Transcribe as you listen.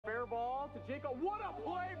Jake. What a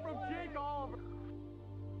play from Jake Oliver.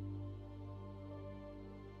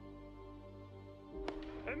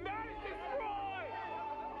 And that is destroyed!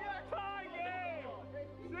 Tie game!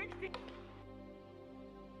 60.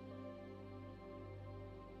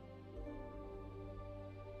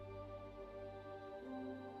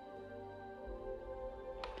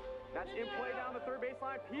 That's in play down the third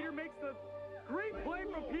baseline. Peter makes the great play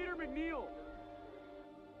from Peter McNeil.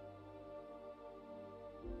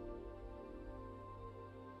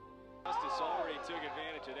 Justice already took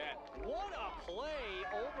advantage of that. What a play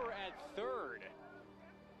over at third.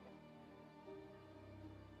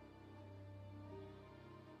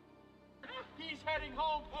 He's heading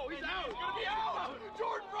home. Oh, he's out. He's going to be out.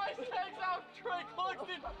 Jordan Rice tags out Trey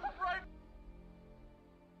Cluxton right.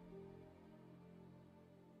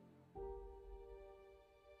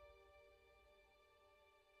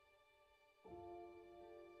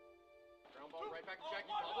 Ground ball right back to Jackie.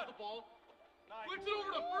 Bobbles the ball. Flips it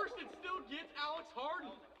over to first and still gets Alex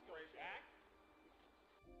Harden.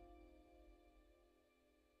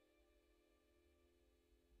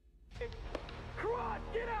 Cross,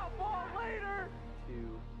 get out, ball later. 2.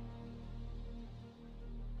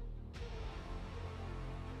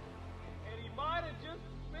 And he might have just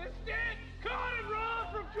missed it. Caught and run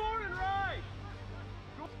from Jordan Rice.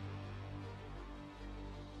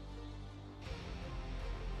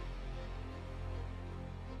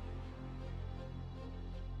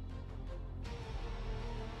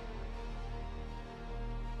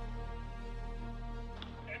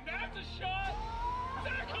 And that's a shot.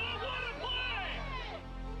 Zach Hall, what a play!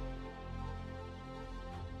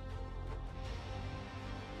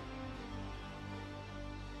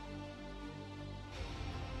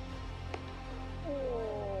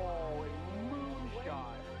 Oh, a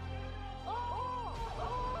moonshot. Oh,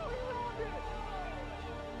 he rounded it.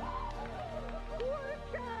 What a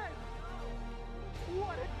catch!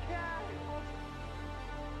 What a catch!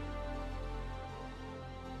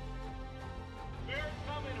 Barrett's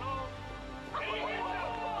coming home. And he hits it.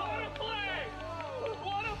 What a play!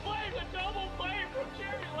 What a play! The double play from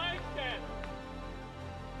Jerry Langston.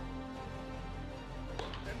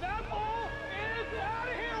 And that ball is out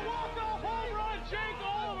of here. Walk-off home run, Jake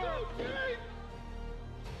Oliver.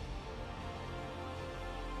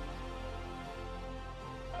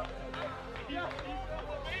 He's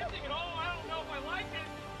amazing at all. I don't know if I like it.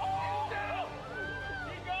 Oh!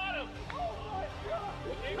 He got him. Oh my God!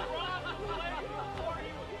 They brought the play before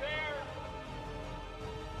he was there.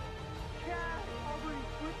 Catch! Aubrey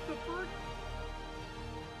flips the first.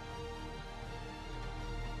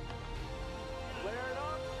 Flare it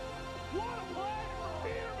up. What a play from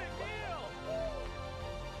Peter McNeil!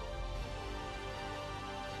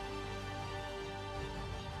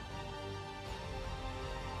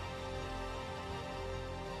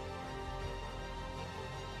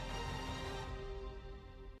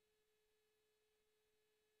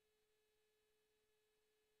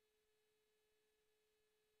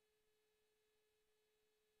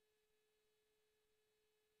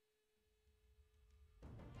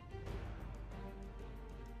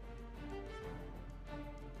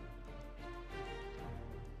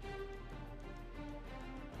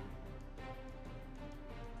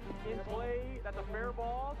 In play, that's a fair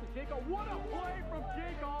ball to Jake. What a play from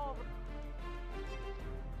Jake Oliver!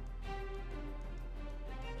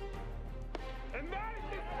 And that is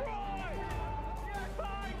destroyed!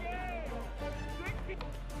 Tie game! 60.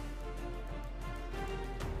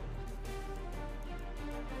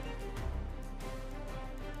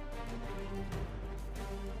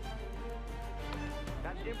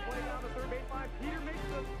 That's in play down the third baseline. Peter makes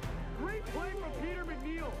the great play from Peter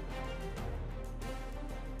McNeil.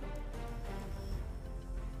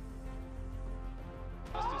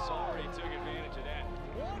 Justice already took advantage of that.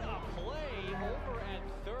 What a play over at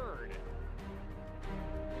third.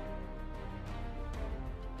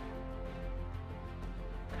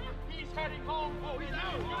 He's heading home. Oh, he's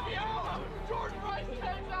out. He's going to be out. Jordan Rice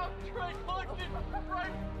tags out Trey Cluxton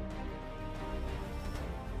right.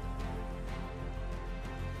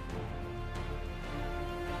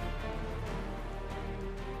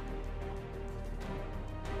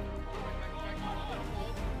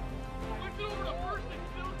 Flips it over to first and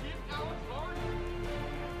still gets Alex Harden.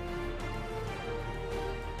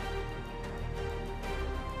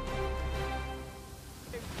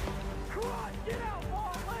 Cross, get out,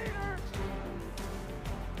 ball later.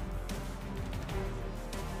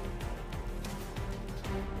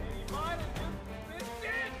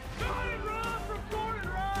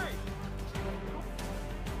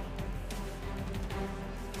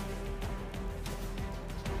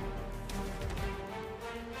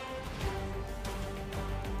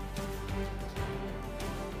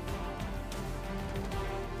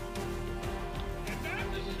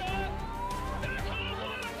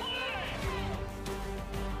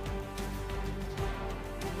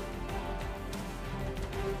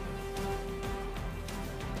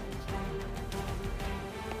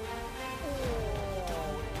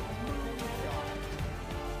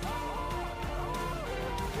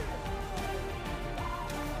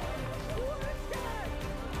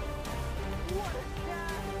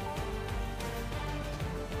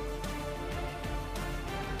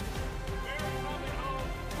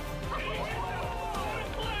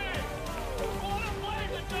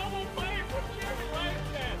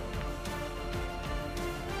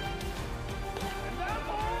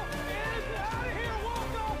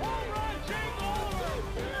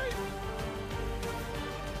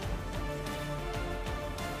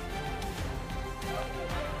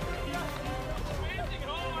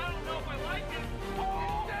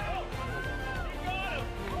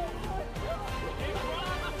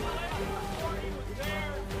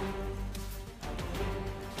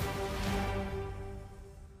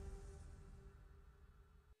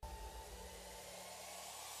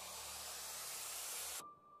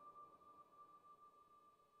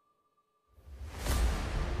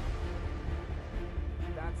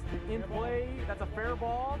 That's a fair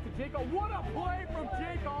ball to Jacob. What a play from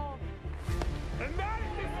Jacob! And that is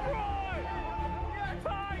destroyed!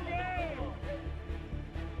 Tie game!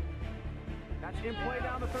 That's in play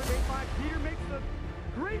down the third baseline. Peter makes the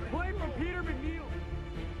great play from Peter McNeil.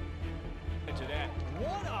 To that.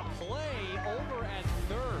 What a play over at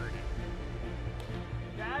third.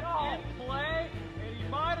 That's in play, and he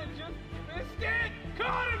might have just missed it.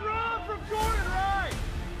 Caught and run from Jordan Wright.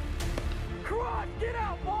 Cross, get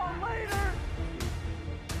out, ball later!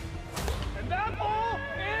 And that ball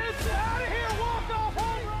is out of here. Walk off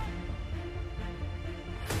home run.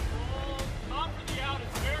 Oh, top for the out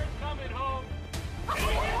as Barrett's coming home. And he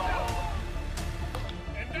hits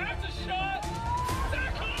it. And that's a shot.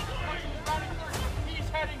 Zach Conway. He's running third. He's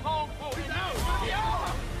heading home. Oh, he's out. He's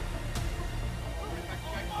out.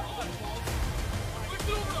 Flipped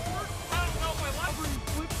over the first. I don't know if I like it.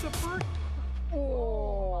 Flips the first.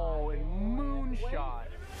 Oh, and moonshot.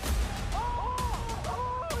 Oh,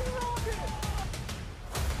 he rolled it!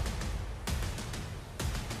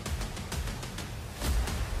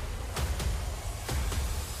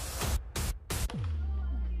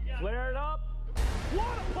 Flare it up.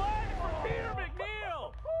 What a play for Peter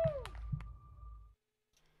McNeil!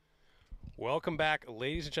 Welcome back,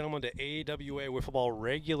 ladies and gentlemen, to AWA Wiffle Ball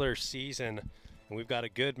regular season. And we've got a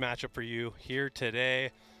good matchup for you here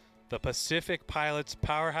today. The Pacific Pilots,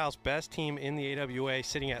 powerhouse best team in the AWA,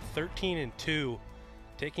 sitting at 13-2,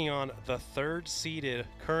 taking on the third seeded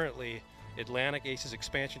currently Atlantic Aces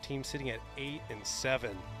expansion team, sitting at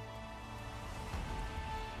 8-7.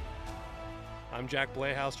 I'm Jack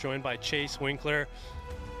Blayhouse, joined by Chase Winkler,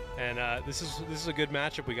 and this is a good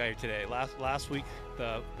matchup we got here today. Last week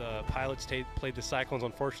the Pilots played the Cyclones.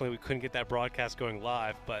 Unfortunately, we couldn't get that broadcast going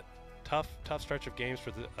live, but tough stretch of games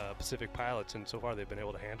for the Pacific Pilots, and so far they've been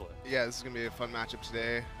able to handle it. Yeah, this is going to be a fun matchup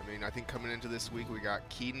today. I mean, I think coming into this week, we got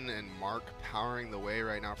Keaton and Mark powering the way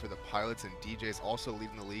right now for the Pilots, and DJ's also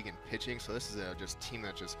leading the league in pitching. So this is a team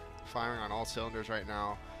that's just firing on all cylinders right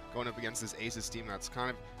now, going up against this Aces team that's kind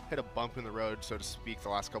of hit a bump in the road, so to speak, the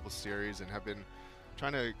last couple series, and have been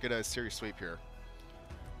trying to get a series sweep here.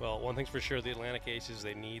 Well, one thing's for sure, the Atlantic Aces,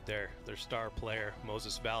 they need their star player,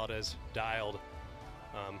 Moses Valadez, dialed.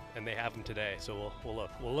 And they have him today, so we'll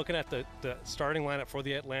look. We're looking at the starting lineup for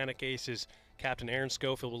the Atlantic Aces. Captain Aaron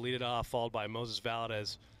Schofield will lead it off, followed by Moses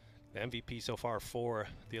Valadez, the MVP so far for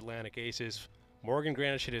the Atlantic Aces. Morgan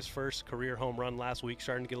Granish hit his first career home run last week,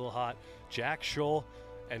 starting to get a little hot. Jack Scholl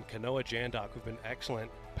and Kanoa Jandok, who've been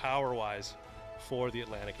excellent power-wise for the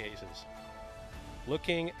Atlantic Aces.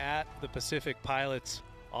 Looking at the Pacific Pilots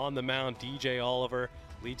on the mound, DJ Oliver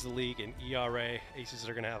leads the league in ERA. Aces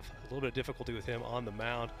are going to have a little bit of difficulty with him on the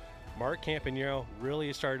mound. Mark Campanero really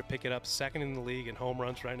has started to pick it up, second in the league in home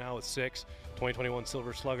runs right now with 6, 2021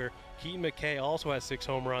 Silver Slugger. Keaton McKay also has 6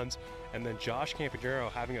 home runs, and then Josh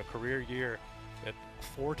Campanero having a career year at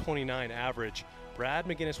 429 average. Brad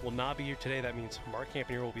McGinnis will not be here today. That means Mark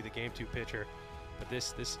Campanero will be the Game 2 pitcher, but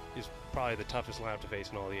this is probably the toughest lineup to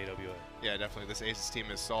face in all the AWA. Yeah, definitely. This Aces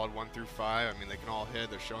team is solid 1 through 5. I mean, they can all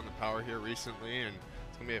hit. They're showing the power here recently, and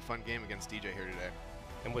it's going to be a fun game against DJ here today.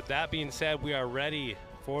 And with that being said, we are ready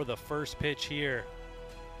for the first pitch here.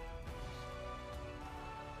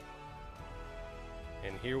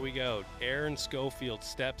 And here we go. Aaron Schofield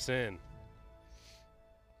steps in.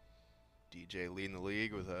 DJ leading the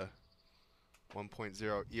league with a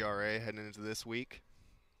 1.0 ERA heading into this week.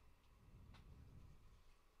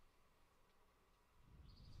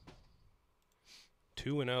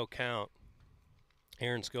 Two 2-0 count.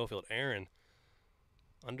 Aaron Schofield. Aaron,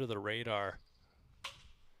 under the radar,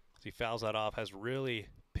 as he fouls that off, has really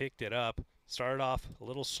picked it up. Started off a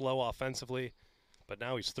little slow offensively, but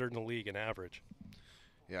now he's third in the league in average.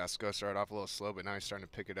 Yeah, Sko started off a little slow, but now he's starting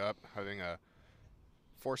to pick it up, having a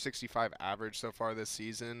 465 average so far this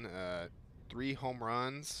season, 3 home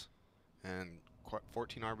runs, and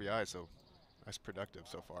 14 RBIs, so that's productive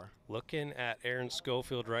so far. Looking at Aaron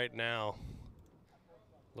Schofield right now,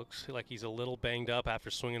 looks like he's a little banged up after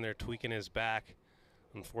swinging there, tweaking his back.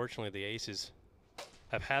 Unfortunately, the Aces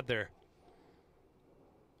have had their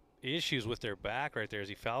issues with their back right there as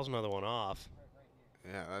he fouls another one off.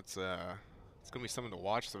 Yeah, that's it's going to be something to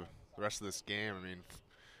watch the rest of this game. I mean,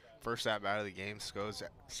 first at bat of the game, Sko's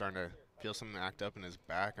starting to feel something act up in his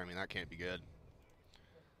back. I mean, that can't be good.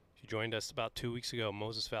 If you joined us about 2 weeks ago,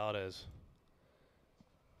 Moses Valadez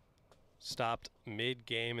stopped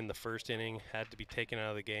mid-game in the first inning, had to be taken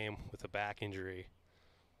out of the game with a back injury.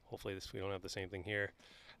 Hopefully we don't have the same thing here.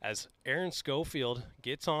 As Aaron Schofield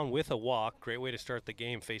gets on with a walk, great way to start the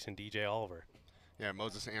game facing DJ Oliver. Yeah,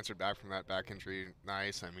 Moses answered back from that back injury.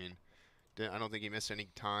 Nice. I mean, I don't think he missed any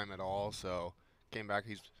time at all, so came back.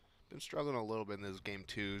 He's been struggling a little bit in those game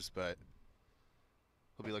twos, but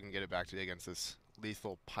he'll be looking to get it back today against this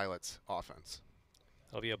lethal Pilots offense.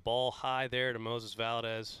 That'll be a ball high there to Moses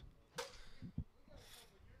Valdez.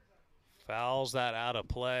 Fouls that out of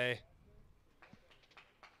play.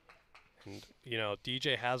 And, you know,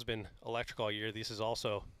 DJ has been electric all year. This is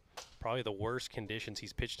also probably the worst conditions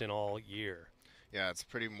he's pitched in all year. Yeah, it's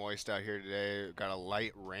pretty moist out here today. We've got a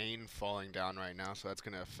light rain falling down right now, so that's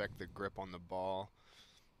going to affect the grip on the ball.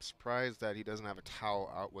 Surprised that he doesn't have a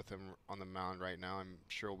towel out with him on the mound right now. I'm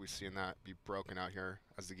sure we'll be seeing that be broken out here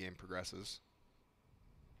as the game progresses.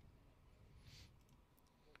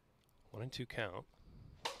 1-2 count.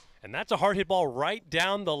 And that's a hard hit ball right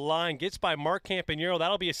down the line. Gets by Mark Campanero.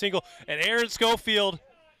 That'll be a single. And Aaron Schofield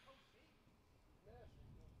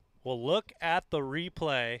will look at the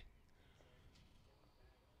replay.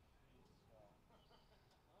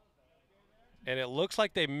 And it looks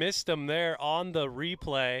like they missed him there on the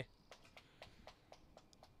replay.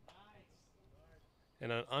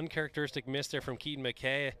 And an uncharacteristic miss there from Keaton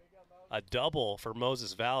McKay. A double for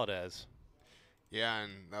Moses Valdez. Yeah,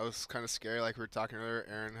 and that was kind of scary. Like we were talking earlier,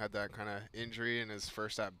 Aaron had that kind of injury in his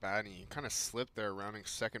first at-bat, and he kind of slipped there rounding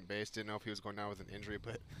second base. Didn't know if he was going down with an injury,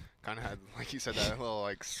 but kind of had, like you said, that little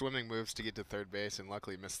like swimming moves to get to third base, and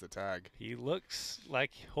luckily missed the tag. He looks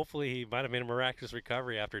like hopefully he might have made a miraculous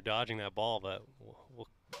recovery after dodging that ball, but we'll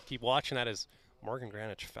keep watching that as Morgan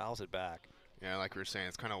Granich fouls it back. Yeah, like we were saying,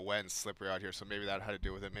 it's kind of wet and slippery out here, so maybe that had to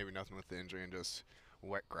do with it. Maybe nothing with the injury and just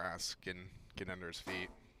wet grass getting under his feet.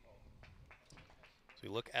 So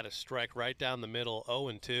we look at a strike right down the middle,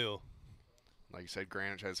 0-2. Like you said,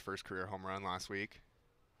 Granich had his first career home run last week.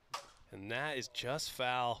 And that is just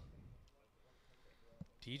foul.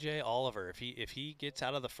 DJ Oliver, if he gets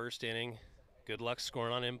out of the first inning, good luck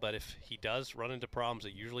scoring on him. But if he does run into problems,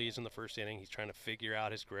 it usually is in the first inning. He's trying to figure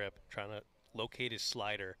out his grip, trying to locate his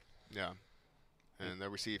slider. Yeah. And there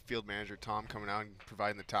we see field manager Tom coming out and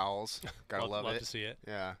providing the towels. Gotta love it. Love to see it.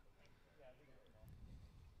 Yeah.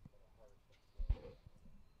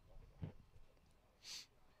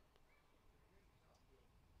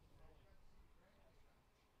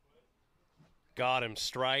 Got him,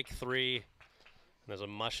 strike three. And there's a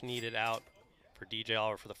much-needed out for DJ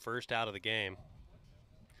Oliver for the first out of the game.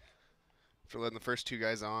 For letting the first two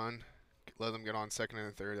guys on, let them get on second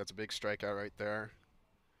and third. That's a big strikeout right there.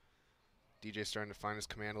 DJ's starting to find his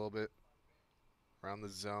command a little bit around the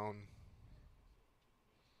zone.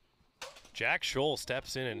 Jack Scholl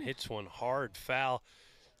steps in and hits one hard foul.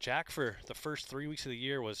 Jack, for the first 3 weeks of the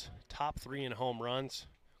year, was top 3 in home runs.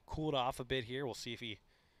 Cooled off a bit here. We'll see if he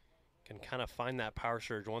can kind of find that power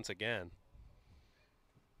surge once again.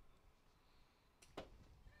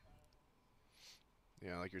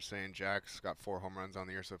 Yeah, like you're saying, Jack's got 4 home runs on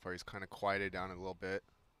the year so far. He's kind of quieted down a little bit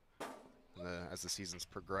as the season's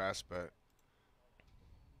progressed, but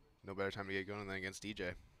no better time to get going than against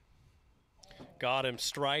DJ. Got him,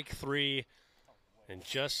 strike three. And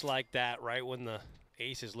just like that, right when the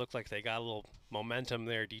Aces looked like they got a little momentum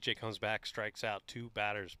there, DJ comes back, strikes out 2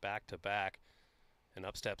 batters back to back. And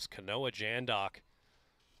up steps Kanoa Jandok.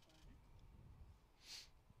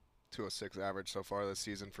 206 average so far this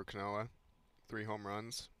season for Kanoa. 3 home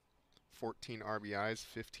runs, 14 RBIs,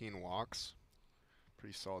 15 walks.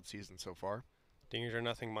 Pretty solid season so far. Dingers or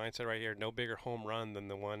nothing mindset right here. No bigger home run than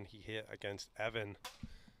the one he hit against Evan.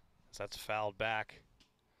 So that's fouled back.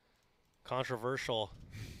 Controversial,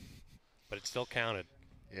 but it still counted.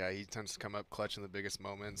 Yeah, he tends to come up clutch in the biggest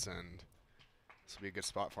moments, and this will be a good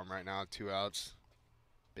spot for him right now. 2 outs.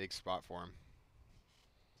 Big spot for him.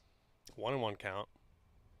 1-1 count.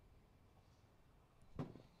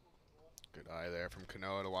 Good eye there from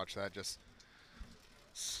Kanoa to watch that just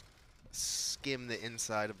skim the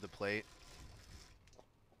inside of the plate.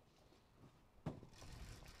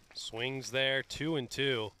 Swings there,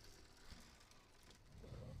 2-2.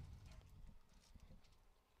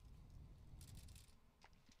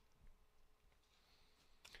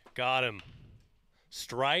 Got him.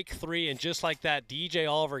 Strike 3, and just like that, DJ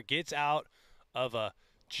Oliver gets out of a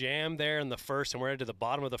jam there in the first, and we're into the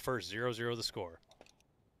bottom of the first, 0-0 the score.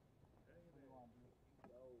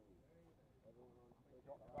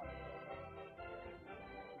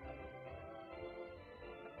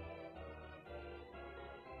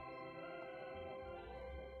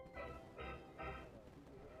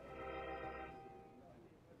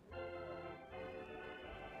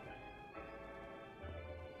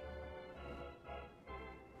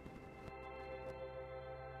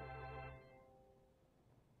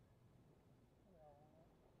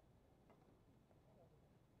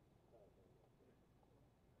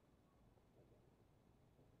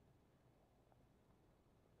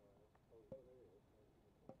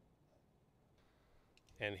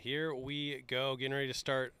 And here we go, getting ready to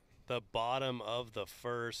start the bottom of the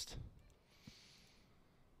first.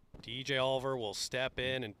 DJ Oliver will step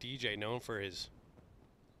in, and DJ, known for his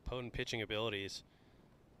potent pitching abilities,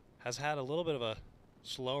 has had a little bit of a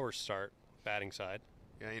slower start batting side.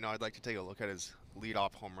 Yeah, you know, I'd like to take a look at his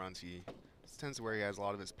leadoff home runs. He tends to where he has a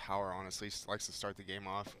lot of his power, honestly. He likes to start the game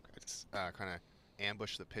off, kind of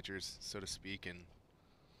ambush the pitchers, so to speak, and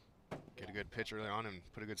get a good pitch early on and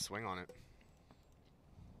put a good swing on it.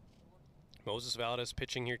 Moses Valdez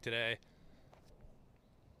pitching here today.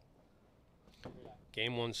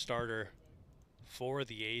 Game 1 starter for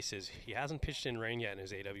the Aces. He hasn't pitched in rain yet in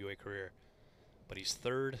his AWA career, but he's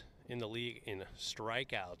 3rd in the league in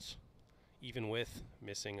strikeouts, even with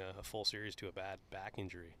missing a full series to a bad back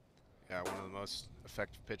injury. Yeah, one of the most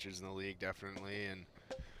effective pitchers in the league, definitely, and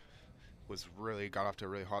got off to a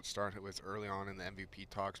really hot start. It was early on in the MVP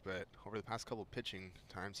talks, but over the past couple of pitching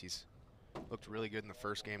times, he's looked really good in the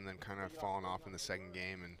first game, and then kind of fallen off in the second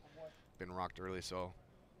game and been rocked early. So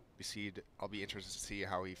I'll be interested to see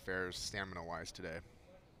how he fares stamina-wise today.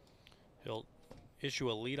 He'll issue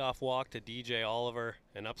a leadoff walk to DJ Oliver,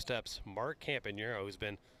 and up steps Mark Campanero, who's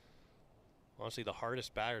been honestly the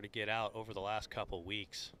hardest batter to get out over the last couple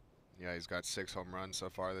weeks. Yeah, he's got 6 home runs so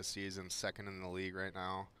far this season, 2nd in the league right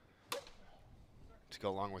now. To go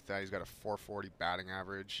along with that, he's got a .440 batting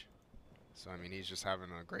average. So, I mean, he's just having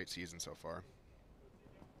a great season so far.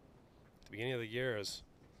 At the beginning of the year, I was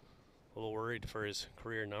a little worried for his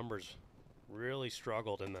career numbers. Really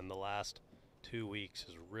struggled, and then the last 2 weeks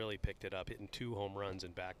has really picked it up, hitting 2 home runs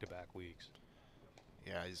in back-to-back weeks.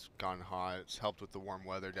 Yeah, he's gone hot. It's helped with the warm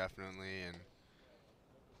weather, definitely. And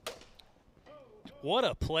what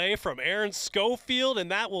a play from Aaron Schofield, and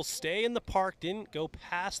that will stay in the park. Didn't go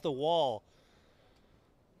past the wall.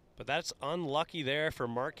 But that's unlucky there for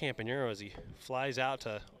Mark Campanero as he flies out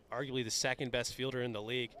to arguably the 2nd best fielder in the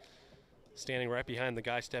league, standing right behind the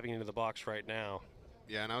guy stepping into the box right now.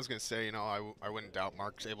 Yeah, and I was going to say, you know, I wouldn't doubt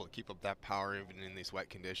Mark's able to keep up that power even in these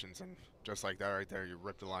wet conditions. And just like that right there, you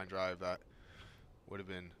ripped a line drive that would have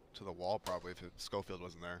been to the wall probably if Schofield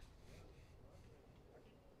wasn't there.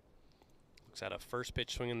 Looks at a first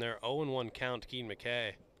pitch swing in there. 0-1 count to Keaton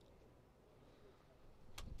McKay.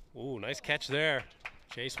 Ooh, nice catch there.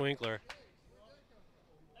 Chase Winkler.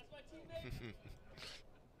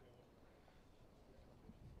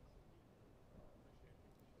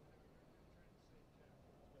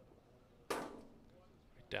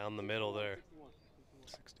 Down the middle there.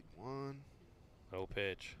 61. No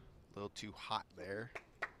pitch. A little too hot there.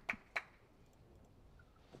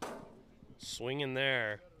 Swing in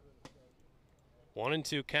there.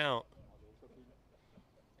 1-2 count.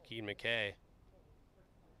 Keaton McKay.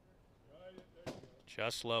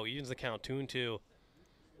 Just low, evens the count, 2-2.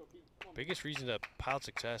 Biggest reason to Pilot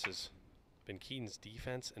success has been Keaton's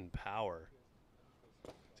defense and power.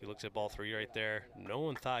 So he looks at ball 3 right there. No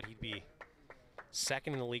one thought he'd be 2nd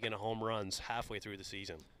in the league in home runs halfway through the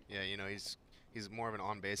season. Yeah, you know, he's more of an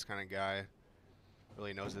on-base kind of guy.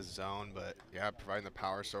 Really knows his zone, but yeah, providing the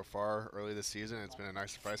power so far early this season, it's been a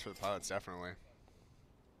nice surprise for the Pilots, definitely.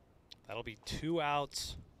 That'll be 2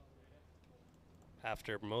 outs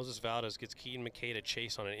after Moses Valdez gets Keaton McKay to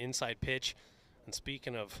chase on an inside pitch. And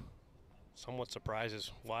speaking of somewhat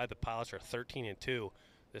surprises, why the Pilots are 13-2,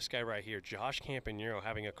 this guy right here, Josh Campanero,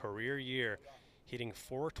 having a career year, hitting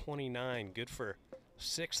 .429, good for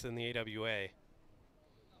 6th in the AWA.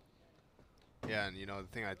 Yeah, and you know, the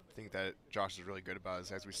thing I think that Josh is really good about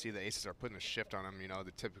is as we see the Aces are putting a shift on him, you know,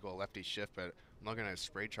 the typical lefty shift, but I'm looking at his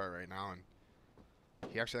spray chart right now, and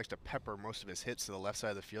he actually likes to pepper most of his hits to the left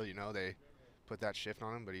side of the field. You know, they put that shift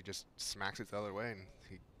on him, but he just smacks it the other way, and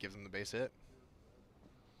he gives him the base hit.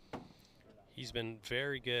 He's been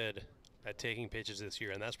very good at taking pitches this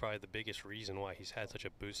year, and that's probably the biggest reason why he's had such a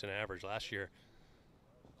boost in average. Last year,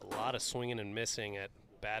 a lot of swinging and missing at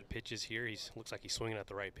bad pitches here. He looks like he's swinging at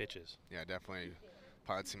the right pitches. Yeah, definitely.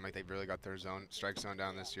 Pilots seem like they've really got their strike zone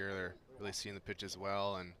down this year. They're really seeing the pitches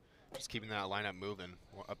well and just keeping that lineup moving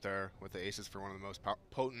up there with the Aces for one of the most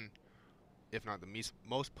potent, if not the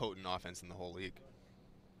most potent offense in the whole league.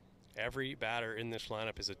 Every batter in this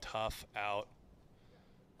lineup is a tough out,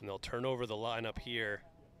 and they'll turn over the lineup here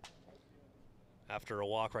after a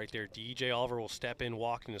walk right there. DJ Oliver will step in,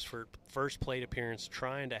 walk in his first plate appearance,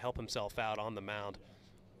 trying to help himself out on the mound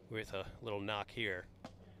with a little knock here.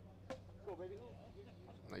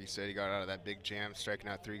 Like you said, he got out of that big jam, striking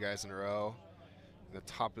out 3 guys in a row. In the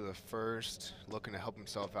top of the first, looking to help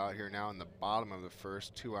himself out here now in the bottom of the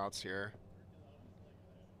first, 2 outs here.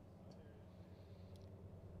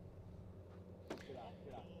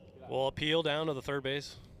 We'll appeal down to the third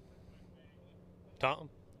base. Tom.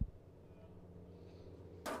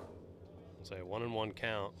 So 1-1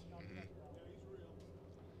 count.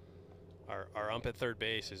 Our ump at third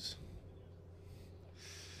base is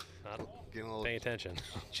not getting a little paying attention.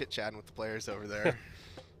 Chit-chatting with the players over there.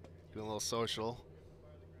 Doing a little social.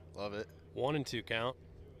 Love it. 1-2 count.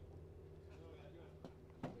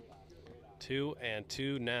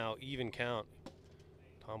 2-2 now, even count.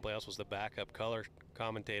 Tom Blaos was the backup color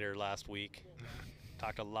commentator last week.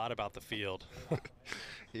 Talked a lot about the field.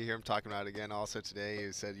 You hear him talking about it again also today.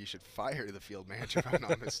 He said you should fire the field manager if I'm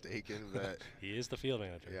not mistaken. But he is the field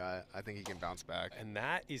manager. Yeah, I think he can bounce back. And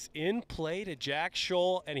that is in play to Jack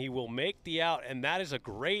Scholl, and he will make the out. And that is a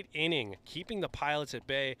great inning, keeping the Pilots at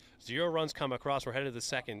bay. 0 runs come across. We're headed to the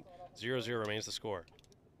second. 0-0 remains the score.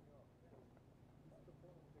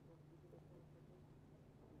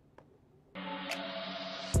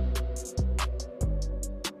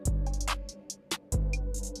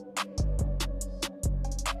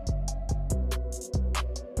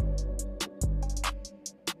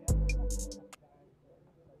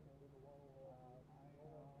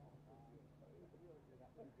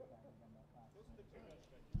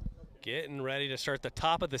 Getting ready to start the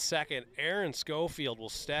top of the second. Aaron Schofield will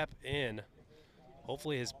step in.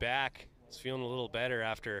 Hopefully his back is feeling a little better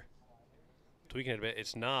after tweaking it a bit.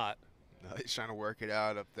 It's not. No, he's trying to work it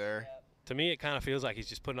out up there. To me, it kind of feels like he's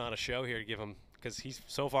just putting on a show here to give him, because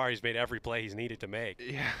so far he's made every play he's needed to make.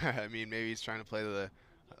 Yeah, I mean, maybe he's trying to play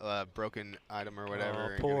the broken item or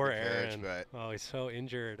whatever. Oh, poor Aaron. Pitch, but oh, he's so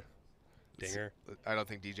injured. Dinger. I don't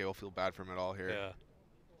think DJ will feel bad for him at all here. Yeah.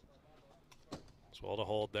 It's well to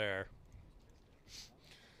hold there.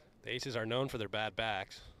 The Aces are known for their bad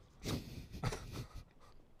backs.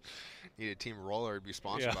 Need a team roller to be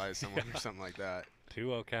sponsored by someone or something like that.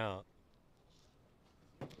 2-0 count.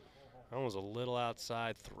 That one was a little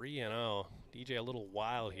outside. 3-0. DJ a little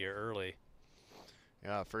wild here early.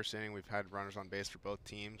 Yeah, first inning we've had runners on base for both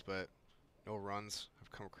teams, but no runs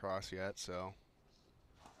have come across yet, so.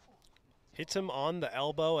 Hits him on the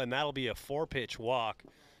elbow, and that'll be a 4-pitch walk.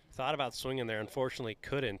 Thought about swinging there, unfortunately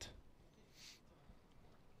couldn't.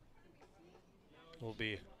 Will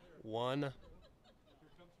be 1.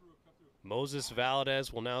 Moses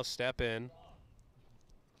Valadez will now step in.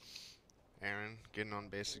 Aaron getting on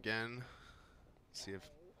base again. See if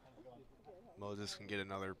Moses can get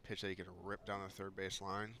another pitch that he can rip down the third base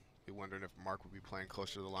line. Be wondering if Mark would be playing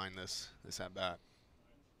closer to the line this at bat.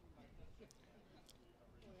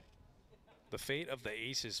 The fate of the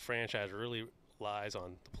Aces franchise really lies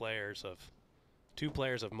on the players of 2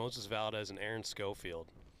 players of Moses Valadez and Aaron Schofield.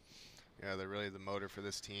 Yeah, they're really the motor for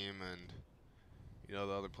this team, and you know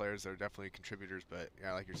the other players are definitely contributors. But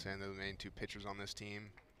yeah, like you're saying, they're the main 2 pitchers on this team.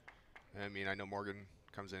 I mean, I know Morgan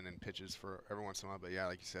comes in and pitches for every once in a while, but yeah,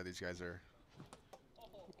 like you said, these guys are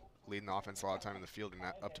leading the offense a lot of time in the field and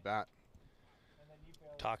up to bat.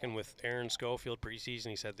 Talking with Aaron Schofield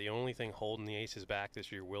preseason, he said the only thing holding the Aces back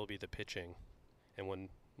this year will be the pitching. And when,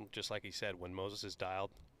 just like he said, when Moses is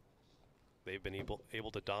dialed, they've been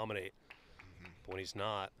able to dominate. But when he's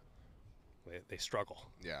not, they struggle.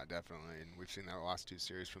 Yeah, definitely, and we've seen that the last 2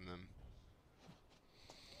 series from them.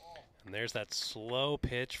 And there's that slow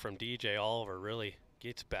pitch from DJ Oliver, really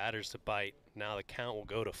gets batters to bite. Now the count will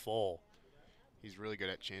go to full. He's really good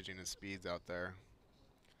at changing his speeds out there.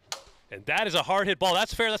 And that is a hard hit ball.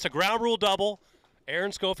 That's fair. That's a ground rule double.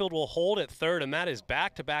 Aaron Schofield will hold at third, and that is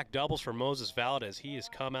back-to-back doubles for Moses Valadez. He has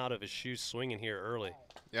come out of his shoes swinging here early.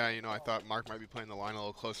 Yeah, you know, I thought Mark might be playing the line a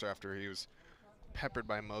little closer after he was peppered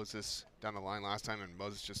by Moses down the line last time, and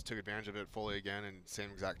Moses just took advantage of it fully again, and same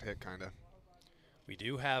exact hit, kind of. We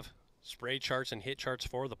do have spray charts and hit charts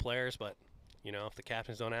for the players, but, you know, if the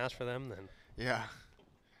captains don't ask for them, then. Yeah.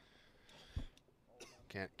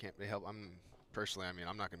 Can't be helped. Personally, I mean,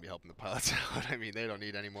 I'm not going to be helping the Pilots out. I mean, they don't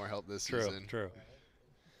need any more help this season. True.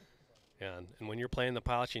 Yeah, and when you're playing the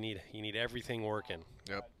Pilots, you need everything working.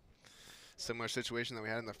 Yep. Similar situation that we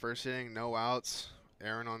had in the first inning. No outs.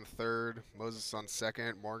 Aaron on third. Moses on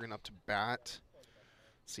second. Morgan up to bat.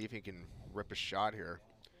 See if he can rip a shot here.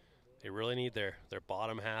 They really need their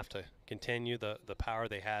bottom half to continue the power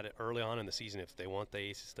they had early on in the season if they want the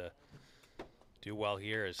Aces to do well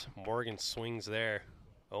here, as Morgan swings there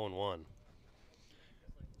 0-1.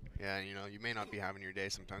 Yeah, you know, you may not be having your day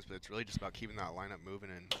sometimes, but it's really just about keeping that lineup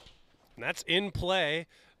moving. And that's in play.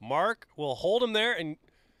 Mark will hold him there, and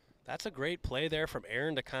that's a great play there from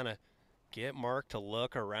Aaron to kind of get Mark to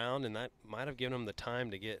look around, and that might have given him the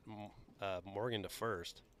time to get Morgan to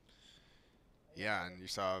first. Yeah, and you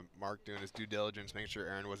saw Mark doing his due diligence, making sure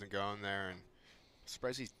Aaron wasn't going there, and I'm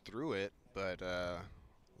surprised he threw it, but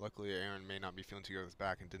luckily Aaron may not be feeling too good with his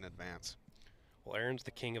back and didn't advance. Well, Aaron's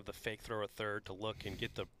the king of the fake throw at third to look and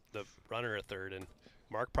get the runner at third, and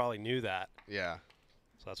Mark probably knew that. Yeah.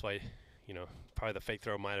 So that's why, you know, probably the fake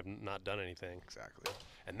throw might have not done anything. Exactly.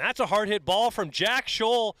 And that's a hard hit ball from Jack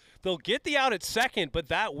Scholl. They'll get the out at second, but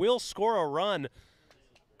that will score a run.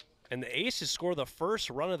 And the Aces score the first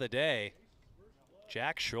run of the day.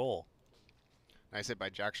 Jack Scholl. Nice hit by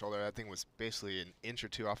Jack Scholl there. That thing was basically an inch or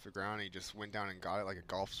two off the ground. He just went down and got it like a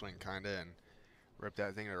golf swing kind of and ripped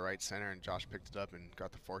that thing to the right center, and Josh picked it up and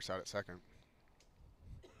got the force out at second.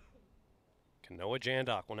 Noah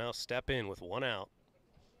Jandok will now step in with 1 out.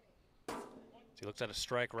 He looks at a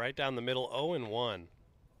strike right down the middle, 0-1.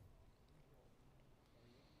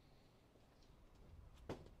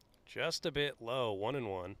 Just a bit low,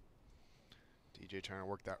 1-1. DJ trying to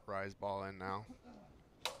work that rise ball in now.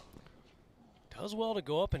 Does well to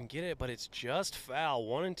go up and get it, but it's just foul.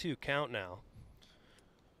 1-2 count now.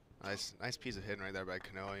 Nice piece of hitting right there by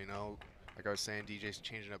Kanoa. You know, like I was saying, DJ's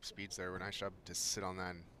changing up speeds there. Nice job to sit on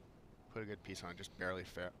that and put a good piece on it, just barely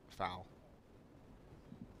foul.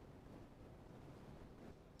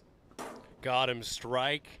 Got him,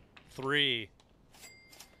 strike 3.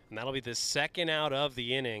 And that'll be the second out of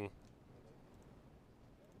the inning.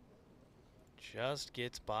 Just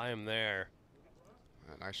gets by him there.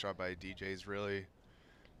 Nice job by DJ. He's really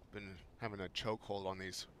been having a chokehold on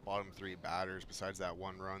these bottom 3 batters besides that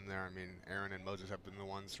 1 run there. I mean, Aaron and Moses have been the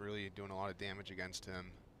ones really doing a lot of damage against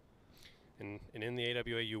him. And in the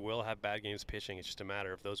AWA, you will have bad games pitching. It's just a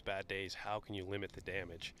matter of those bad days. How can you limit the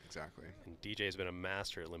damage? Exactly. And DJ has been a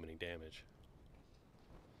master at limiting damage.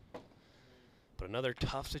 But another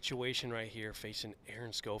tough situation right here facing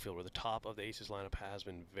Aaron Schofield, where the top of the Aces lineup has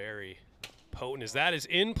been very potent. As that is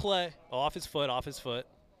in play. Off his foot, off his foot.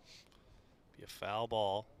 Be a foul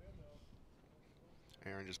ball.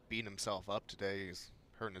 Aaron just beating himself up today. He's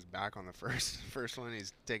hurting his back on the first one.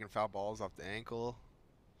 He's taking foul balls off the ankle.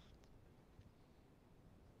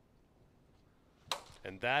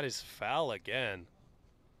 And that is foul again.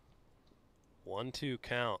 1-2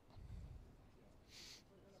 count.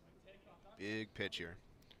 Big pitch here.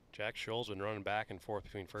 Jack Scholl's been running back and forth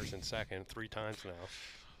between first and second 3 times now.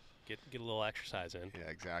 Get a little exercise in. Yeah,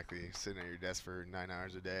 exactly. Sitting at your desk for 9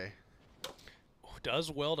 hours a day. Does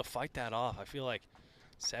well to fight that off. I feel like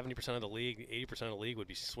 70% of the league, 80% of the league would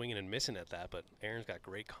be swinging and missing at that, but Aaron's got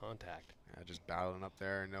great contact. Yeah, just battling up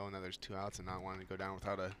there, knowing that there's 2 outs and not wanting to go down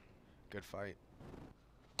without a good fight.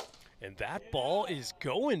 And that ball is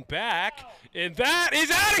going back, and that is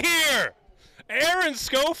out of here! Aaron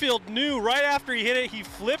Schofield knew right after he hit it, he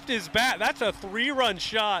flipped his bat. That's a 3-run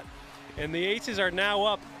shot, and the Aces are now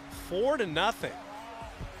up 4-0.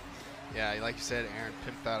 Yeah, like you said, Aaron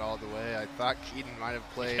pimped that all the way. I thought Keaton might have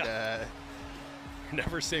played.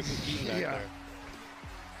 Never safe with Keaton back there.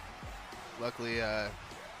 Luckily,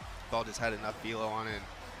 ball just had enough velo on it.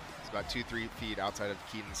 It's about 2-3 feet outside of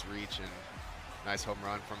Keaton's reach, and nice home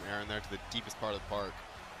run from Aaron there to the deepest part of the park.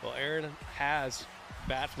 Well, Aaron has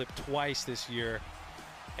bat flipped twice this year,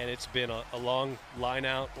 and it's been a long line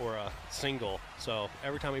out or a single. So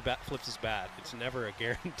every time he bat flips his bat, it's never a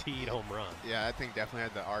guaranteed home run. Yeah, that thing definitely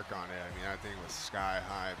had the arc on it. I mean, that thing was sky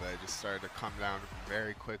high, but it just started to come down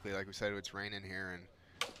very quickly. Like we said, it's raining here.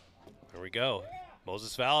 And there we go.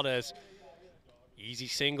 Moses Valdez, easy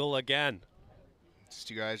single again. These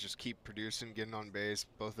 2 guys just keep producing, getting on base.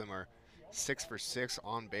 Both of them are 6 for 6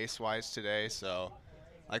 on base-wise today. So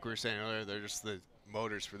like we were saying earlier, they're just the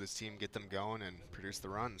motors for this team, get them going and produce the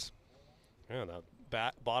runs. Yeah,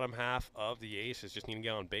 the bottom half of the Aces just need to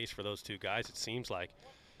get on base for those 2 guys, it seems like.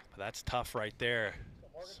 But that's tough right there.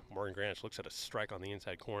 Morgan Granish looks at a strike on the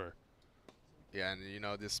inside corner. Yeah, and you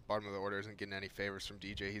know, this bottom of the order isn't getting any favors from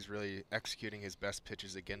DJ. He's really executing his best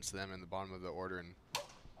pitches against them in the bottom of the order, and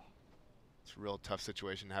it's a real tough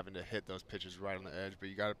situation having to hit those pitches right on the edge. But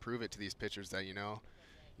you got to prove it to these pitchers that, you know,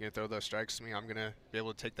 you're going to throw those strikes to me, I'm going to be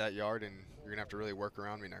able to take that yard, and you're going to have to really work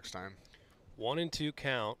around me next time. 1-2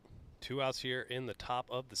 count. 2 outs here in the top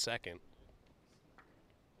of the second.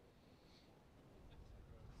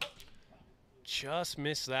 Just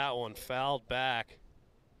missed that one. Fouled back.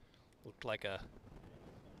 Looked like a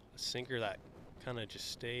sinker that kind of just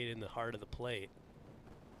stayed in the heart of the plate.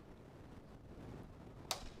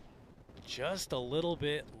 Just a little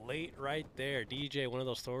bit late right there. DJ, one of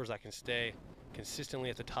those throwers that can stay consistently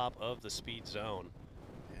at the top of the speed zone.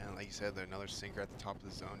 Yeah, like you said, another sinker at the top of the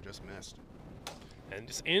zone, just missed. And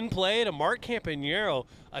just in play to Mark Campanero.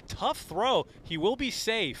 A tough throw. He will be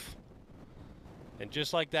safe. And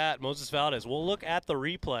just like that, Moses Valdez. We'll look at the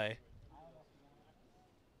replay.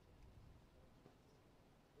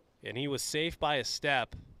 And he was safe by a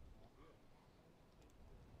step.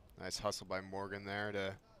 Nice hustle by Morgan there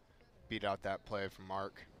to beat out that play from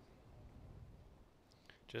Mark.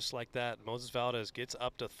 Just like that, Moses Valdez gets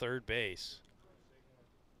up to third base.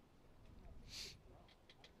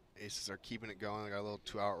 Aces are keeping it going. They got a little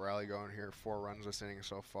 2-out rally going here. 4 runs this inning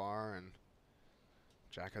so far, and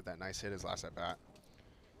Jack had that nice hit his last at bat.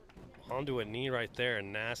 Onto a knee right there, a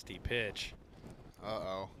nasty pitch.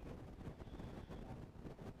 Uh-oh.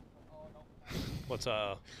 What's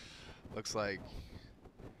Looks like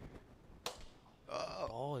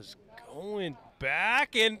ball is going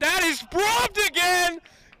back, and that is robbed again.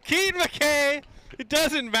 Keaton McKay. It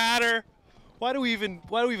doesn't matter. Why do we even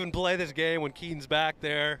play this game when Keaton's back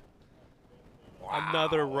there? Wow.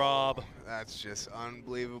 Another rob. That's just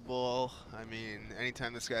unbelievable. I mean,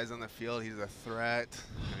 anytime this guy's on the field, he's a threat.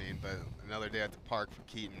 I mean, but another day at the park for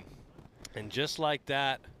Keaton. And just like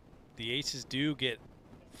that, the Aces do get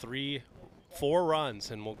 4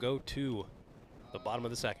 runs, and we'll go to the bottom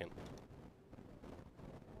of the second.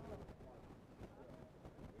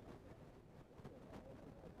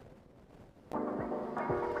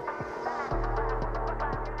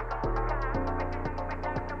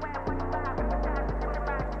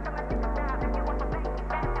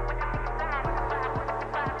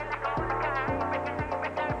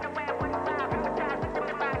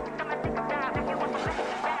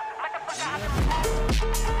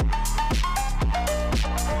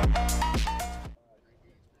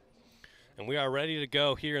 And we are ready to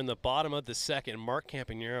go here in the bottom of the second. Mark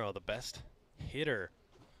Campanero, the best hitter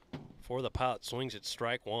for the Pilots, swings at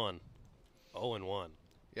strike 1. 0-1.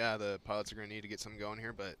 Yeah, the Pilots are going to need to get something going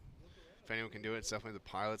here, but if anyone can do it, it's definitely the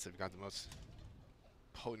Pilots. They've got the most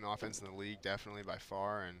potent offense in the league, definitely by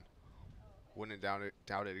far, and wouldn't doubt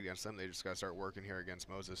it against them. They just got to start working here against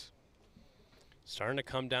Moses. Starting to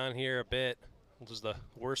come down here a bit. This is the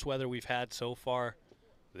worst weather we've had so far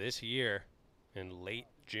this year in late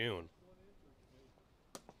June.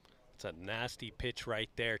 It's a nasty pitch right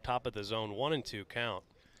there, top of the zone, 1-2 count.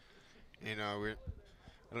 You know,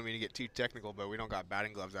 I don't mean to get too technical, but we don't got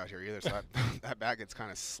batting gloves out here either, so that bat gets kind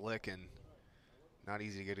of slick and not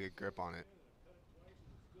easy to get a good grip on it.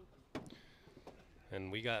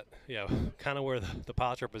 And we got, kind of where the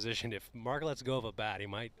Pilots are positioned. If Mark lets go of a bat, he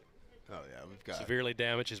might we've got severely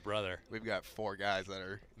damage his brother. We've got 4 guys that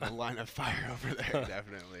are in the line of fire over there,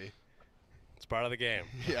 definitely. It's part of the game.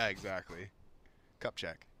 Yeah, exactly. Cup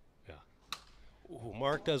check. Ooh,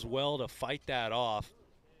 Mark does well to fight that off.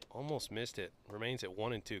 Almost missed it. Remains at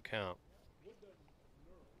 1-2 count.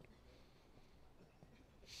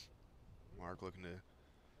 Mark looking to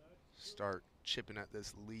start chipping at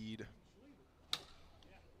this lead.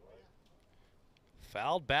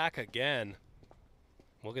 Fouled back again.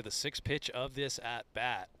 We'll get the 6th pitch of this at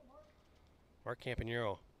bat. Mark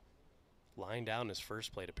Campanero lying down his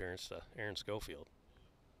first plate appearance to Aaron Schofield.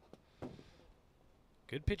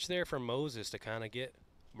 Good pitch there from Moses to kind of get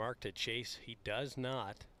Mark to chase. He does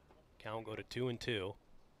not. Count go to 2-2.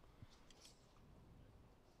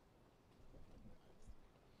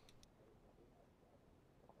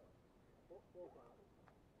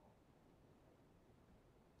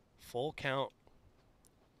 Full count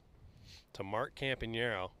to Mark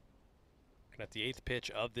Campanero at the 8th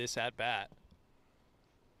pitch of this at bat.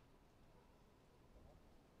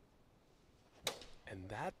 And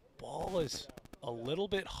that ball is a little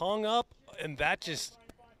bit hung up, and that just,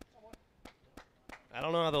 I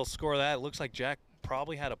don't know how they'll score that. It looks like Jack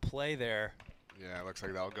probably had a play there. Yeah, it looks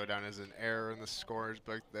like that'll go down as an error in the scorer's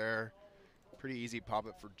book there. Pretty easy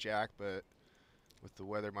pop-up for Jack, but with the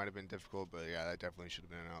weather might have been difficult, but yeah, that definitely should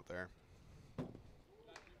have been out there.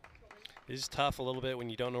 It is tough a little bit when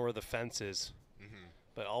you don't know where the fence is,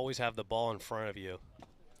 but always have the ball in front of you.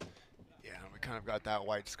 Yeah, we kind of got that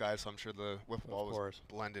white sky, so I'm sure the wiffle ball was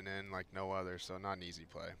blending in like no other, so not an easy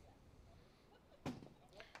play.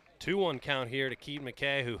 2-1 count here to Keaton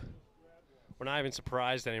McKay, who we're not even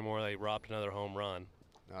surprised anymore they robbed another home run.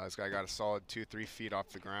 No, this guy got a solid 2-3 feet off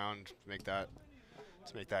the ground to make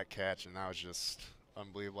that catch, and that was just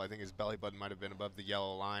unbelievable. I think his belly button might have been above the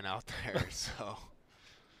yellow line out there, so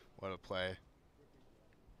what a play.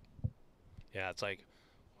 Yeah, it's like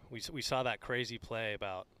we saw that crazy play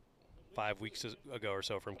about 5 weeks ago or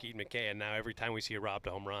so from Keaton McKay, and now every time we see a robbed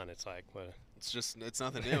home run, it's like, what? It's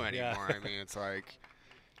nothing new anymore. Yeah. I mean, it's like,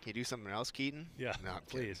 can you do something else, Keaton? Yeah, no,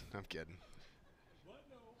 please. I'm kidding.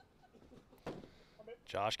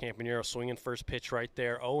 Josh Campanero swinging first pitch right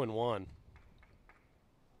there, 0-1.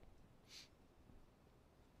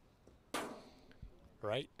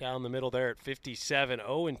 Right down the middle there at 57,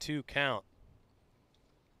 0-2 count.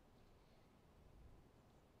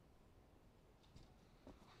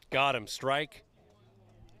 Got him, strike.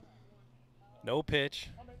 No pitch,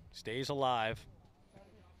 stays alive.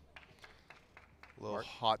 A little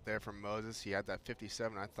hot there from Moses. He had that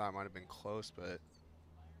 57. I thought might have been close, but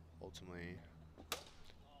ultimately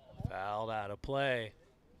fouled out of play.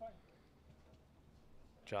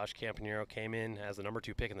 Josh Campanero came in as the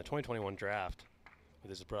 #2 pick in the 2021 draft with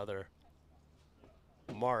his brother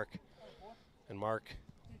Mark, and Mark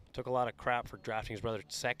took a lot of crap for drafting his brother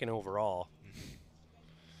 2nd overall.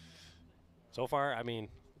 So far, I mean,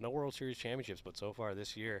 no World Series championships, but so far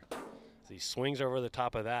this year, as he swings over the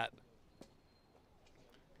top of that.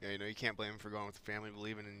 Yeah, you know, you can't blame him for going with the family,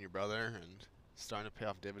 believing in your brother, and starting to pay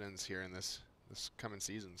off dividends here in this coming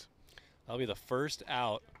seasons. That'll be the first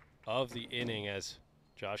out of the inning as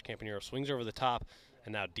Josh Campanero swings over the top,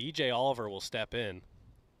 and now DJ Oliver will step in.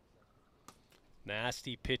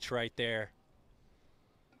 Nasty pitch right there.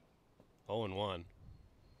 0-1.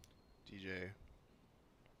 DJ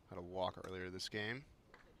had a walk earlier this game.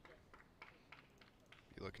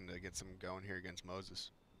 Be looking to get some going here against Moses.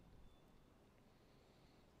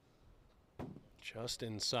 Just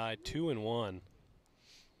inside, 2-1.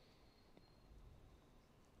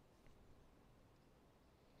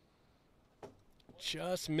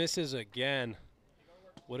 Just misses again.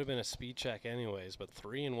 Would have been a speed check anyways, but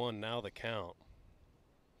 3-1 now the count.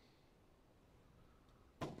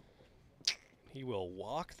 He will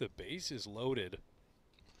walk the bases loaded.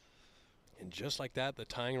 And just like that, the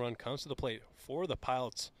tying run comes to the plate for the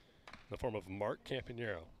Pilots in the form of Mark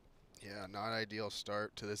Campanero. Yeah, not ideal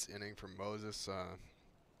start to this inning for Moses.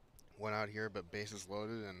 Went out here, but bases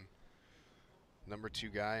loaded, and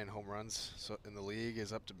 #2 guy in home runs in the league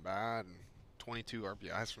is up to bat, and 22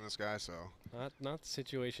 RBIs from this guy, so. Not the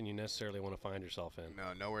situation you necessarily want to find yourself in.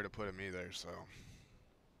 No, nowhere to put him either, so.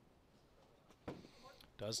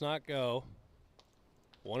 Does not go.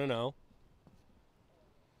 1-0.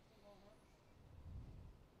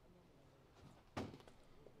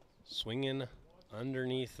 Swinging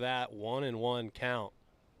underneath that 1-1 count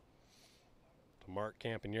to Mark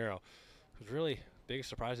Campanero, who's really big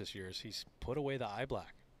surprise this year is he's put away the eye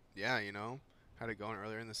black. Yeah, you know, had it going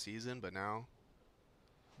earlier in the season, but now.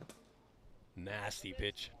 Nasty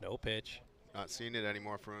pitch, no pitch. Not seeing it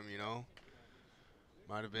anymore from him, you know.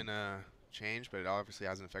 Might have been a change, but it obviously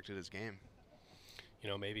hasn't affected his game. You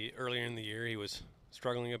know, maybe earlier in the year he was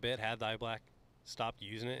struggling a bit, had the eye black, stopped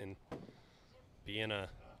using it, and being a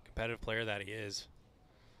competitive player that he is,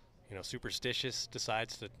 you know, superstitious,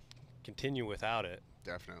 decides to continue without it.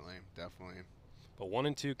 Definitely, definitely. But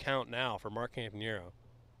 1-2 count now for Mark Campanero.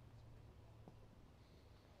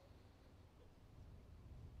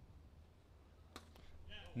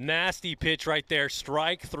 Nasty pitch right there.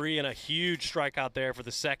 Strike 3 and a huge strikeout there for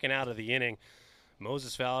the 2nd out of the inning.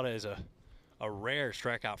 Moses Valdez, a rare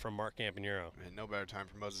strikeout from Mark Campanero. Man, no better time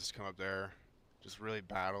for Moses to come up there. Just really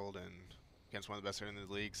battled and against one of the best hitters in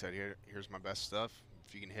the league. Said, here's my best stuff.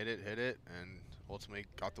 If you can hit it, and ultimately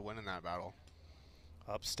got the win in that battle.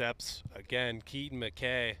 Up steps again, Keaton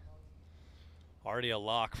McKay. Already a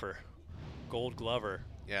lock for Gold Glover.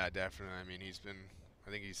 Yeah, definitely. I mean, I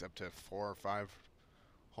think he's up to 4 or 5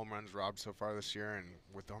 home runs robbed so far this year, and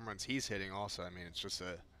with the home runs he's hitting also, I mean, it's just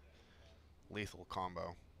a lethal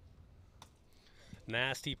combo.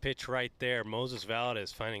 Nasty pitch right there. Moses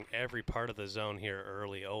Valdez finding every part of the zone here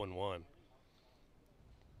early, 0-1.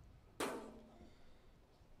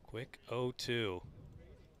 Quick 0-2.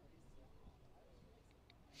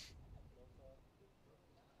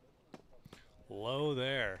 Low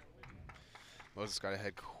there. Moses got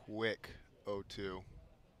ahead quick 0-2.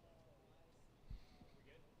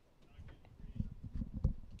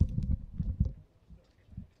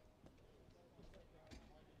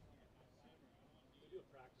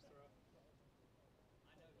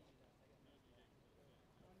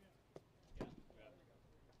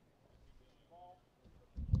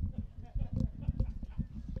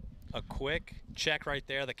 A quick check right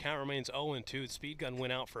there. The count remains 0-2. The speed gun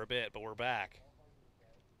went out for a bit, but we're back.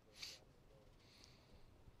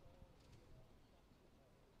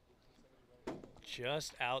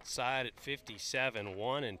 Just outside at 57.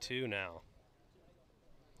 1-2 now.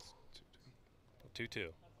 2-2.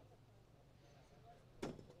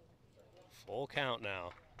 Full count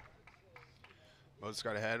now. Moses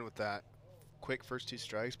got ahead with that quick first 2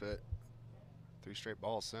 strikes, but 3 straight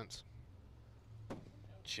balls since.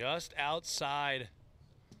 Just outside.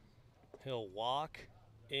 He'll walk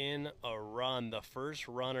in a run. The first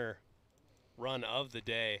run of the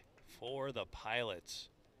day for the Pilots.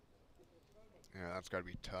 Yeah, that's got to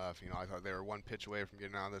be tough. You know, I thought they were 1 pitch away from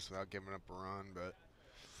getting out of this without giving up a run, but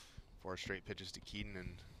 4 straight pitches to Keaton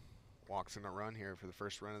and walks in a run here for the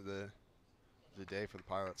first run of the day for the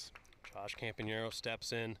Pilots. Josh Campanero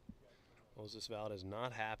steps in. Moses Valdez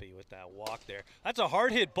not happy with that walk there. That's a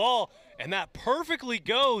hard hit ball, and that perfectly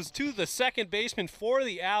goes to the second baseman for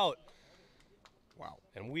the out. Wow.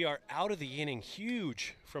 And we are out of the inning.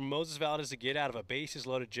 Huge from Moses Valdez to get out of a bases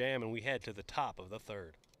loaded jam, and we head to the top of the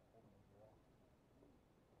third.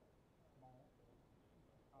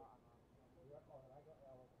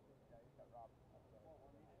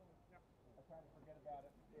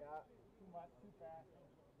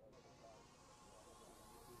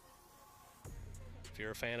 If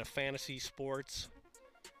you're a fan of fantasy sports,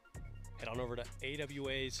 head on over to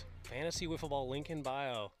AWA's Fantasy Wiffle Ball link in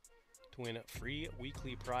bio to win free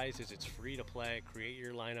weekly prizes. It's free to play. Create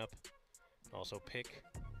your lineup. Also pick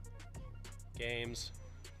games.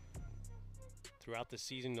 Throughout the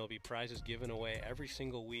season, there'll be prizes given away every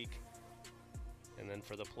single week. And then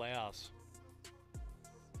for the playoffs,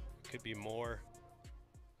 could be more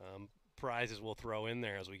prizes we'll throw in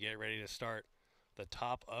there as we get ready to start the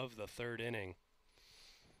top of the third inning.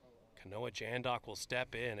 Kanoa Jandok will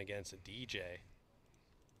step in against a DJ.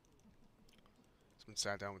 He's been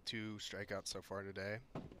sat down with 2 strikeouts so far today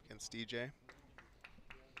against DJ.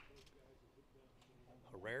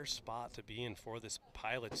 A rare spot to be in for this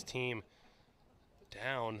Pilots team.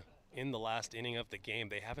 Down in the last inning of the game.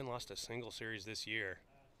 They haven't lost a single series this year.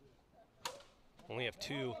 Only have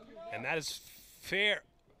 2, and that is fair.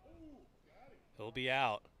 He'll be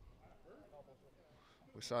out.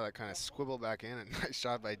 We saw that kind of squibble back in. A nice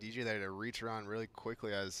shot by DJ there to reach around really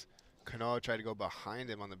quickly as Kanoa tried to go behind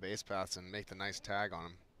him on the base paths and make the nice tag on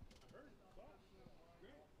him.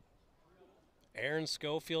 Aaron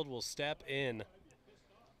Schofield will step in.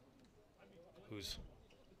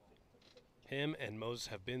 Him and Moses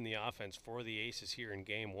have been the offense for the Aces here in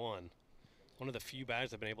game 1. One of the few batters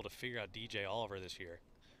that have been able to figure out DJ Oliver this year.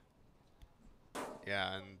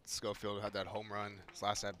 Yeah, and Schofield had that home run his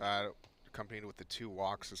last at-bat, accompanied with the 2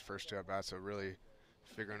 walks his first 2 at-bats, so really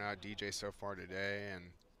figuring out DJ so far today and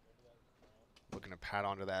looking to pat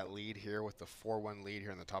onto that lead here with the 4-1 lead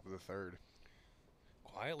here in the top of the third.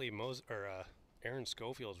 Quietly, Aaron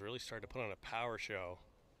Schofield's really started to put on a power show.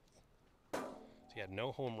 So he had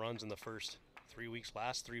no home runs in the first 3 weeks.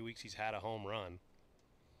 Last 3 weeks he's had a home run.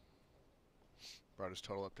 Brought his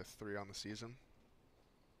total up to 3 on the season.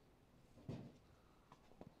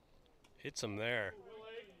 Hits him there.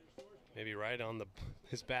 Maybe right on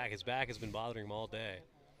his back. His back has been bothering him all day.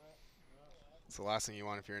 It's the last thing you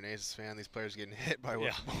want if you're an Aces fan. These players getting hit by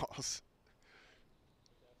wiffle balls.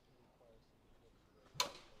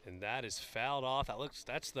 And that is fouled off.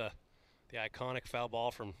 That's the iconic foul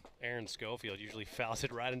ball from Aaron Schofield. Usually fouls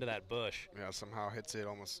it right into that bush. Yeah, somehow hits it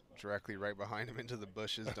almost directly right behind him into the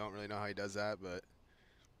bushes. Don't really know how he does that, but.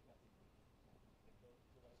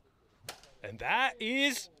 And that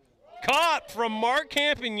is caught from Mark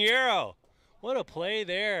Campagnaro. What a play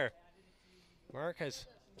there. Mark has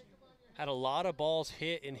had a lot of balls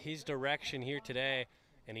hit in his direction here today,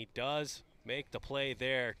 and he does make the play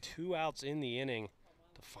there. 2 outs in the inning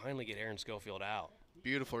to finally get Aaron Schofield out.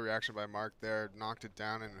 Beautiful reaction by Mark there. Knocked it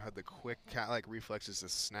down and had the quick cat-like reflexes to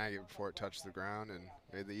snag it before it touched the ground and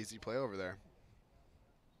made the easy play over there.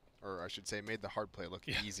 Or I should say made the hard play look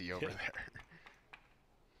easy over there.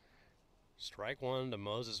 Strike 1 to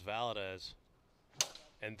Moses Valdez.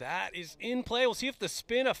 And that is in play. We'll see if the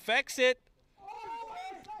spin affects it.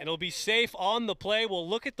 And it'll be safe on the play. We'll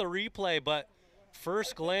look at the replay, but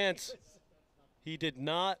first glance, he did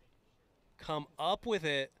not come up with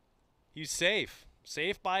it. He's safe.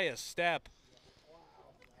 Safe by a step.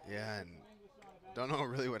 Yeah, and don't know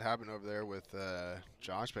really what happened over there with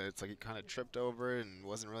Josh, but it's like he kind of tripped over it and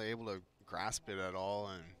wasn't really able to grasp it at all.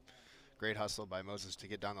 And great hustle by Moses to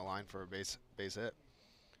get down the line for a base hit.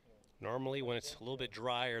 Normally when it's a little bit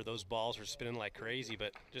drier, those balls are spinning like crazy,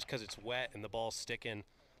 but just because it's wet and the ball's sticking,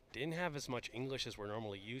 didn't have as much English as we're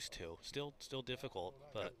normally used to. Still difficult,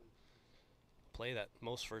 but play that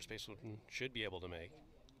most first basemen should be able to make.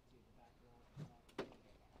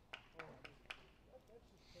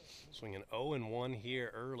 Swinging 0-1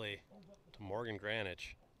 here early to Morgan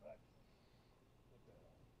Granich.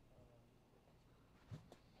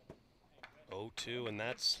 Oh, 2, and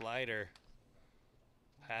that slider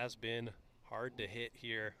has been hard to hit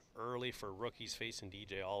here early for rookies facing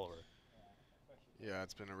DJ Oliver. Yeah,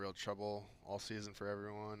 it's been a real trouble all season for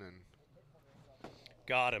everyone. And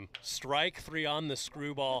got him. Strike 3 on the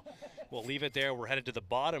screwball. We'll leave it there. We're headed to the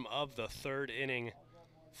bottom of the third inning.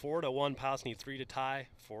 4-1. Pilots need 3 to tie,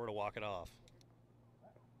 4 to walk it off.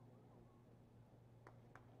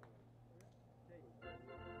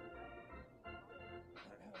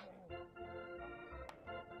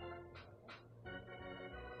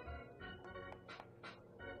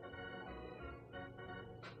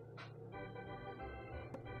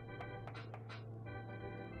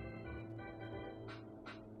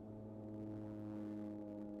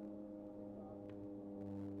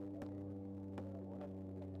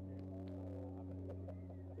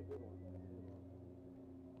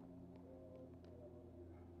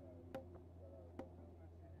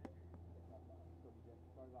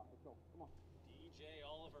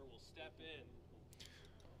 step in.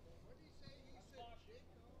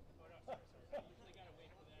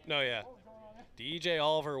 No, yeah. DJ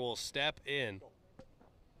Oliver will step in.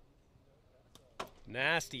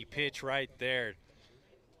 Nasty pitch right there.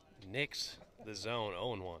 Nicks the zone,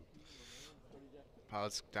 0-1.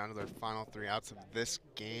 Pilots down to their final 3 outs of this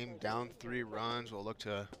game, down 3 runs. We'll look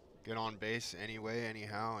to get on base anyway,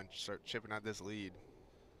 anyhow, and start chipping at this lead.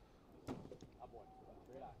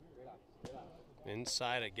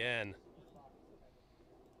 Inside again.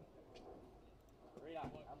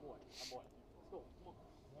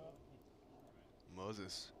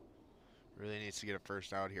 Moses really needs to get a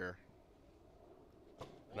first out here.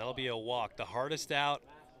 And that'll be a walk. The hardest out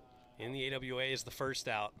in the AWA is the first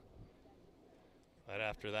out. Right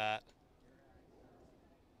after that.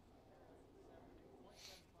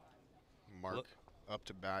 Mark up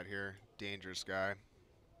to bat here. Dangerous guy.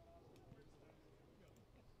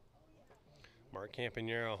 Mark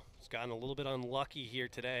Campanero has gotten a little bit unlucky here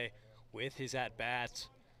today with his at-bats.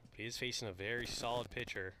 He is facing a very solid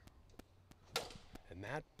pitcher. And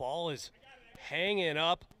that ball is hanging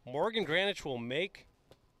up. Morgan Granich will make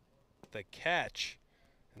the catch.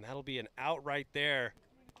 And that'll be an out right there.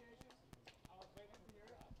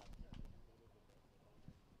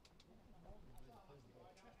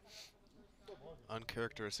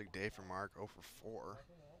 Uncharacteristic day for Mark, 0 for 4.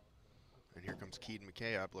 And here comes Keaton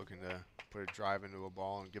McKay up, looking to put a drive into a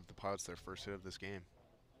ball and give the Pilots their first hit of this game.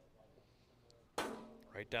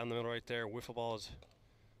 Right down the middle right there. Wiffle ball is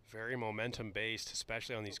very momentum based,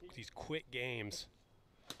 especially on these quick games.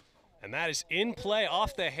 And that is in play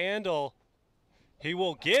off the handle. He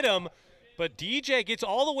will get him, but DJ gets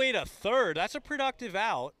all the way to third. That's a productive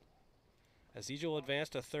out. As DJ will advance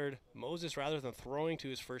to third, Moses, rather than throwing to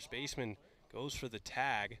his first baseman, goes for the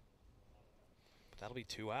tag. But that'll be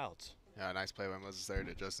 2 outs. Yeah, nice play by Moses there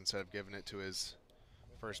to just, instead of giving it to his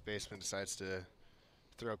first baseman, decides to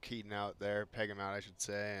throw Keaton out there, peg him out, I should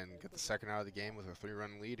say, and get the second out of the game with a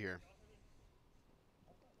 3-run lead here.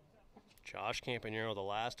 Josh Campanero, the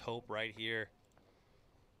last hope right here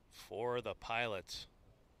for the Pilots.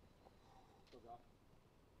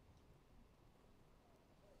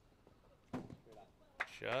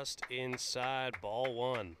 Just inside, ball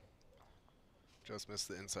 1. Just missed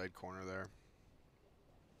the inside corner there.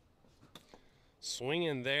 Swing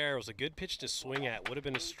in there. It was a good pitch to swing at. Would have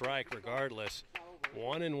been a strike regardless.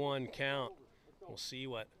 1-1 count. We'll see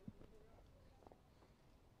what.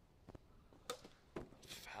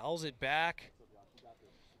 Fouls it back.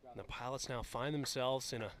 And the Pilots now find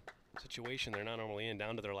themselves in a situation they're not normally in,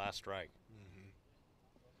 down to their last strike.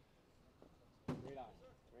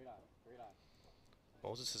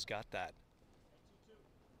 Moses has got that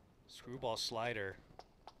screwball slider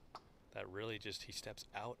that really just, he steps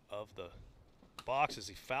out of the box as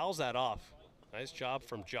he fouls that off. Nice job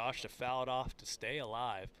from Josh to foul it off to stay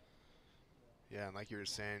alive. Yeah, and like you were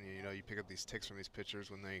saying, you know, you pick up these ticks from these pitchers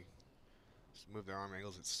when they move their arm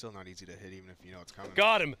angles. It's still not easy to hit even if you know it's coming.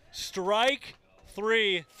 Got him. Strike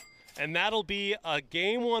 3, and that'll be a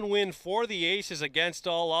Game 1 win for the Aces against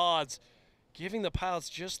all odds, giving the Pilots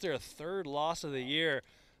just their 3rd loss of the year.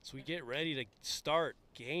 So we get ready to start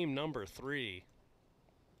game number 3.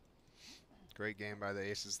 Great game by the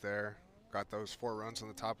Aces there. Got those 4 runs on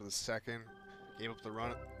the top of the second. Gave up the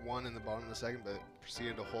run 1 in the bottom of the second, but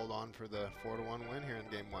proceeded to hold on for the 4-1 win here in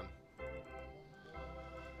game 1.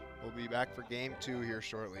 We'll be back for game 2 here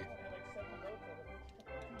shortly.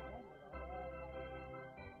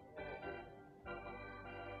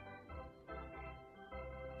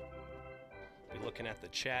 Be looking at the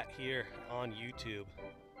chat here on YouTube.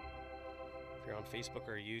 If you're on Facebook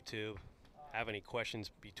or YouTube, have any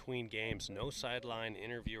questions between games, no sideline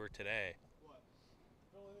interviewer today.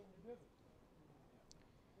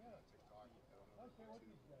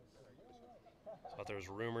 Thought there was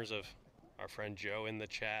rumors of our friend Joe in the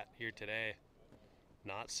chat here today.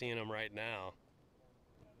 Not seeing him right now.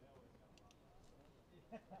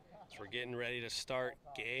 So we're getting ready to start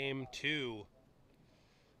game 2.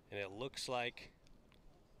 And it looks like,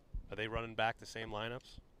 are they running back the same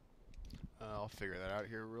lineups? I'll figure that out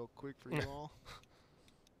here real quick for you all.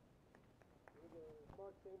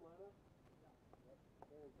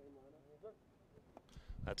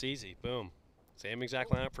 That's easy. Boom. Same exact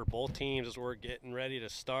lineup for both teams as we're getting ready to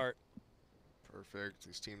start. Perfect.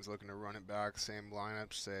 These teams looking to run it back. Same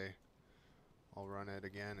lineup. Say, I'll run it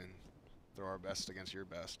again and throw our best against your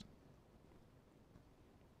best.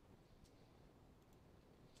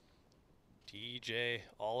 DJ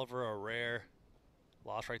Oliver, a rare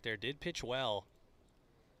loss right there. Did pitch well,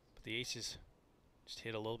 but the Aces just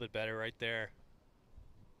hit a little bit better right there.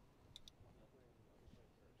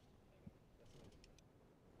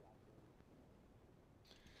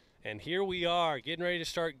 And here we are, getting ready to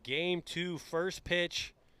start game 2, first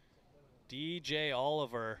pitch. DJ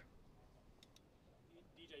Oliver.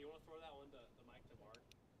 DJ, you want to throw that one, the mic to Mark?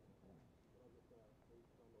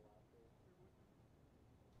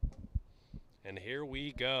 And here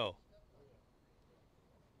we go.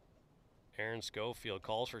 Aaron Schofield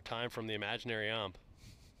calls for time from the imaginary ump.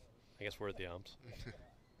 I guess we're at the umps.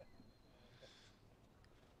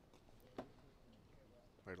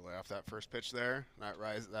 Way to lay off that first pitch there.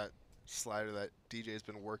 That slider that DJ's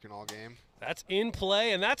been working all game. That's in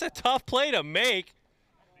play, and that's a tough play to make.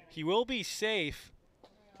 He will be safe.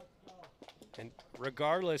 And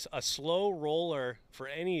regardless, a slow roller for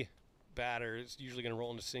any batter is usually going to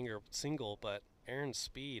roll into single, but Aaron's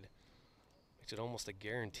speed makes it almost a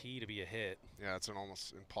guarantee to be a hit. Yeah, it's an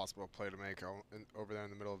almost impossible play to make over there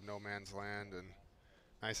in the middle of no man's land, and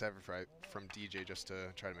nice effort from DJ just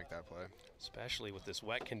to try to make that play. Especially with this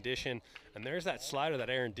wet condition. And there's that slider that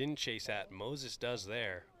Aaron didn't chase at. Moses does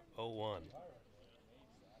there, 0-1.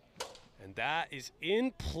 And that is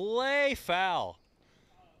in play, foul.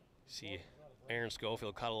 See, Aaron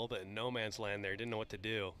Schofield caught a little bit in no man's land there. Didn't know what to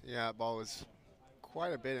do. Yeah, that ball was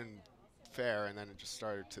quite a bit in fair, and then it just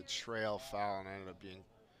started to trail foul, and ended up being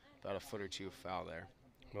about a foot or two foul there.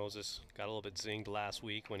 Moses got a little bit zinged last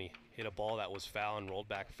week when he hit a ball that was foul and rolled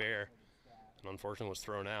back fair, and unfortunately was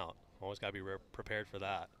thrown out. Always got to be prepared for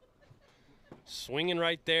that. Swinging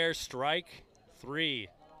right there, strike 3.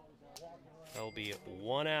 That'll be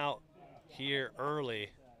 1 out here early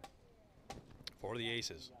for the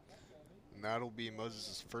Aces. And that'll be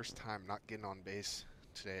Moses' first time not getting on base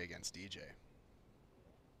today against DJ.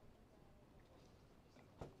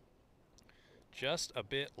 Just a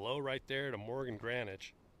bit low right there to Morgan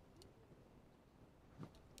Granich.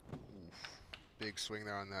 Big swing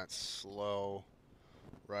there on that slow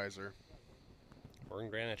riser. Morgan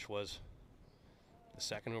Granich was the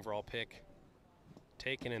 2nd overall pick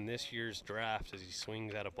taken in this year's draft as he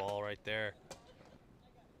swings at a ball right there.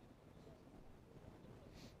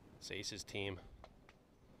 This Aces team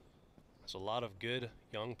has a lot of good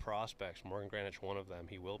young prospects. Morgan Granich, one of them.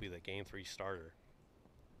 He will be the Game 3 starter.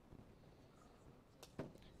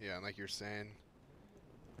 Yeah, and like you're saying,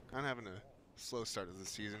 kind of having a slow start of the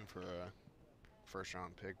season for a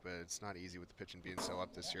first-round pick, but it's not easy with the pitching being so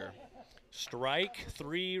up this year. Strike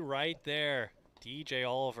 3 right there. DJ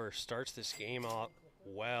Oliver starts this game out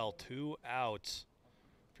well. 2 outs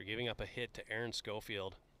for giving up a hit to Aaron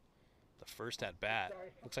Schofield. The first at bat.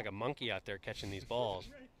 Looks like a monkey out there catching these balls.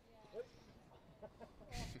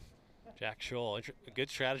 Jack Scholl, a good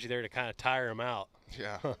strategy there to kind of tire him out.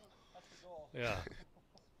 Yeah. Yeah.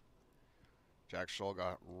 Jack Scholl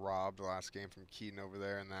got robbed last game from Keaton over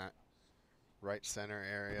there in that right center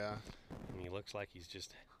area. And he looks like he's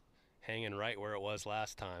just hanging right where it was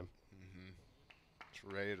last time. Just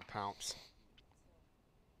ready to pounce.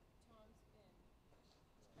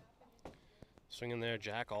 Swinging there,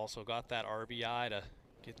 Jack also got that RBI to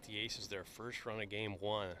get the Aces their first run of game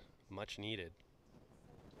 1. Much needed.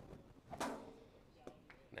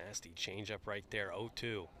 Nasty changeup right there,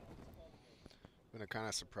 0-2. Been a kind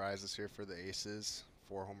of surprise this year for the Aces.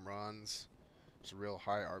 4 home runs. It's a real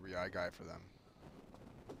high RBI guy for them.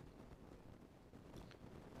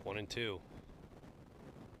 1-2.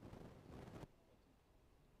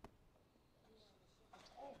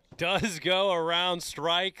 Does go around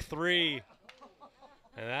strike 3.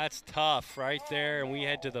 And that's tough right there. And we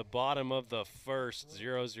head to the bottom of the first,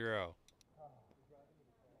 0-0.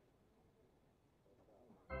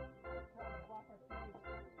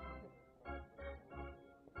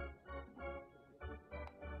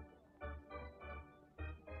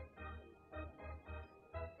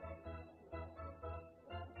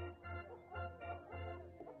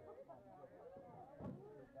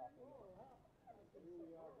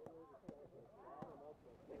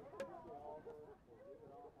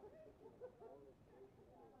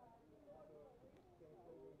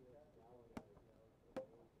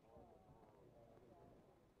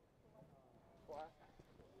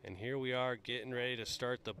 And here we are getting ready to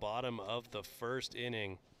start the bottom of the first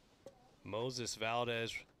inning. Moses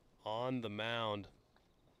Valdez on the mound,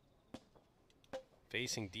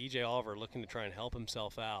 facing DJ Oliver, looking to try and help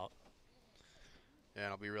himself out. Yeah,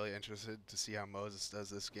 and I'll be really interested to see how Moses does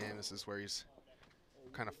this game. This is where he's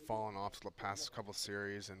kind of fallen off the past couple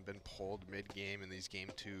series and been pulled mid-game in these game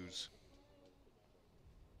 2s.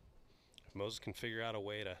 If Moses can figure out a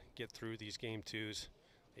way to get through these game 2s,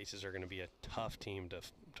 Aces are going to be a tough team to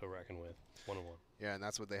reckon with, 1-1. Yeah, and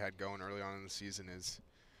that's what they had going early on in the season is,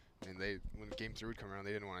 when game 3 would come around,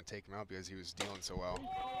 they didn't want to take him out because he was dealing so well.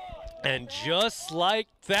 And just like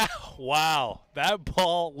that, wow, that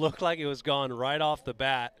ball looked like it was gone right off the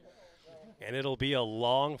bat. And it'll be a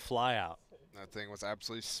long fly out. That thing was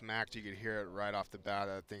absolutely smacked. You could hear it right off the bat.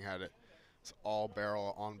 That thing had it. It's all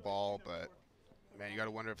barrel on ball, but man, you got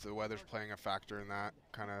to wonder if the weather's playing a factor in that.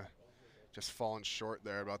 Kind of just falling short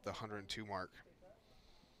there about the 102 mark.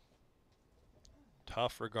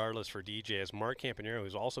 Tough regardless for DJ as Mark Campanero,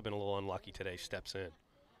 who's also been a little unlucky today, steps in.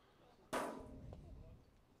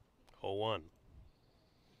 0-1.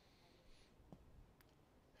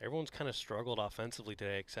 Everyone's kind of struggled offensively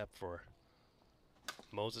today except for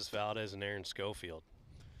Moses Valdez and Aaron Schofield.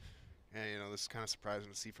 Yeah, you know, this is kind of surprising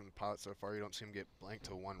to see from the Pilots so far. You don't see them get blanked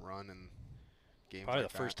to one run in games Probably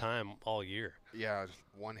like the first time all year. Yeah, just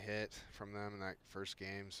one hit from them in that first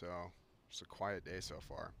game, so it's a quiet day so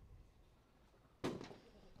far.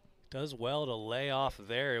 Does well to lay off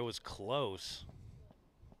there. It was close.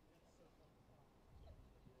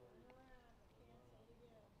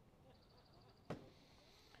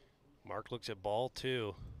 Mark looks at ball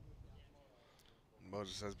 2.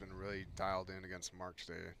 Moses has been really dialed in against Mark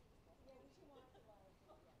today.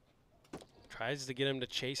 Tries to get him to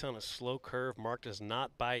chase on a slow curve. Mark does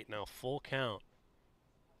not bite. Now full count.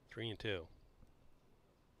 3-2.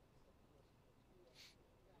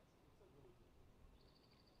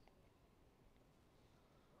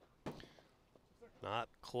 Not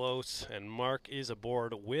close, and Mark is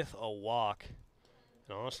aboard with a walk.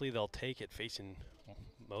 And honestly, they'll take it facing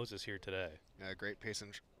Moses here today. Yeah, great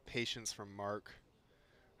patience from Mark.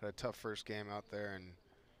 Had a tough first game out there and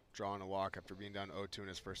drawing a walk after being down 0-2 in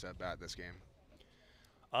his first at-bat this game.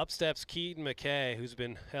 Up steps Keaton McKay, who's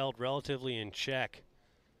been held relatively in check,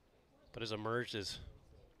 but has emerged as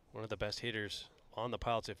one of the best hitters on the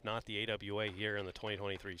Pilots, if not the AWA, here in the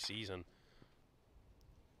 2023 season.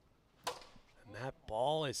 And that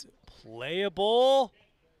ball is playable.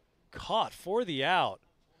 Caught for the out.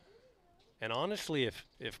 And honestly,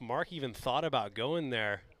 if Mark even thought about going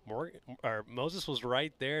there, Moses was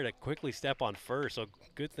right there to quickly step on first. So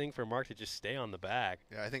good thing for Mark to just stay on the bag.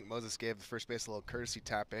 Yeah, I think Moses gave the first base a little courtesy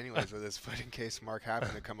tap anyways with his foot in case Mark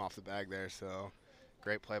happened to come off the bag there. So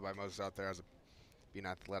great play by Moses out there as being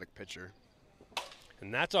an athletic pitcher.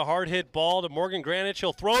 And that's a hard hit ball to Morgan Granich.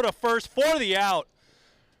 He'll throw to first for the out.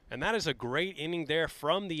 And that is a great inning there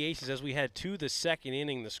from the Aces as we head to the second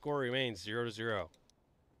inning. The score remains 0-0.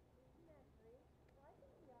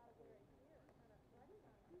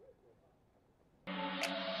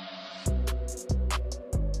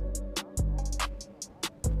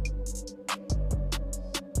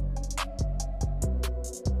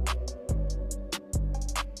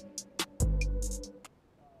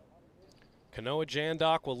 Kanoa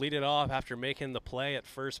Jandok will lead it off after making the play at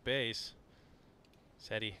first base.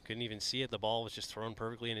 Said he couldn't even see it. The ball was just thrown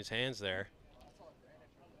perfectly in his hands there.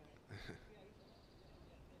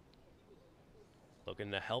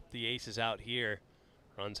 Looking to help the Aces out here.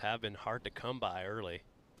 Runs have been hard to come by early.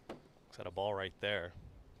 Looks at a ball right there.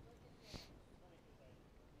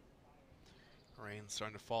 Rain's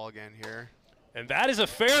starting to fall again here. And that is a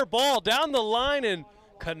fair ball down the line, and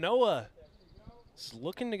Kanoa is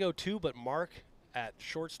looking to go 2, but Mark at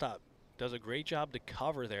shortstop does a great job to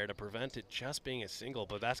cover there to prevent it just being a single,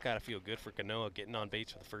 but that's got to feel good for Kanoa getting on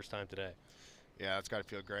base for the first time today. Yeah, that's got to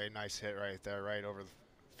feel great. Nice hit right there, right over the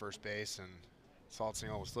first base, and Salt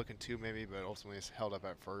Single was looking 2 maybe, but ultimately it's held up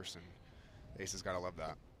at first, and the Aces got to love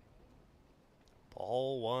that.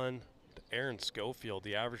 Ball 1 to Aaron Schofield,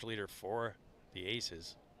 the average leader for the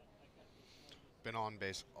Aces. Been on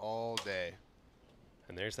base all day.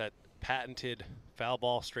 And there's that patented foul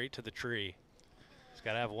ball straight to the tree. He's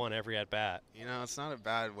got to have one every at-bat. You know, it's not a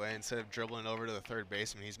bad way. Instead of dribbling over to the third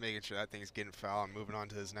baseman, he's making sure that thing's getting foul and moving on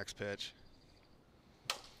to his next pitch.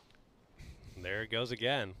 And there it goes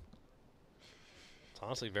again. It's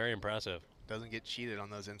honestly very impressive. Doesn't get cheated on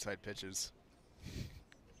those inside pitches.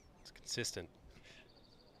 It's consistent.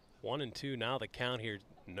 1-2 now the count here.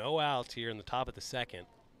 No outs here in the top of the second.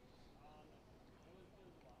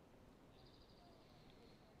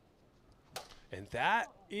 And that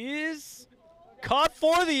is caught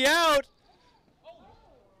for the out.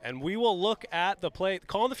 And we will look at the play.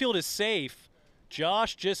 Call on the field is safe.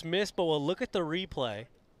 Josh just missed, but we'll look at the replay.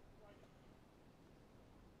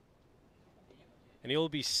 And he will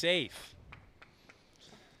be safe.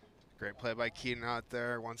 Great play by Keaton out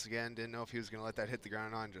there. Once again, didn't know if he was going to let that hit the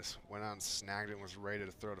ground on. Just went out and snagged it and was ready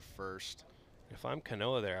to throw to first. If I'm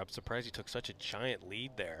Kanoa there, I'm surprised he took such a giant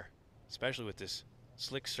lead there, especially with this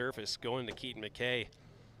slick surface going to Keaton McKay.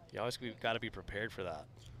 You always got to be prepared for that.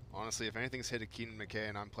 Honestly, if anything's hit to Keaton McKay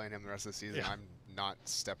and I'm playing him the rest of the season, Yeah. I'm not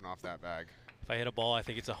stepping off that bag. If I hit a ball, I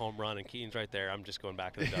think it's a home run, and Keaton's right there. I'm just going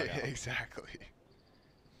back to the dugout. Exactly.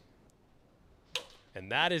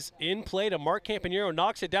 And that is in play to Mark Campanero.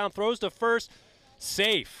 Knocks it down, throws to first.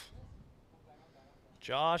 Safe.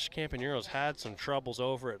 Josh Campanero's had some troubles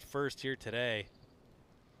over at first here today.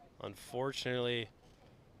 Unfortunately,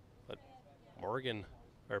 but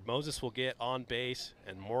Moses will get on base,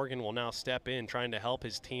 and Morgan will now step in trying to help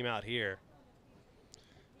his team out here.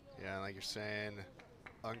 Yeah, like you're saying,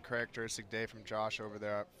 uncharacteristic day from Josh over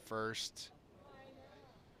there at first.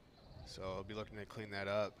 So I'll be looking to clean that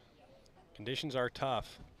up. Conditions are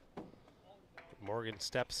tough. Morgan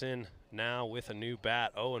steps in now with a new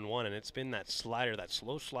bat, 0-1, and it's been that slider, that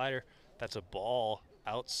slow slider. That's a ball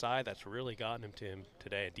outside that's really gotten him to him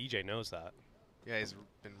today. DJ knows that. Yeah, he's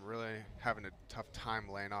been really having a tough time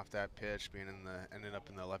laying off that pitch, ended up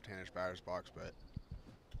in the left-handed batter's box, but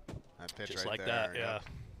that pitch just right like there, that, yeah.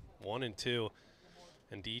 1-2,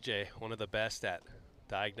 and DJ, one of the best at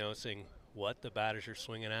diagnosing what the batters are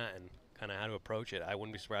swinging at and kind of how to approach it. I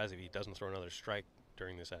wouldn't be surprised if he doesn't throw another strike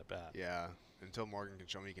during this at-bat. Yeah, until Morgan can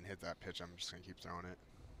show me he can hit that pitch, I'm just going to keep throwing it.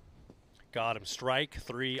 Got him. Strike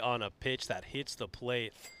 3 on a pitch that hits the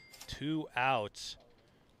plate. 2 outs.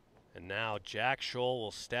 And now Jack Scholl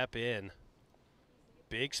will step in.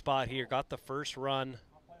 Big spot here. Got the first run.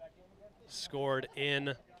 Scored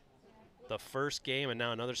in the first game, and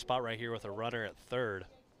now another spot right here with a runner at third.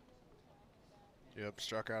 Yep,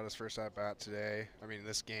 struck out his first at-bat today. I mean,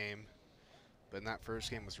 this game. But in that first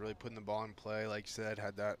game was really putting the ball in play. Like you said,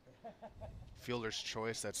 had that fielder's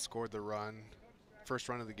choice that scored the run. First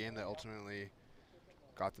run of the game that ultimately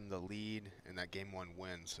got them the lead in that Game 1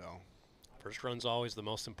 win. So first run's always the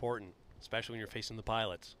most important, especially when you're facing the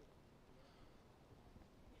Pilots.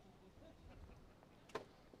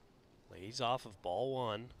 Lays off of ball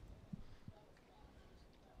 1.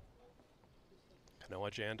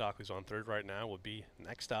 Kanoa Jandok, who's on third right now, would be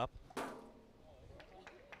next up. You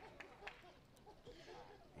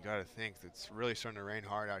got to think it's really starting to rain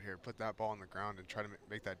hard out here. Put that ball on the ground and try to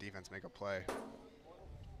make that defense make a play.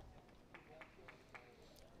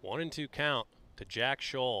 1-2 count to Jack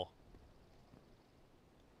Scholl.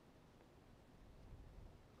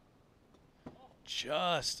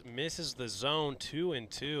 Just misses the zone.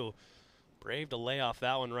 2-2. Brave to lay off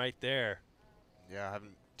that one right there. Yeah,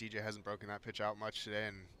 DJ hasn't broken that pitch out much today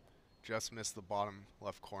and just missed the bottom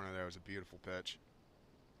left corner there. It was a beautiful pitch.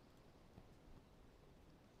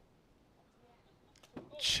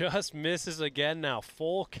 Just misses again now.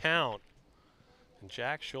 Full count. And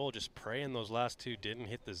Jack Scholl just praying those last 2 didn't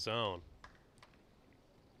hit the zone.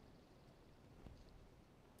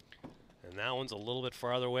 And that one's a little bit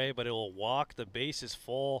farther away, but it will walk. The base is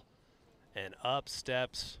full. And up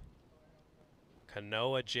steps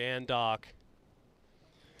Kanoa Jandok.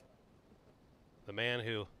 The man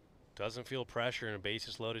who doesn't feel pressure in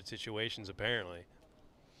bases loaded situations, apparently.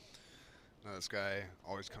 No, this guy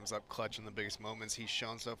always comes up clutch in the biggest moments. He's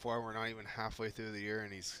shown so far. We're not even halfway through the year,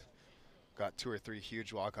 and he's got 2 or 3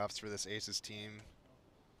 huge walk-offs for this Aces team.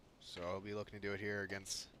 So I'll be looking to do it here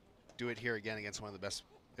again against one of the best,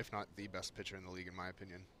 if not the best pitcher in the league, in my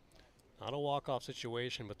opinion. Not a walk-off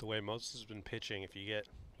situation, but the way Moses has been pitching, if you get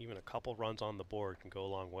even a couple runs on the board, can go a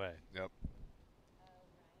long way. Yep.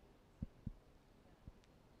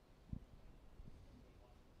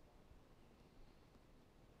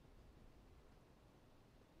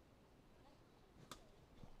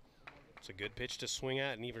 It's a good pitch to swing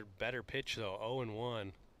at, an even better pitch though,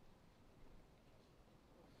 0-1.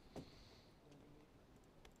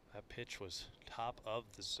 That pitch was top of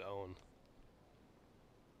the zone.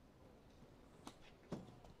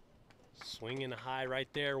 Swinging high right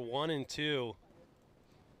there, 1-2.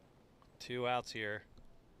 2 outs here.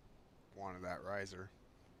 Wanted that riser.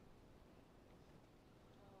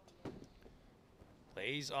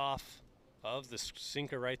 Lays off of the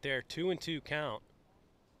sinker right there, 2-2 count.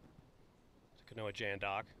 Kanoa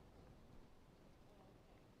Jandok.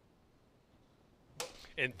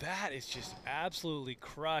 And that is just absolutely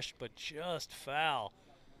crushed, but just foul.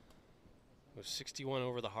 It was 61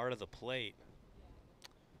 over the heart of the plate.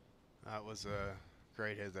 That was a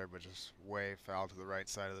great hit there, but just way foul to the right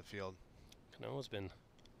side of the field. Kanoa's been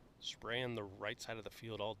spraying the right side of the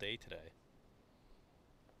field all day today.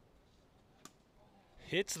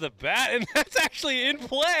 Hits the bat, and that's actually in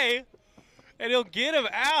play. And he'll get him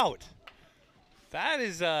out. That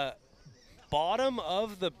is bottom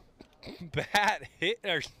of the bat hit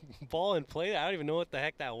or ball in play. I don't even know what the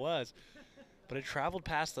heck that was. But it traveled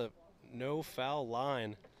past the no foul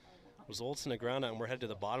line. Results in a ground out, and we're headed to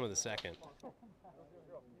the bottom of the second.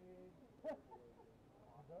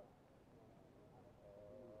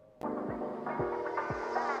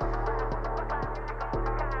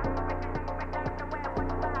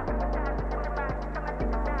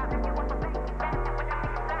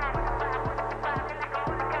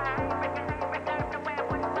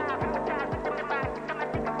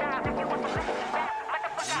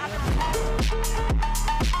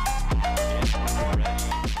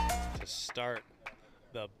 start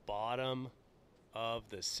the bottom of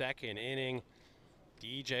the second inning.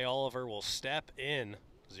 DJ Oliver will step in.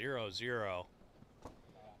 0-0.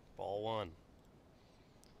 Ball one.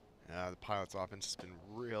 The Pilots offense has been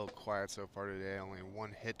real quiet so far today. Only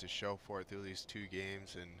one hit to show for it through these 2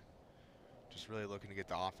 games, and just really looking to get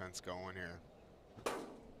the offense going here.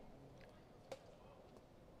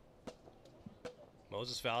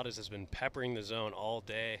 Moses Valdez has been peppering the zone all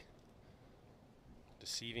day,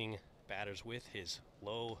 deceiving batters with his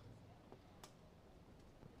low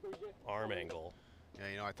arm angle. Yeah,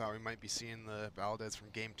 you know, I thought we might be seeing the Valdez from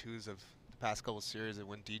game 2s of the past couple series, and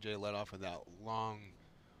when DJ led off with that long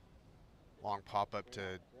pop up to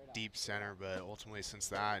deep center, but ultimately since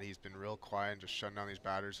that he's been real quiet and just shutting down these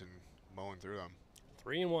batters and mowing through them.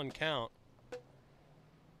 3-1 count.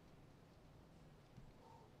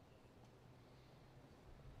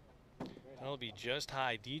 That'll be just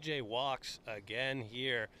high. DJ walks again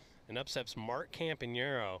here and upsets Mark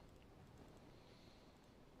Campanero.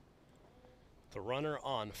 The runner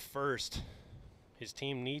on first. His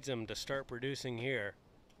team needs him to start producing here.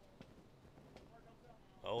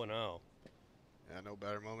 0-0. Yeah, no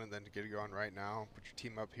better moment than to get it going right now. Put your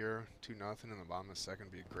team up here, 2-0 in the bottom of the second.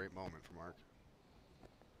 Would be a great moment for Mark.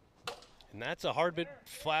 And that's a hard bit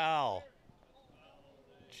foul.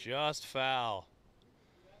 Just foul.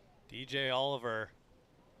 DJ Oliver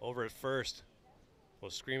over at first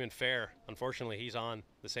was screaming fair. Unfortunately, he's on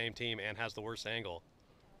the same team and has the worst angle.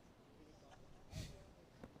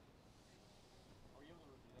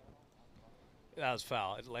 That was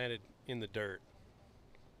foul. It landed in the dirt.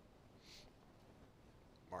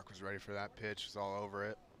 Mark was ready for that pitch. Was all over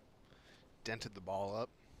it. Dented the ball up.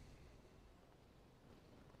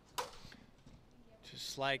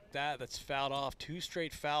 Just like that, that's fouled off. 2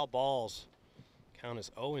 straight foul balls. Count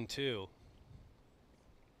is 0-2.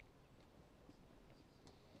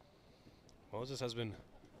 Moses has been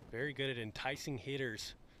very good at enticing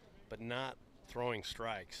hitters, but not throwing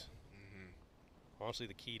strikes. Honestly,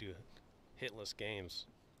 the key to hitless games.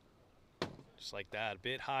 Just like that. A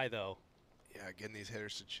bit high, though. Yeah, getting these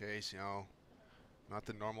hitters to chase, you know, not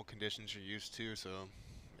the normal conditions you're used to, so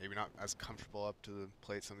maybe not as comfortable up to the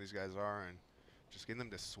plate some of these guys are, and just getting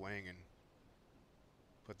them to swing and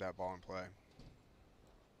put that ball in play.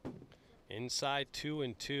 Inside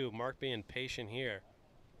 2-2. Mark being patient here.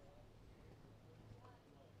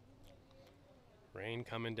 Rain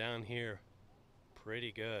coming down here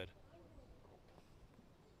pretty good.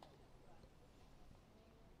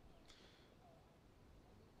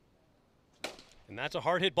 And that's a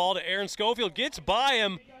hard hit ball to Aaron Schofield. Gets by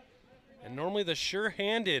him. And normally the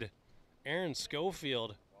sure-handed Aaron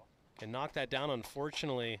Schofield can knock that down.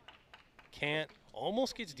 Unfortunately, can't.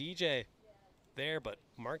 Almost gets DJ there, but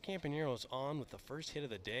Mark Campanero is on with the first hit of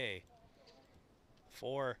the day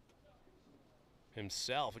for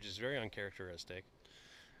himself, which is very uncharacteristic.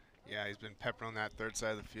 Yeah, he's been peppering on that third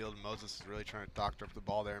side of the field. Moses is really trying to doctor up the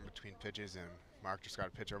ball there in between pitches, and Mark just got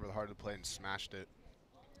a pitch over the heart of the plate and smashed it.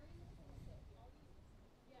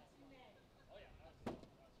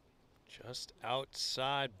 Just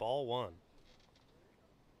outside, ball one.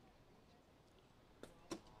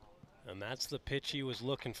 And that's the pitch he was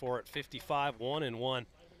looking for at 55, 1-1.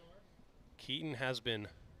 Keaton has been,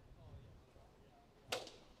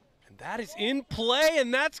 and that is in play,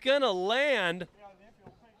 and that's gonna land.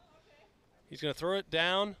 He's gonna throw it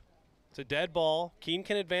down. It's a dead ball. Keaton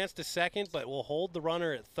can advance to second, but will hold the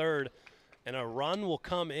runner at third, and a run will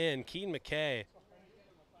come in. Keaton McKay,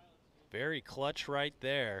 very clutch right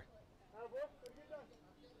there.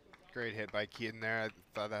 Great hit by Keaton there. I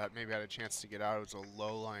thought that maybe had a chance to get out. It was a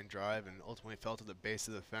low line drive and ultimately fell to the base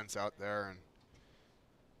of the fence out there, and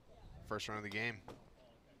first run of the game.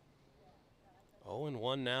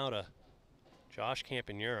 0-1 now to Josh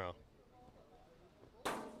Campanero.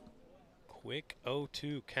 Quick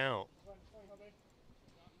 0-2 count.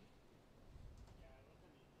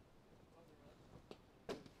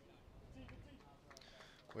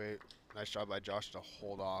 Wait, nice job by Josh to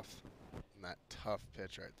hold off on that tough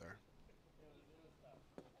pitch right there.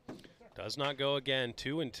 Does not go again,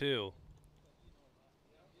 2-2.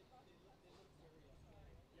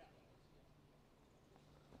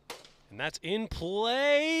 And that's in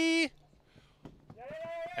play.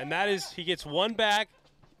 And that is, he gets one back.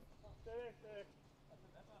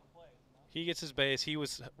 He gets his base. He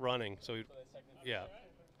was running, so yeah.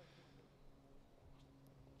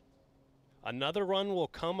 Another run will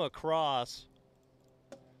come across.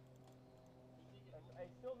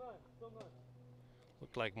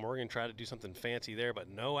 Looked like Morgan tried to do something fancy there, but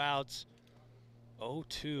no outs.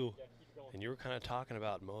 0-2. And you were kind of talking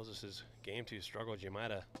about Moses' game 2 struggles. You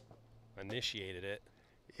might have initiated it.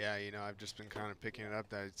 Yeah, you know, I've just been kind of picking it up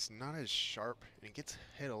that it's not as sharp, and it gets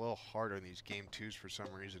hit a little harder in these game twos for some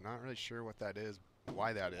reason. Not really sure what that is,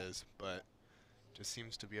 why that is, but just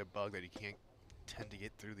seems to be a bug that he can't tend to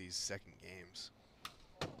get through these second games.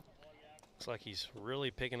 Looks like he's really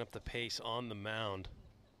picking up the pace on the mound.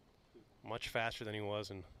 Much faster than he was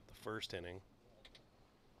in the first inning.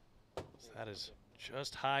 So that is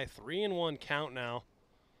just high. 3-1 count now.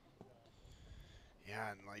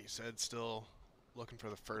 Yeah, and like you said, still looking for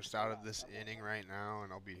the first out of this inning right now,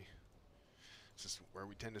 and it's just where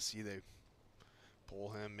we tend to see they pull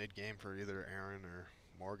him mid-game for either Aaron or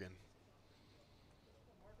Morgan.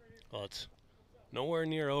 Well, it's nowhere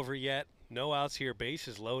near over yet. No outs here,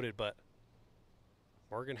 bases loaded, but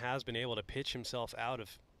Morgan has been able to pitch himself out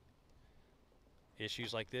of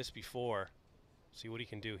issues like this before. See what he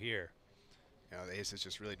can do here. Yeah, the Aces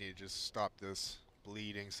just really need to just stop this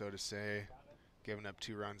bleeding, so to say. Giving up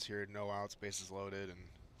 2 runs here, no outs, bases loaded,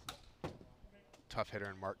 and tough hitter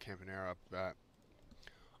and Mark Campanero up bat.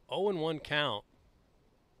 0-1 count.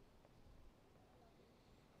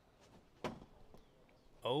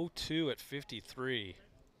 0-2 at 53.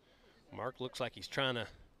 Mark looks like he's trying to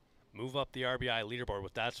move up the RBI leaderboard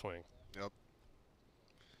with that swing. Yep.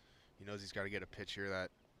 He knows he's got to get a pitch here that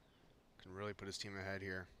can really put his team ahead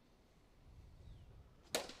here.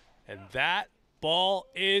 And that ball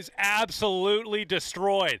is absolutely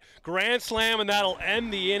destroyed. Grand slam, and that'll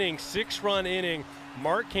end the inning. 6-run inning.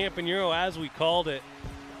 Mark Campanero, as we called it,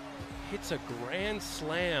 hits a grand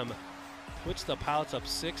slam, puts the Pilots up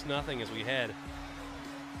 6-0 as we head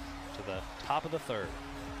to the top of the third.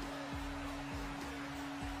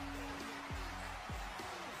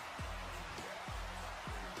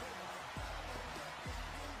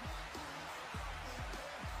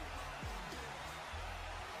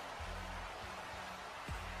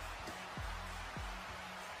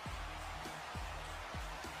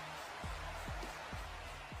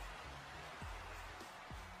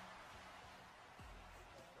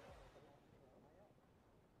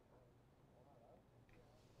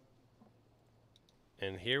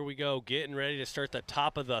 And here we go, getting ready to start the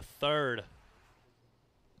top of the third.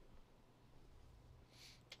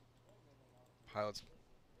 Pilots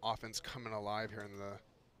offense coming alive here in the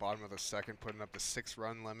bottom of the second, putting up the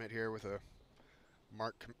 6-run limit here with a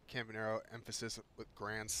Mark Campanero emphasis with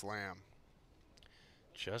grand slam.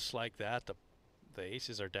 Just like that, the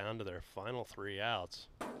Aces are down to their final 3 outs.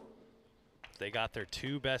 They got their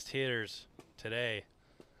 2 best hitters today,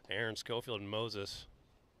 Aaron Schofield and Moses,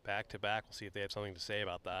 back to back. We'll see if they have something to say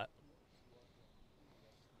about that.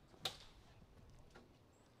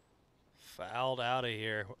 Fouled out of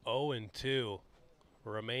here. 0-2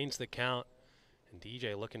 remains the count, and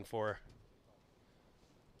DJ looking for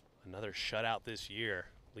another shutout this year.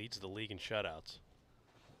 Leads the league in shutouts.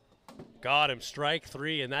 Got him, strike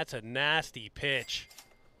 3, and that's a nasty pitch.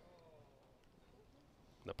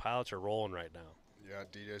 The Pilots are rolling right now. Yeah,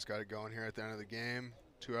 DJ's got it going here at the end of the game.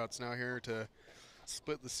 2 outs now here to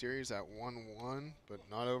split the series at 1-1, but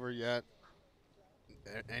not over yet.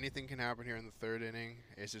 Anything can happen here in the third inning.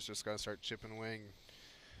 Aces just got to start chipping away and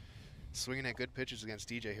swinging at good pitches against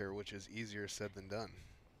DJ here, which is easier said than done.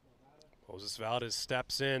 Moses Valdez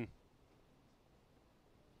steps in.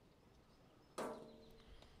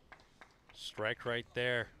 Strike right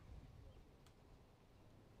there.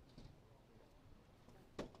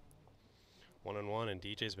 1-1, and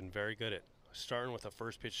DJ's been very good at starting with a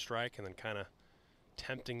first pitch strike and then kind of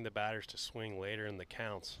tempting the batters to swing later in the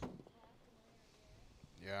counts.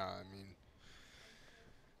 Yeah, I mean,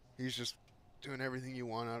 he's just doing everything you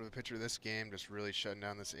want out of a pitcher this game, just really shutting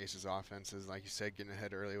down this Aces offenses. Like you said, getting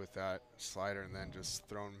ahead early with that slider and then just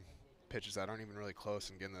throwing pitches that aren't even really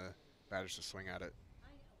close and getting the batters to swing at it.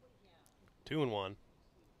 2-1.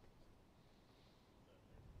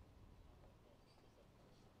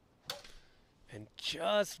 And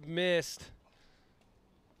just missed.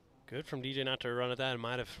 Good from DJ not to run at that. It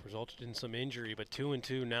might have resulted in some injury, but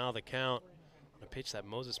 2-2 now the count. A pitch that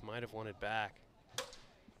Moses might have wanted back.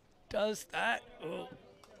 Does that? Oh.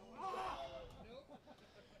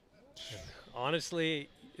 Honestly,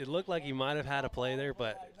 it looked like he might have had a play there,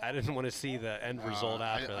 but I didn't want to see the end result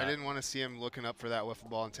after that. I didn't want to see him looking up for that wiffle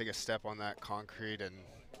ball and take a step on that concrete, and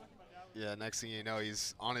yeah, next thing you know,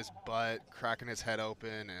 he's on his butt, cracking his head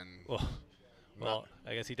open, and well,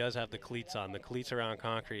 I guess he does have the cleats on. The cleats around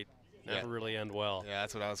concrete never really end well. Yeah,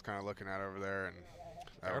 that's what I was kind of looking at over there, and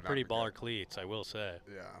they're pretty baller cleats, I will say.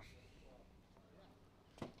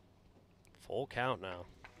 Yeah. Full count now.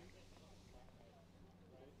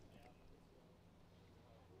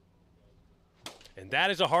 And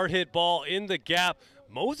that is a hard hit ball in the gap.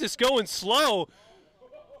 Moses going slow.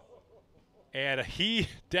 And he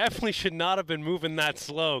definitely should not have been moving that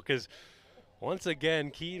slow, because once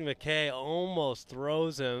again, Keaton McKay almost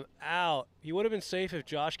throws him out. He would have been safe if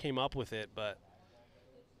Josh came up with it, but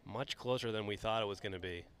much closer than we thought it was going to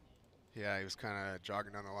be. Yeah, he was kind of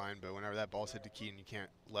jogging down the line, but whenever that ball's hit to Keaton, you can't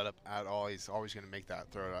let up at all. He's always going to make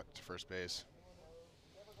that throw out to first base.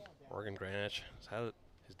 Morgan Granich has had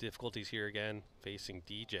his difficulties here again, facing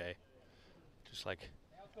DJ, just like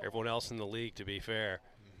everyone else in the league, to be fair.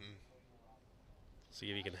 See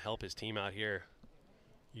if he can help his team out here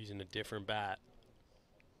using a different bat.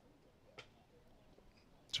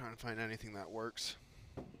 Trying to find anything that works.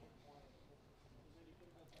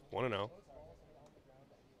 1-0.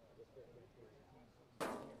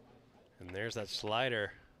 And there's that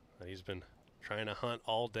slider that he's been trying to hunt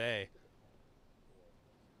all day.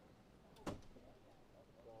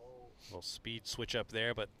 Little speed switch up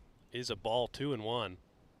there, but is a ball, 2-1.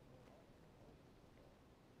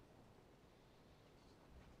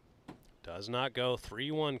 Does not go.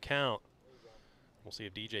 3-1 count. We'll see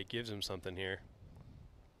if DJ gives him something here.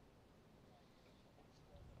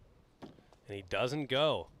 And he doesn't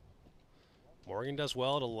go. Morgan does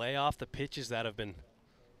well to lay off the pitches that have been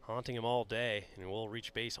haunting him all day, and will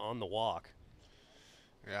reach base on the walk.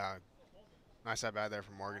 Yeah, nice at bat there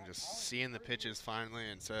from Morgan, just seeing the pitches finally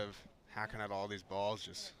instead of hacking at all these balls.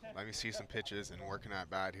 Just let me see some pitches and working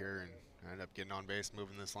at bat here, and end up getting on base,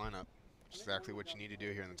 moving this lineup. Exactly what you need to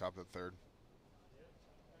do here in the top of the third.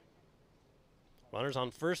 Runners on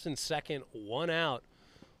first and second, 1 out.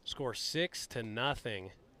 Score 6-0.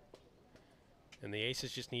 And the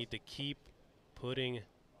Aces just need to keep putting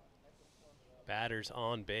batters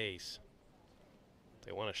on base.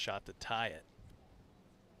 They want a shot to tie it.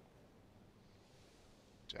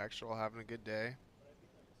 Jack Stroll having a good day.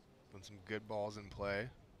 Putting some good balls in play.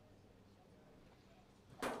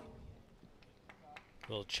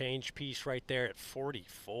 Little change piece right there at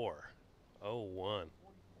 44. 0-1.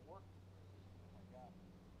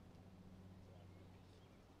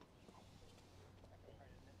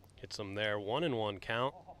 Hits them there. 1-1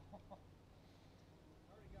 count.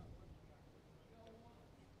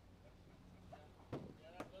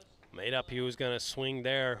 Made up he was going to swing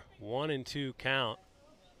there. 1-2 count.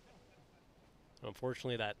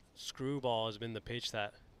 Unfortunately, that screwball has been the pitch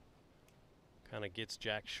that kind of gets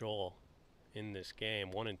Jack Scholl in this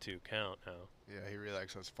game. 1-2 count now. Yeah, he really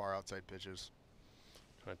likes those far outside pitches.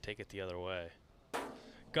 Trying to take it the other way.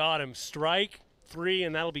 Got him. Strike 3,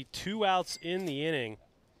 and that'll be 2 outs in the inning.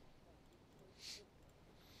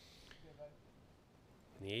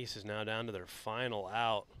 And the Aces now down to their final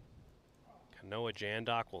out. Kanoa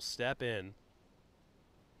Jandok will step in.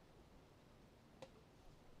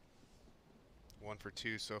 1 for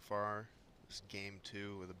 2 so far. This game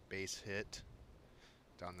 2 with a base hit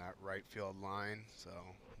down that right field line. So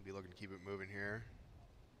we'll be looking to keep it moving here.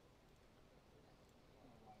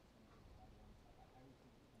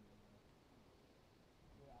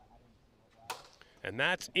 And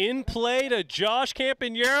that's in play to Josh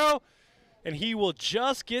Campanero. And he will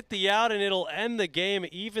just get the out, and it'll end the game,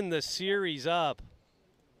 even the series up.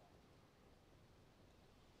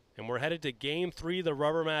 And we're headed to Game 3, the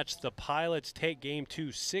rubber match. The Pilots take Game 2,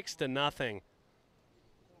 6-0.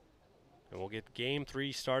 And we'll get Game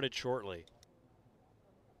 3 started shortly.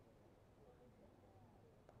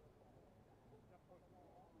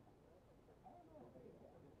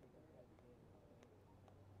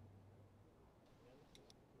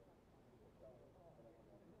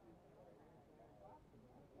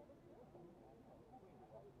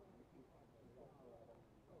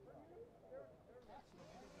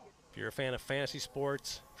 If you're a fan of fantasy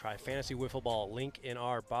sports, try Fantasy Wiffle Ball. Link in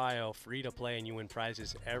our bio. Free to play, and you win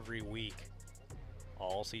prizes every week,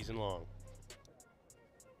 all season long.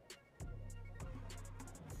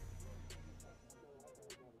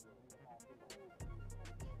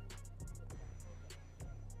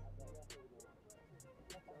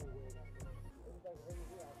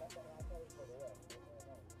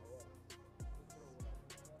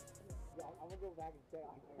 I'm gonna go back and check.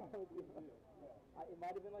 It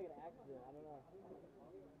might have been like an accident. I don't know.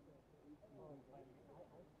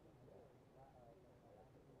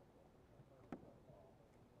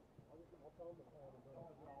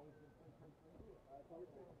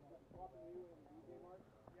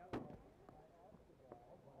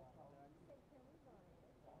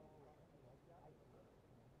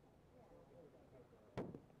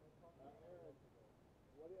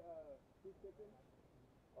 Who's kicking?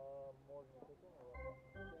 Morgan kicking or what?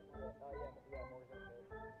 Yeah, Morgan.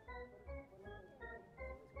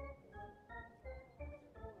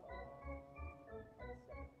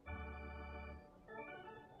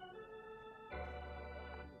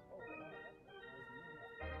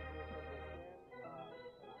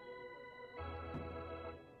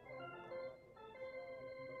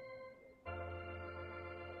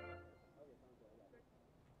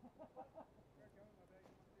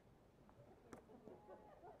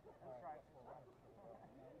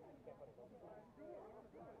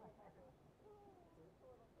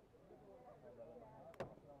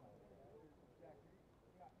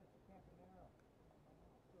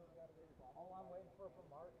 All I'm waiting for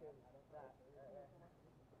Mark is that.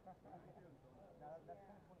 No, that's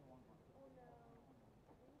 10-21.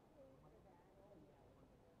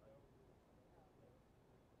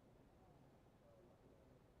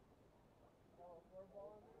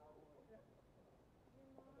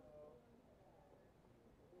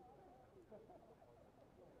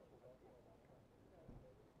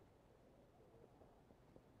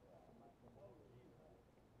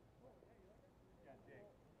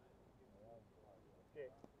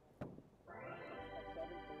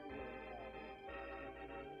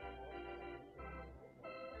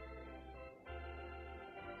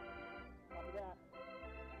 Copy that.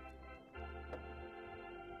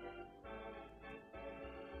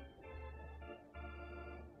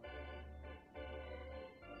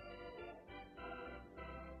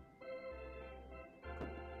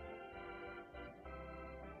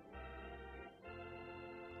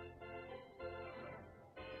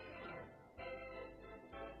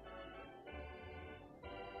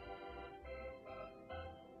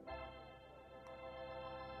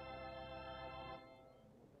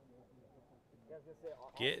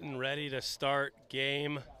 Getting ready to start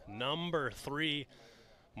game number 3.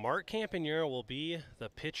 Mark Campanero will be the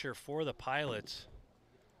pitcher for the Pilots.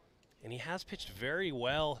 And he has pitched very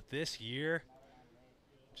well this year,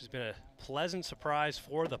 which has been a pleasant surprise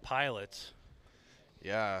for the Pilots.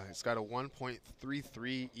 Yeah, he's got a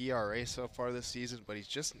 1.33 ERA so far this season, but he's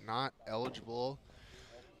just not eligible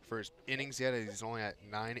for his innings yet. He's only at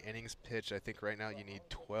 9 innings pitched. I think right now you need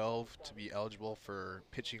 12 to be eligible for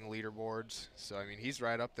pitching leaderboards. So, I mean, he's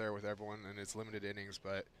right up there with everyone in his limited innings,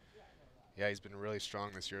 but yeah, he's been really strong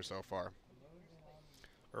this year so far.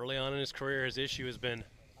 Early on in his career, his issue has been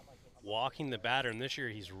walking the batter, and this year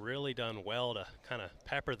he's really done well to kind of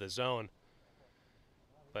pepper the zone.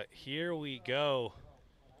 But here we go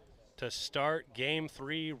to start game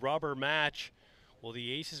 3 rubber match. Will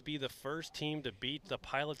the Aces be the first team to beat the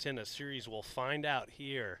Pilots in a series? We'll find out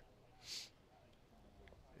here.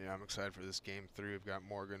 Yeah, I'm excited for this game 3. We've got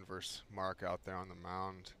Morgan versus Mark out there on the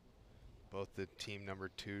mound. Both the team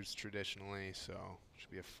number 2s traditionally, so it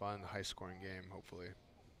should be a fun, high-scoring game, hopefully.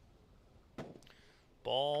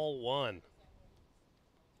 Ball 1.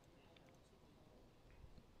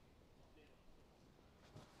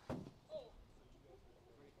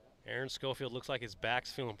 Aaron Schofield looks like his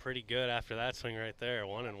back's feeling pretty good after that swing right there.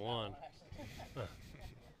 1-1.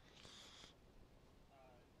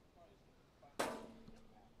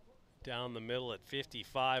 Down the middle at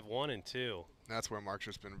 55, 1-2. That's where Mark's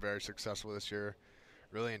just been very successful this year.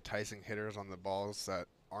 Really enticing hitters on the balls that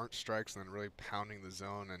aren't strikes and then really pounding the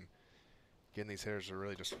zone and getting these hitters to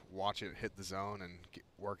really just watch it hit the zone and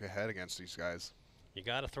work ahead against these guys. You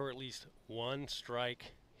got to throw at least one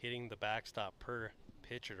strike hitting the backstop per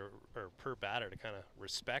pitcher or per batter to kind of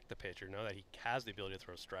respect the pitcher, know that he has the ability to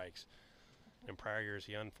throw strikes. In prior years,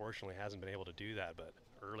 he unfortunately hasn't been able to do that, but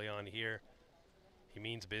early on here, he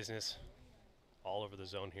means business all over the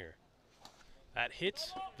zone here. That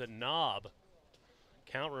hits the knob.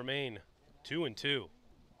 Count remain 2-2.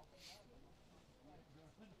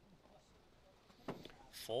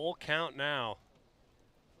 Full count now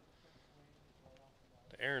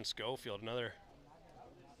to Aaron Schofield. Another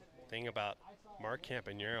thing about Mark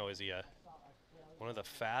Campanero is he one of the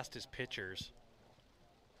fastest pitchers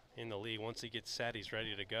in the league. Once he gets set, he's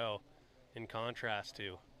ready to go. In contrast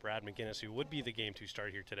to Brad McGinnis, who would be the game 2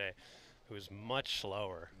 start here today, who is much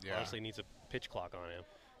slower. Yeah. Honestly needs a pitch clock on him.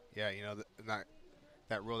 Yeah, you know,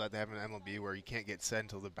 that rule that they have in MLB where you can't get set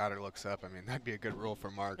until the batter looks up. I mean, that'd be a good rule for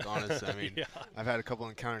Mark, honestly. I mean, Yeah. I've had a couple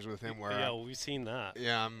encounters with him where Yeah, we've seen that.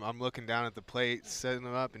 yeah, I'm looking down at the plate, setting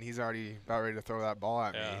him up, and he's already about ready to throw that ball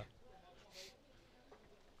at me.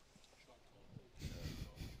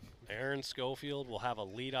 Aaron Schofield will have a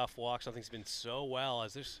leadoff walk. Something's been so well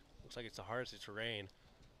as this looks like it's the hardest terrain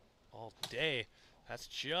all day. That's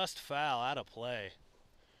just foul, out of play.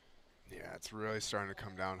 Yeah, it's really starting to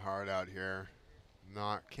come down hard out here.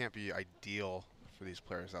 Can't be ideal for these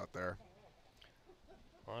players out there.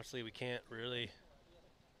 Honestly, we can't really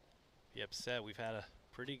be upset. We've had a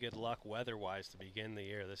pretty good luck weather-wise to begin the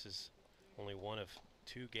year. This is only one of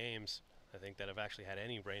 2 games, I think, that have actually had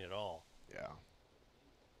any rain at all. Yeah.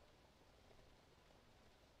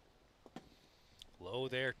 Low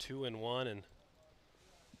there, 2-1, and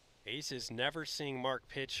Aces never seeing Mark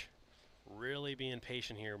pitch, really being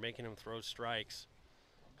patient here, making him throw strikes.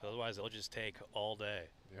 Otherwise, they'll just take all day.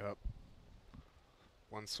 Yep.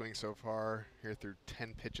 One swing so far here through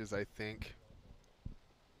 10 pitches, I think.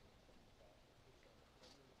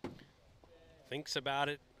 Thinks about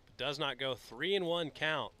it, does not go. 3-1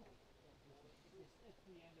 count.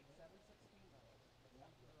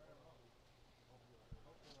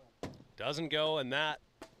 Doesn't go, and that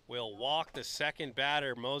will walk the second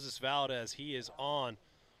batter, Moses Valdez. He is on.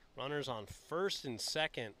 Runners on first and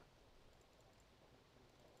second.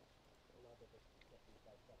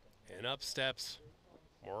 And up steps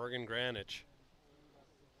Morgan Granich.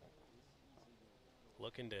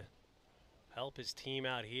 Looking to help his team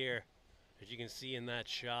out here. As you can see in that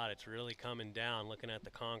shot, it's really coming down looking at the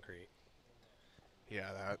concrete. Yeah,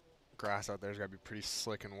 that grass out there's got to be pretty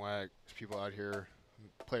slick and wet. People out here,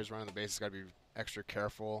 players running the bases, got to be extra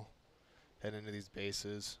careful heading into these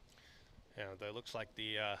bases. Yeah, that looks like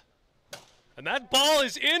the, and that ball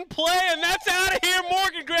is in play, and that's out of here.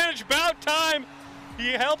 Morgan Granich, about time.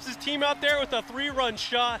 He helps his team out there with a 3-run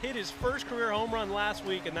shot, hit his first career home run last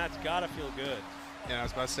week, and that's got to feel good. Yeah, I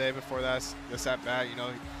was about to say before this at bat, you know,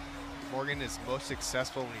 Morgan is most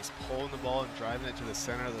successful when he's pulling the ball and driving it to the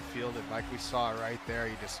center of the field, and like we saw right there,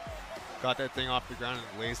 he just got that thing off the ground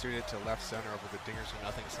and lasered it to left center over the dingers for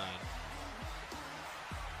nothing sign.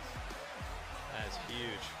 That is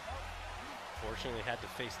huge. Fortunately, had to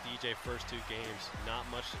face DJ first 2 games. Not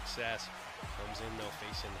much success. Comes in, though,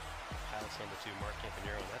 facing Pilots number 2, Mark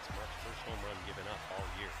Campanero. That's Mark's first home run given up all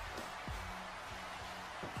year.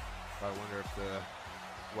 I wonder if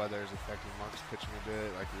the weather is affecting Mark's pitching a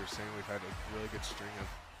bit. Like we were saying, we've had a really good string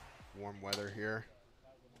of warm weather here.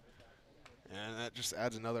 And that just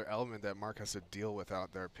adds another element that Mark has to deal with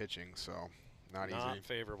out there pitching, so not easy. Not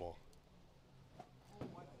favorable.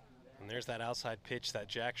 And there's that outside pitch that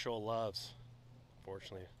Jack Scholl loves.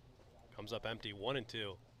 Fortunately, comes up empty,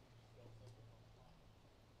 1-2.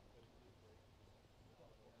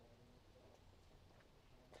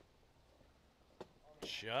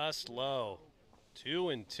 Just low,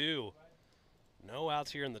 2-2. No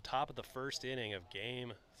outs here in the top of the first inning of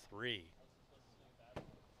game 3.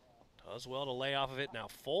 Does well to lay off of it. Now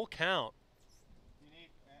full count.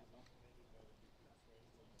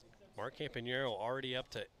 Mark Campanero already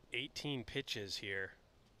up to 18 pitches here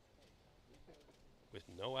with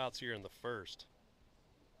no outs here in the first.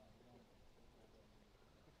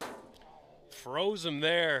 Froze him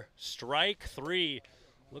there. Strike 3.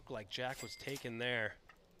 Looked like Jack was taken there.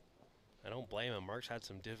 I don't blame him. Mark's had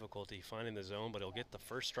some difficulty finding the zone, but he'll get the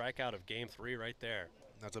first strikeout of game 3 right there.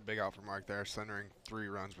 That's a big out for Mark there, centering 3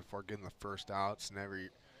 runs before getting the first out. It's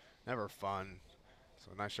never fun.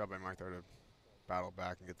 So nice job by Mark there to battle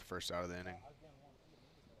back and get the first out of the inning.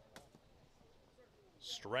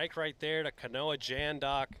 Strike right there to Kanoa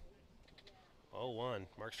Jandok. 0-1.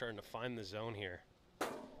 Mark's starting to find the zone here.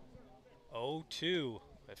 0-2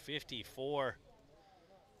 at 54.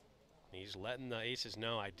 He's letting the aces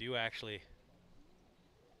know I do actually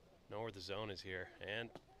know where the zone is here. And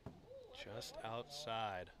just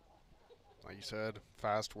outside. Like you said,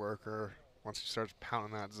 fast worker. Once he starts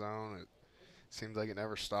pounding that zone, it seems like it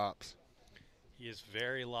never stops. He is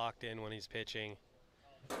very locked in when he's pitching.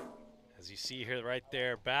 As you see here right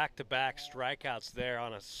there, back-to-back strikeouts there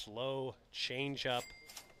on a slow changeup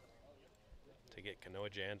to get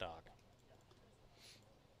Kanoa Jandok.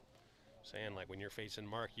 Saying, like, when you're facing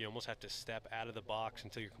Mark, you almost have to step out of the box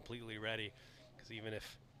until you're completely ready, because even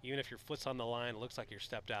if your foot's on the line, it looks like you're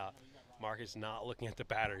stepped out. Mark is not looking at the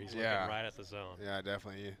batter; he's looking right at the zone. Yeah,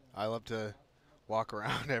 definitely. I love to walk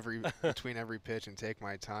around between every pitch and take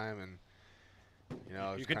my time, and you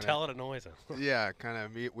know, you can tell it annoys him. Yeah, kind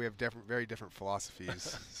of. We have very different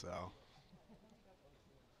philosophies. So.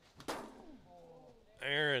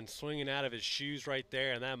 Aaron swinging out of his shoes right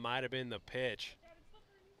there, and that might have been the pitch.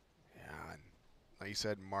 Yeah, and like you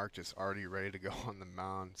said, Mark just already ready to go on the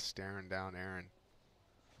mound, staring down Aaron.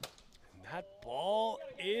 And that ball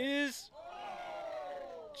is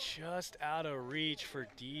just out of reach for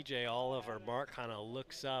DJ Oliver. Mark kind of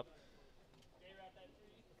looks up.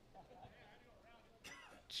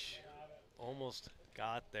 Almost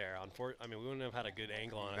got there. I mean, we wouldn't have had a good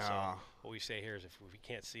angle on it. So what we say here is, if we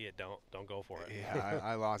can't see it, don't go for it. Yeah,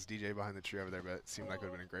 I lost DJ behind the tree over there, but it seemed like it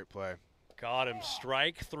would have been a great play. Got him,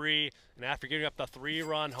 strike 3, and after giving up the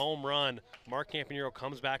 3-run home run, Mark Campanero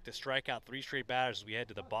comes back to strike out 3 straight batters as we head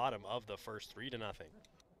to the bottom of the first, 3-0.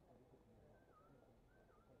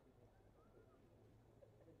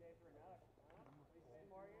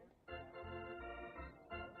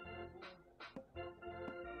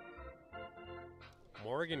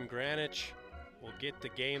 Morgan Granich will get the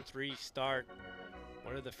game 3 start.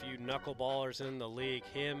 One of the few knuckleballers in the league.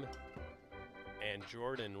 Him and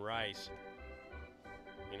Jordan Rice.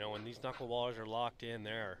 You know, when these knuckleballers are locked in,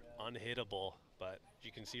 they're unhittable. But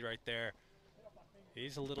you can see right there,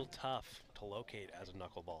 he's a little tough to locate as a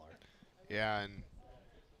knuckleballer. Yeah, and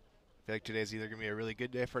I feel like today's either going to be a really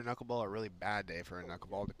good day for a knuckleball or a really bad day for a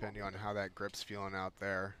knuckleball, depending on how that grip's feeling out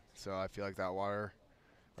there. So I feel like that water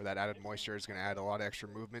or that added moisture is going to add a lot of extra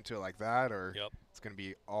movement to it like that, or it's going to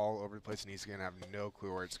be all over the place and he's going to have no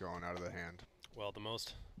clue where it's going out of the hand. Well, the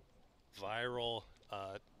most viral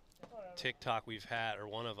TikTok we've had, or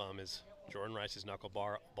one of them, is Jordan Rice's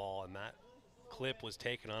knuckleball, and that clip was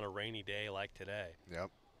taken on a rainy day like today. Yep.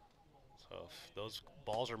 So if those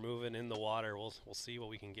balls are moving in the water, we'll see what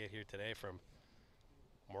we can get here today from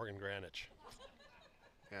Morgan Granich.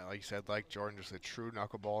 Yeah, like you said, like Jordan, just a true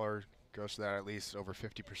knuckleballer. Goes to that at least over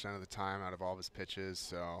 50% of the time out of all of his pitches.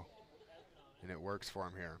 So, and it works for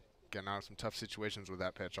him here. Getting out of some tough situations with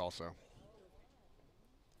that pitch also.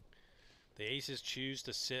 The Aces choose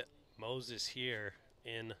to sit Moses here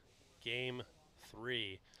in Game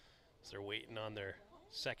 3. So they're waiting on their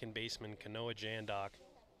second baseman, Kanoa Jandok.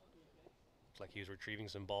 Looks like he was retrieving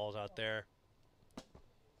some balls out there.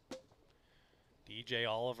 DJ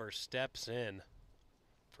Oliver steps in.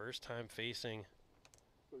 First time facing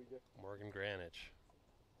Morgan Granich.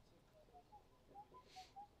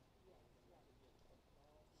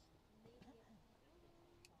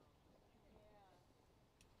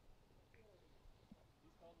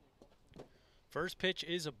 First pitch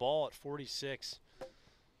is a ball at 46.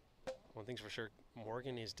 One thing's for sure,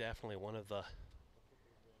 Morgan is definitely one of the,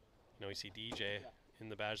 you know, we see DJ in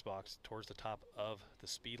the batter's box towards the top of the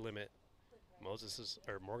speed limit.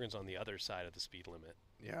 Morgan's on the other side of the speed limit.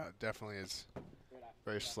 Yeah, it definitely is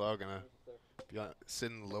very slow. Gonna be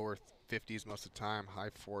sitting in the lower 50s most of the time,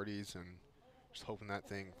 high 40s, and just hoping that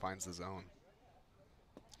thing finds the zone.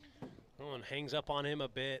 Oh, and hangs up on him a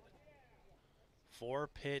bit.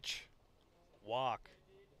 4-pitch walk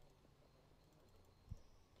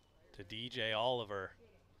to DJ Oliver.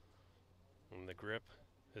 And the grip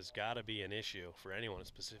has got to be an issue for anyone,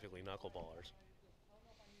 specifically knuckleballers.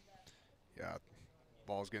 Yeah,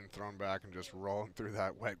 ball's getting thrown back and just rolling through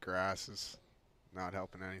that wet grass is not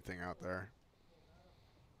helping anything out there.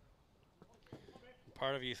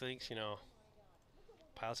 Part of you thinks, you know,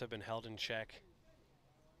 Pilots have been held in check,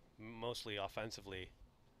 mostly offensively,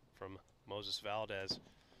 from Moses Valdez.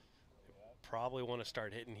 Probably want to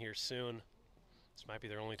start hitting here soon. This might be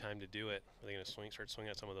their only time to do it. Are they going to start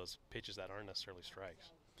swinging at some of those pitches that aren't necessarily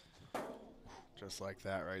strikes? Just like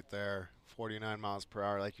that right there. 49 miles per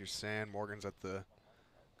hour, like you're saying. Morgan's at the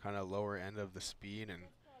kind of lower end of the speed, and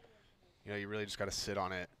you know, you really just got to sit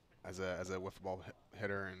on it as a wiffle ball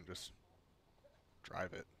hitter and just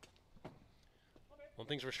drive it. One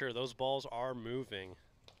thing's for sure, those balls are moving.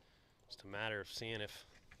 Just a matter of seeing if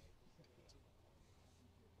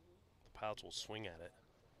the Pilots will swing at it.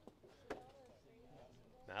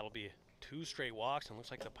 That'll be 2 straight walks, and looks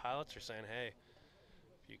like the Pilots are saying, hey,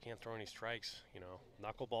 if you can't throw any strikes, you know,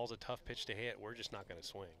 knuckleball's a tough pitch to hit. We're just not going to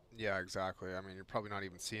swing. Yeah, exactly. I mean, you're probably not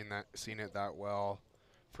even seeing it that well.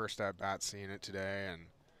 First at bat, seeing it today, and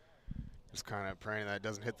just kind of praying that it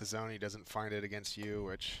doesn't hit the zone. He doesn't find it against you,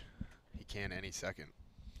 which he can any second.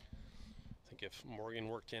 I think if Morgan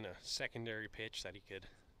worked in a secondary pitch that he could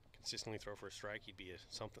consistently throw for a strike, he'd be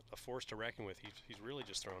a force to reckon with. He's really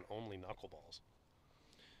just thrown only knuckleballs.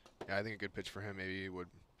 Yeah, I think a good pitch for him maybe would.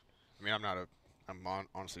 I mean, I'm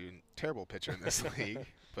honestly a terrible pitcher in this league,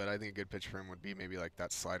 but I think a good pitch for him would be maybe like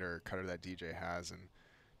that slider or cutter that DJ has, and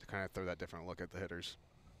to kind of throw that different look at the hitters.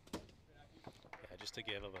 Yeah, just to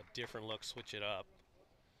give him a different look, switch it up.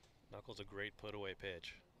 Knuckles a great put-away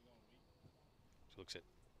pitch. So looks at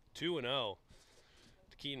 2-0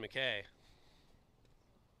 to Keaton McKay.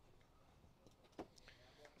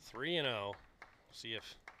 3-0. See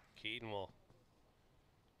if Keaton will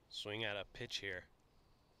swing at a pitch here.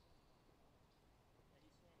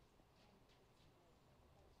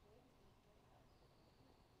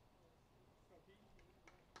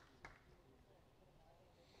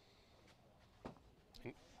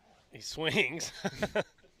 He swings.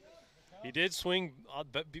 He did swing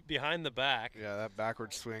behind the back. Yeah, that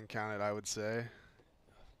backward swing counted, I would say.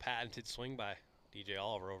 Patented swing by DJ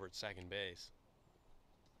Oliver over at second base.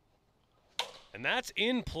 And that's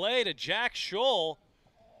in play to Jack Scholl.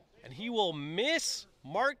 And he will miss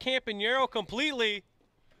Mark Campanero completely.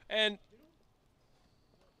 And,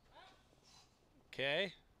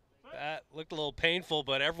 okay, that looked a little painful,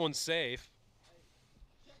 but everyone's safe.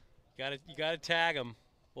 You gotta tag him.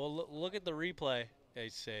 Well, look at the replay. Yeah,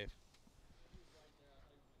 he's safe.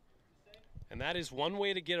 And that is one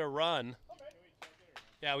way to get a run.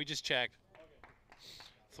 Yeah, we just checked.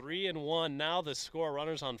 3-1. Now the score.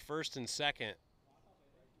 Runners on first and second.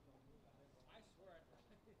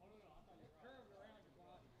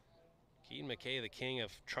 Keaton McKay, the king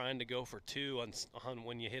of trying to go for two on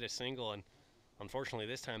when you hit a single, and unfortunately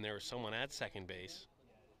this time there was someone at second base.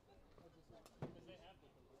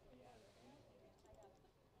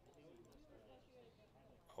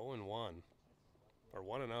 Oh and 1, or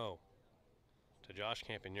 1-0 to Josh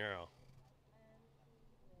Campanero.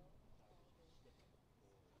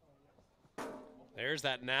 There's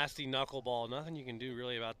that nasty knuckleball. Nothing you can do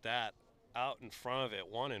really about that. Out in front of it,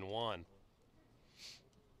 1-1.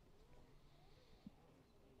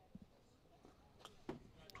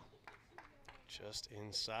 Just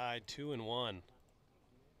inside, 2-1.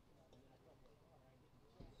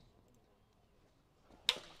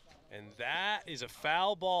 And that is a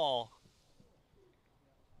foul ball.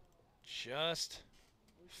 Just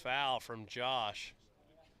foul from Josh.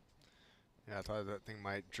 Yeah, I thought that thing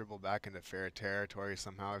might dribble back into fair territory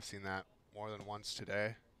somehow. I've seen that more than once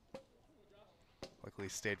today. Luckily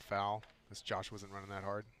stayed foul, because Josh wasn't running that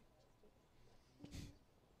hard.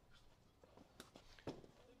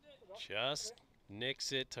 Just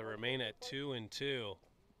nicks it to remain at 2-2.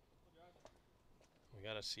 We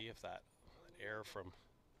got to see if that error from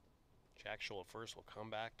Jack Scholl at first will come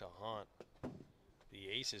back to haunt the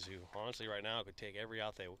Aces, who honestly right now could take every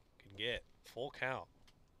out they can get. Full count.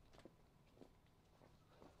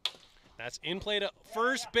 That's in play to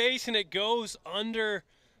first base, and it goes under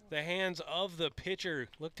the hands of the pitcher.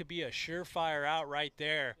 Looked to be a surefire out right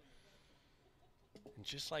there. And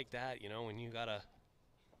just like that, you know, when you got a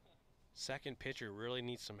second pitcher really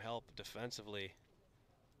needs some help defensively.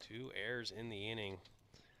 2 errors in the inning.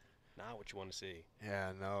 Not what you want to see.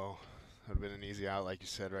 Yeah, no. Would have been an easy out, like you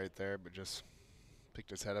said right there, but just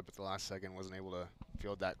picked his head up at the last second, wasn't able to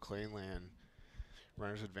field that cleanly, and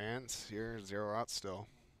runners advance. Here, 0 outs still.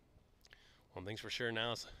 One thing's for sure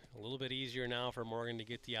now, it's a little bit easier now for Morgan to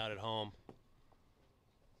get the out at home.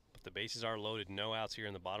 But the bases are loaded, no outs here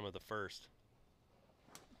in the bottom of the first.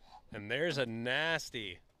 And there's a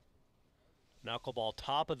nasty knuckleball,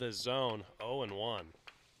 top of the zone, 0-1.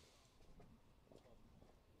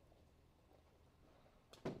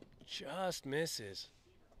 Just misses.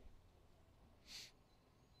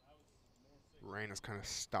 Rain has kind of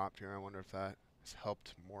stopped here. I wonder if that has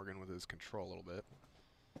helped Morgan with his control a little bit.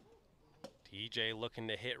 DJ looking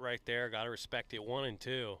to hit right there. Got to respect it,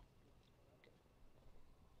 1-2.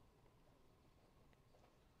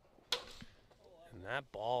 And that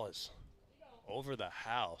ball is over the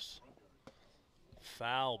house.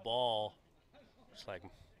 Foul ball. Looks like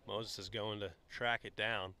Moses is going to track it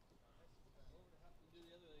down.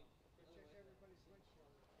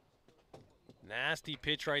 Nasty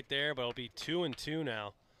pitch right there, but it'll be 2-2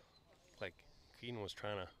 now. Like Keaton was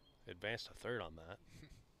trying to advance to third on that.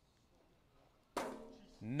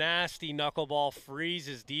 Nasty knuckleball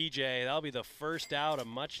freezes DJ. That'll be the first out, a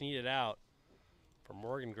much needed out for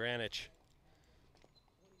Morgan Granich.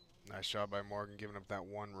 Nice job by Morgan, giving up that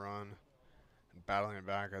 1 run and battling it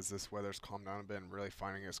back as this weather's calmed down a bit and really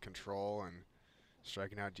finding his control and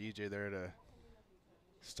striking out DJ there to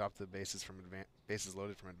stop the bases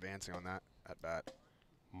loaded from advancing on that at bat.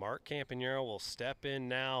 Mark Campanero will step in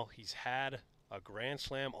now. He's had a grand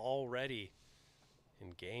slam already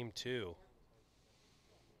in game 2.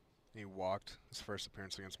 He walked his first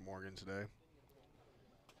appearance against Morgan today.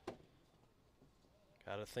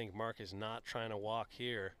 Gotta think Mark is not trying to walk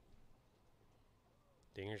here.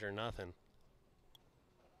 Dingers or nothing.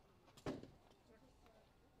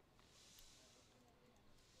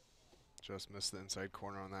 Just missed the inside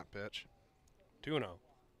corner on that pitch. 2-0.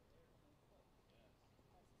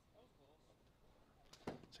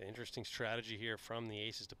 It's an interesting strategy here from the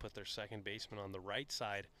Aces to put their second baseman on the right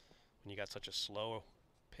side when you got such a slow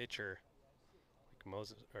pitcher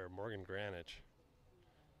like Morgan Granich.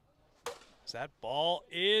 As that ball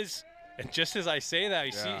is, and just as I say that,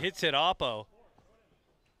 you see it hits it oppo.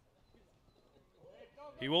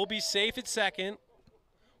 He will be safe at second.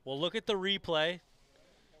 We'll look at the replay,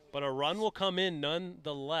 but a run will come in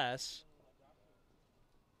nonetheless.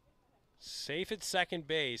 Safe at second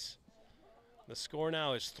base. The score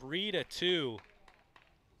now is 3-2.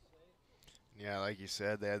 Yeah, like you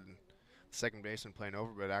said, they had the second baseman playing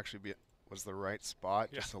over, but it actually was the right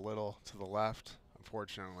spot, just a little to the left,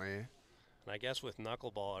 unfortunately. And I guess with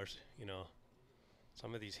knuckleballers, you know,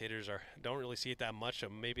 some of these hitters don't really see it that much, so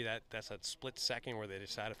maybe that's a split second where they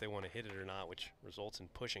decide if they want to hit it or not, which results in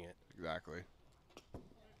pushing it. Exactly.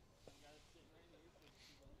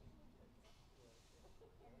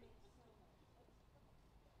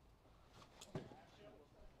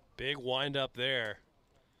 Big wind up there.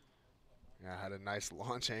 Yeah, had a nice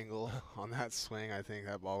launch angle on that swing. I think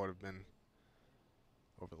that ball would have been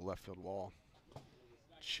over the left field wall.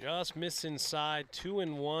 Just missed inside,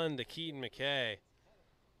 2-1 to Keaton McKay.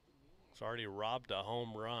 He's already robbed a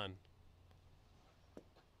home run.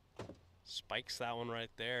 Spikes that one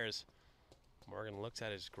right there as Morgan looks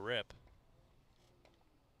at his grip.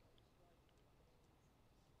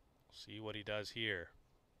 See what he does here.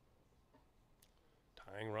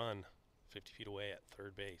 Tying run, 50 feet away at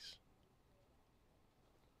third base.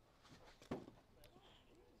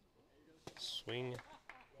 Swing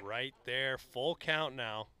right there, full count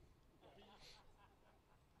now.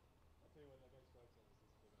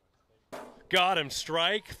 Got him,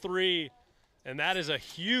 strike 3. And that is a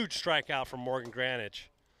huge strikeout from Morgan Granich.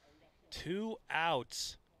 2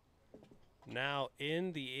 outs now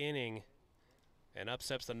in the inning. And up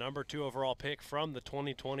steps the number 2 overall pick from the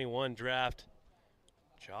 2021 draft,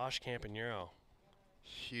 Josh Campanero.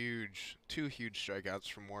 Huge, 2 huge strikeouts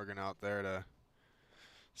from Morgan out there to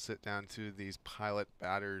sit down to these Pilot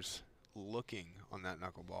batters looking on that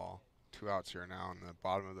knuckleball. 2 outs here now in the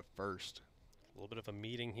bottom of the first. A little bit of a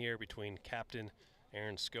meeting here between Captain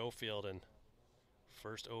Aaron Schofield and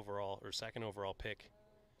second overall pick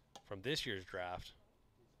from this year's draft,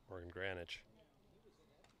 Morgan Granich.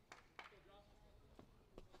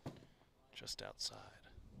 Just outside.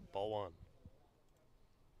 Ball 1.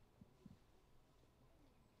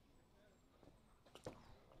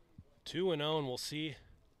 Two and we'll see.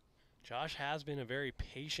 Josh has been a very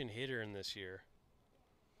patient hitter in this year.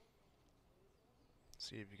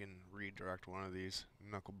 See if you can redirect one of these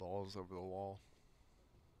knuckleballs over the wall.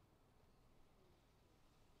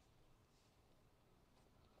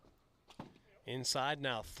 Inside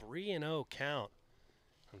now, 3-0 count.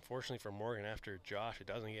 Unfortunately for Morgan, after Josh, it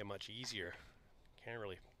doesn't get much easier. Can't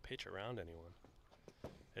really pitch around anyone.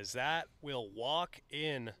 As that will walk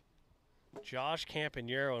in Josh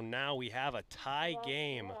Campanero. Now we have a tie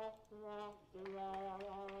game.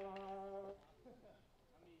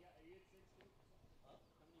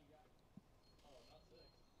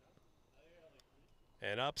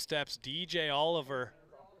 And up steps DJ Oliver,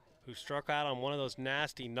 who struck out on one of those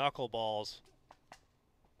nasty knuckleballs.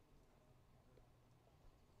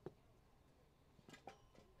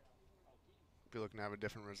 Be looking to have a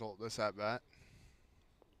different result this at bat.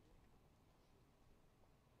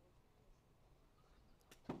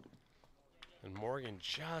 And Morgan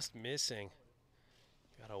just missing.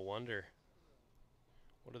 Gotta wonder,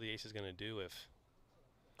 what are the Aces gonna do if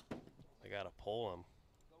they gotta pull him?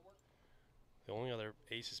 The only other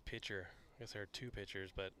Aces pitcher, I guess there are 2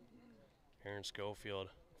 pitchers, but Aaron Schofield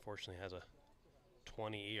unfortunately has a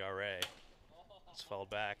 20 ERA. It's fouled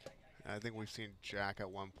back. I think we've seen Jack at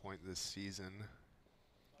one point this season.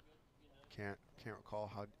 Can't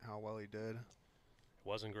recall how well he did. It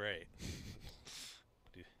wasn't great.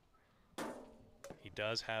 He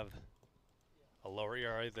does have a lower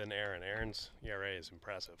ERA than Aaron. Aaron's ERA is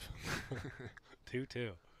impressive.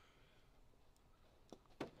 2-2.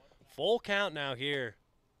 Full count now here.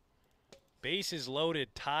 Bases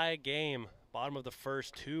loaded, tie game. Bottom of the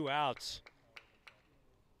first, 2 outs.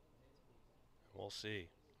 We'll see.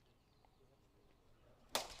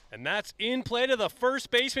 And that's in play to the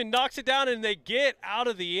first baseman, knocks it down, and they get out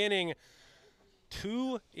of the inning.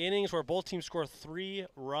 2 innings where both teams score 3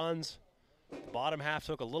 runs. The bottom half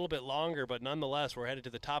took a little bit longer, but nonetheless, we're headed to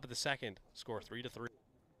the top of the second. Score 3-3.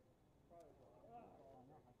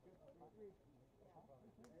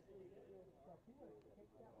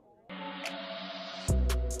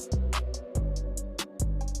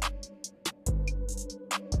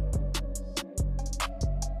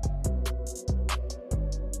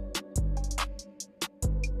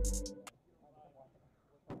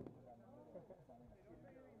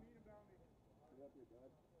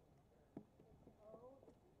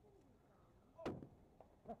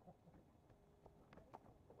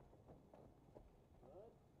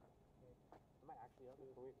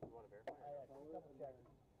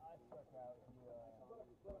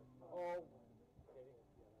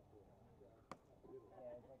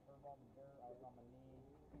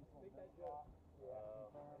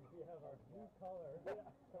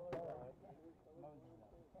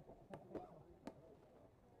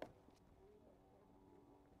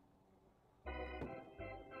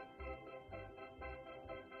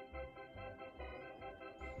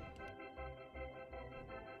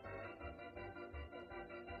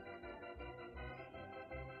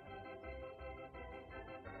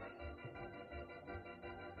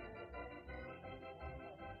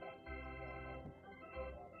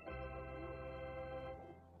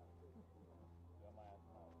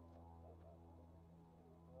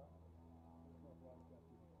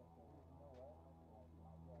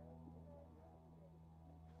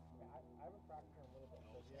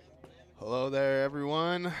 Hello there,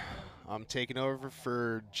 everyone. I'm taking over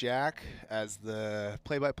for Jack as the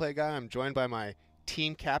play-by-play guy. I'm joined by my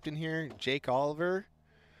team captain here, Jake Oliver.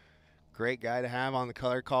 Great guy to have on the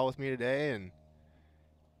color call with me today, and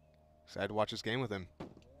excited to watch this game with him.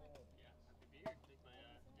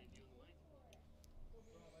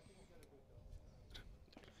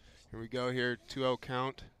 Here we go here, 2-0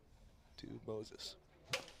 count to Moses.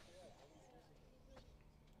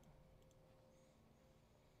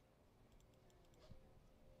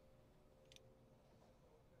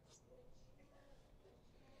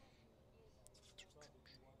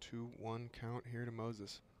 Two, 1 count here to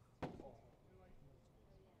Moses.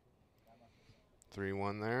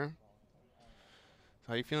 3-1 there.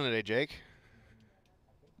 How you feeling today, Jake?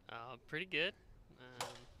 Pretty good.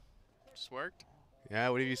 Just worked. Yeah,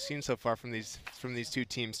 what have you seen so far from these two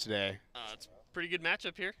teams today? It's a pretty good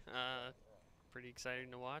matchup here. Pretty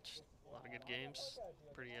exciting to watch. A lot of good games.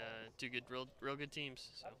 Pretty two good, real good teams.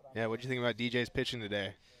 So. Yeah, what do you think about DJ's pitching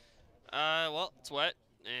today? Well, it's wet,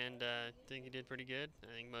 and I think he did pretty good.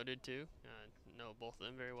 I think Mo did too. Know both of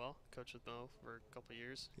them very well. Coached with Mo for a couple of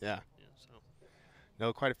years. Yeah. So.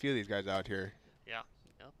 Know quite a few of these guys out here. Yeah.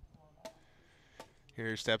 Yep.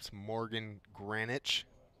 Here steps Morgan Granich.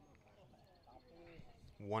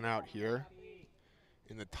 1 out here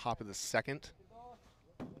in the top of the second.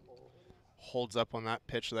 Holds up on that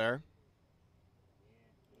pitch there.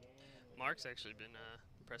 Mark's actually been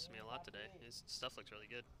impressing me a lot today. His stuff looks really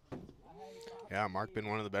good. Yeah, Mark been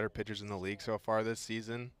one of the better pitchers in the league so far this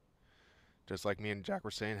season. Just like me and Jack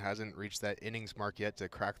were saying, hasn't reached that innings mark yet to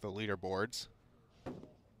crack the leaderboards.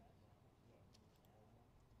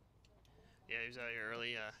 Yeah, he was out here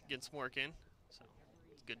early getting some work in, so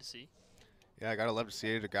it's good to see. Yeah, I gotta love to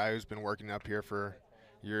see it. A guy who's been working up here for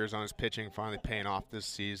years on his pitching finally paying off this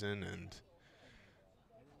season, and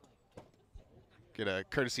get a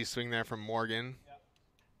courtesy swing there from Morgan.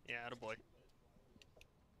 Yeah, attaboy.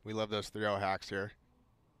 We love those 3-0 hacks here.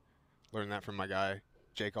 Learned that from my guy,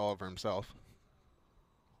 Jake Oliver himself.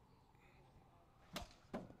 That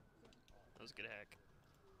was a good hack.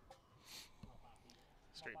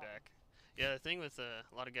 Straight back. Yeah, the thing with a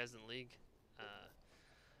lot of guys in the league,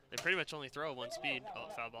 they pretty much only throw one speed. Oh,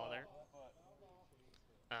 foul ball there.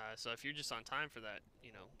 So if you're just on time for that,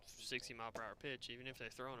 60-mile-per-hour pitch, even if they're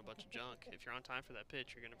throwing a bunch of junk, if you're on time for that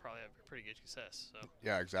pitch, you're going to probably have pretty good success. So.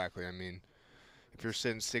 Yeah, exactly. I mean, if you're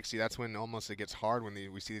sitting 60, that's when almost it gets hard when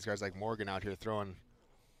we see these guys like Morgan out here throwing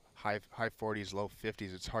high 40s, low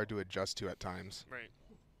 50s. It's hard to adjust to at times. Right.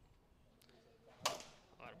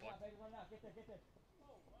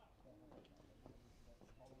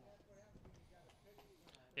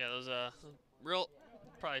 Yeah, those real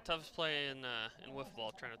probably toughest play in wiffle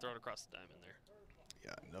ball, trying to throw it across the diamond there.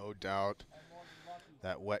 Yeah, no doubt.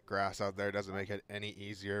 That wet grass out there doesn't make it any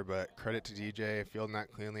easier, but credit to DJ fielding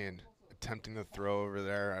that cleanly and attempting the throw over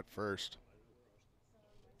there at first.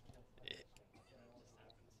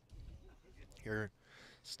 Here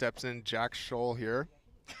steps in Jack Scholl here.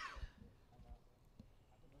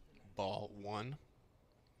 Ball 1.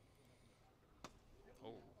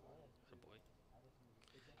 Oh, boy.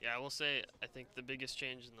 Yeah, I will say I think the biggest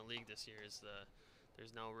change in the league this year is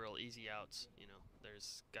there's no real easy outs.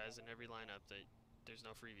 There's guys in every lineup that there's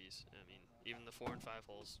no freebies. I mean, even the 4 and 5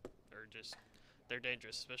 holes are they're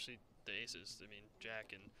dangerous, especially the aces. I mean,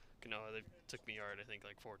 Jack and Kanoa, they took me yard I think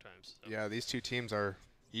like 4 times. So. Yeah, these two teams are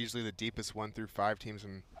easily the deepest 1 through 5 teams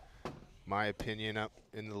in my opinion up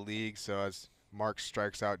in the league. So as Mark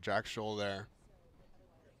strikes out Jack Scholl there.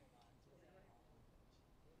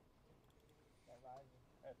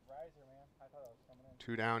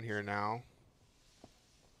 Two down here now.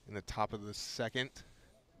 In the top of the second.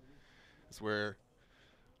 As we're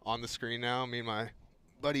on the screen now, me and my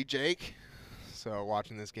buddy Jake. So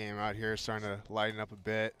watching this game out here, starting to lighten up a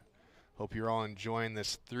bit. Hope you're all enjoying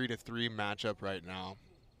this 3-3 matchup right now.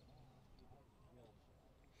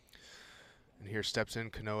 And here steps in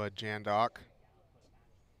Kanoa Jandok.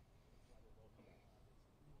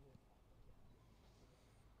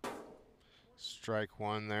 Strike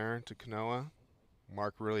 1 there to Kanoa.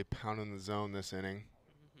 Mark really pounding the zone this inning.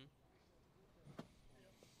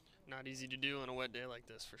 Not easy to do on a wet day like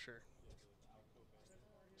this, for sure.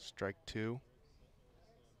 Strike 2.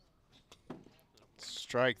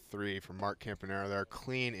 Strike 3 for Mark Campanero there.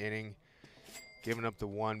 Clean inning. Giving up the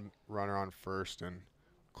 1 runner on first and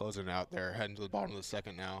closing out there. Heading to the bottom of the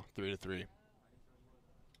second now. 3-3.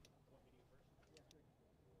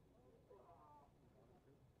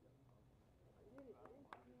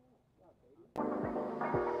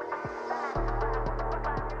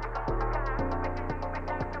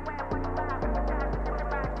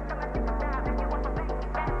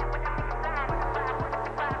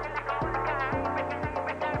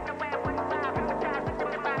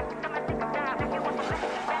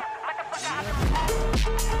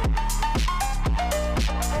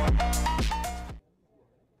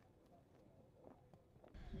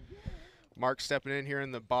 Mark stepping in here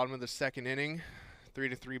in the bottom of the second inning.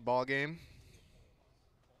 3-3 ball game.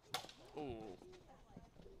 Ooh.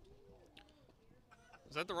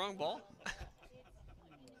 Is that the wrong ball?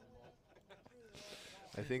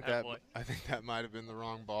 I think Attaboy. that might have been the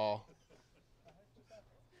wrong ball.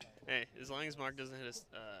 Hey, as long as Mark doesn't hit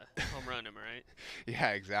a home run, am I right?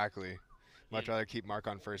 Yeah, exactly. Much Yeah. rather keep Mark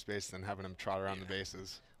on first base than having him trot around the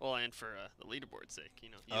bases. Well, and for the leaderboard's sake, you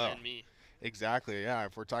know, you Oh. and me. Exactly, yeah.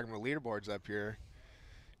 If we're talking about leaderboards up here,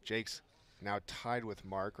 Jake's now tied with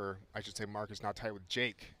Mark, or I should say Mark is now tied with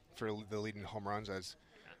Jake for the leading home runs as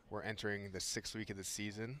we're entering the 6th week of the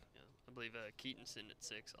season. Yeah, I believe Keaton's in at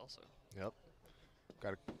 6 also. Yep.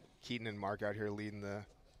 Got Keaton and Mark out here leading the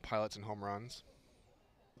Pilots in home runs.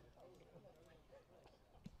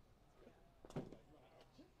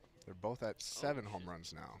 They're both at 7 home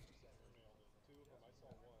runs now.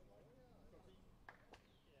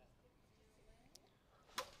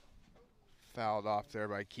 Fouled off there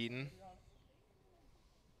by Keaton.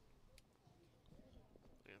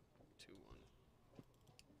 Yeah,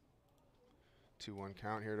 2-1. 2-1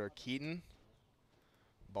 count here to Keaton.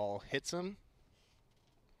 Ball hits him.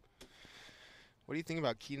 What do you think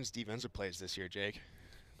about Keaton's defensive plays this year, Jake?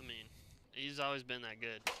 I mean, he's always been that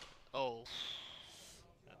good. Oh,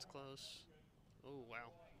 that's close. Oh,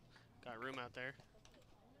 wow. Got room out there.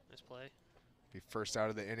 Nice play. Be first out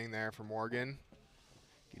of the inning there for Morgan.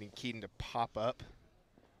 Getting Keaton to pop up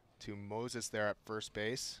to Moses there at first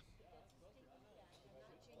base.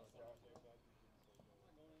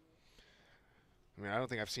 I mean, I don't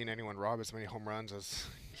think I've seen anyone rob as many home runs as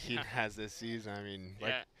Keaton has this season. I mean,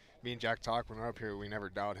 like me and Jack talk when we're up here, we never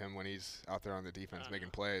doubt him when he's out there on the defense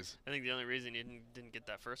making plays. I think the only reason he didn't get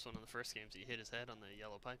that first one in the first game is he hit his head on the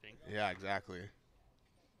yellow piping. Yeah, exactly.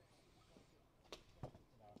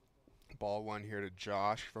 Ball 1 here to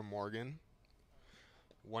Josh from Morgan.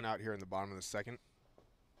 1 out here in the bottom of the second.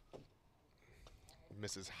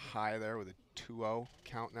 Misses high there with a 2-0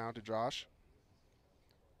 count now to Josh.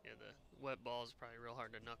 Yeah, the wet ball is probably real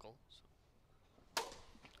hard to knuckle. So.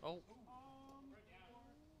 Oh.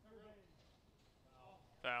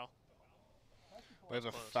 Foul. There's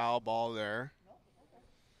a foul ball there.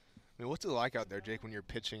 I mean, what's it like out there, Jake, when you're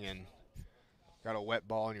pitching and got a wet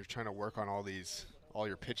ball and you're trying to work on all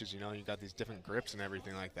your pitches, you know, you got these different grips and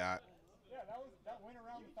everything like that.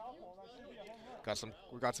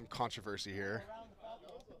 We got some controversy here.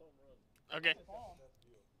 Okay. Hold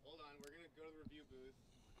on, we're gonna go to the review booth.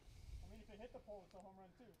 I mean, if it hit the pole, it's a home run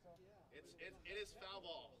too. So. It is foul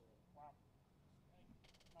ball. Wow.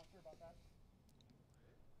 Not sure about that.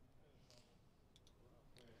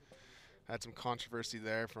 Had some controversy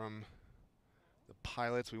there from the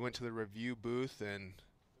Pilots. We went to the review booth and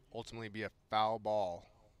ultimately be a foul ball.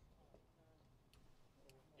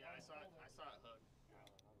 Yeah, I saw it hook.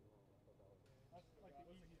 That's like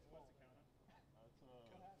the easiest way to count it.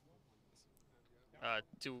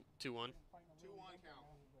 2-1. 2-1 count.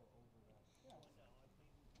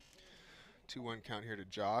 2-1 count here to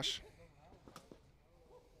Josh.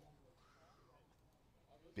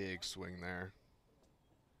 Big swing there.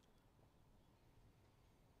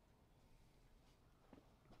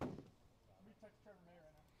 Let me text Trevor May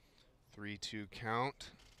right now. 3-2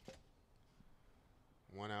 count.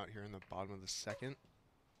 1 out here in the bottom of the second.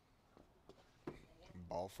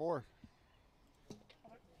 Ball 4.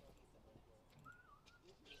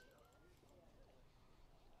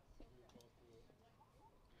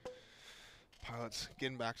 Pilots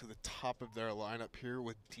getting back to the top of their lineup here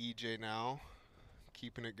with DJ now.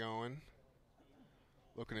 Keeping it going.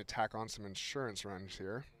 Looking to tack on some insurance runs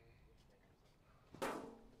here.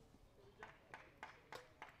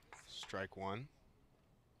 Strike 1.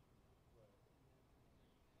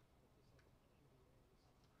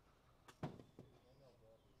 So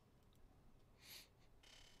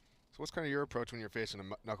what's kind of your approach when you're facing a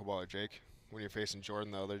knuckleballer, Jake? When you're facing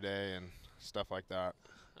Jordan the other day and stuff like that?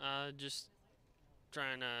 Just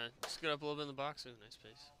trying to scoot up a little bit in the box. Ooh, nice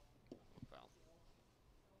pace. Foul.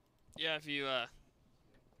 Yeah, if you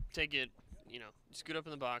take it, you know, scoot up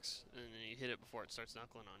in the box and then you hit it before it starts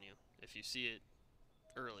knuckling on you. If you see it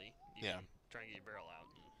early, you can try and get your barrel out.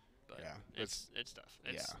 But it's tough.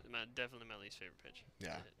 It's definitely my least favorite pitch.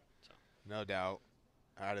 Yeah. To hit, so. No doubt.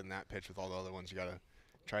 Adding that pitch with all the other ones you got to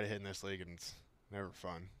try to hit in this league, and it's never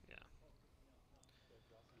fun. Yeah.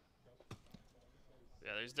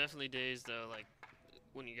 Yeah, there's definitely days, though, like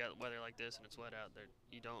when you got weather like this and it's wet out there,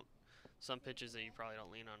 some pitches that you probably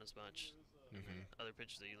don't lean on as much. Mm-hmm. Other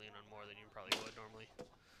pitches that you lean on more than you probably would normally.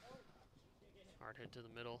 Hard hit to the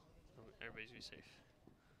middle. Everybody's be safe.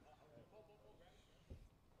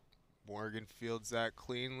 Morgan fields that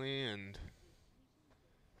cleanly, and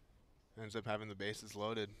Ends up having the bases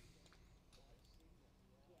loaded.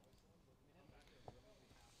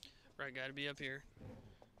 Right guy to be up here.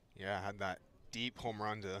 Yeah, had that deep home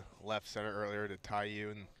run to left center earlier to tie you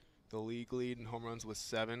in the league lead in home runs with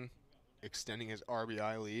 7, extending his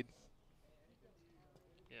RBI lead.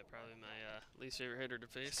 Yeah, probably my least favorite hitter to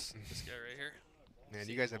face. This guy right here. Man,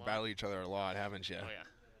 Seen you guys him a have lot. battled each other a lot, haven't you? Oh yeah.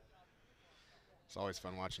 It's always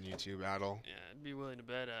fun watching you two battle. Yeah, I'd be willing to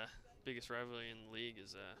bet biggest rivalry in the league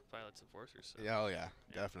is Pilots and Forcers. So. Yeah, oh yeah,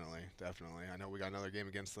 Yeah. definitely, definitely. I know we got another game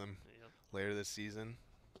against them Yep. later this season.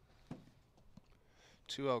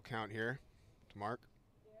 2-0 count here to Mark.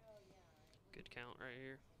 Good count right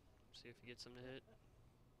here. See if he gets him to hit.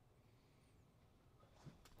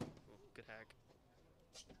 Ooh, good hack.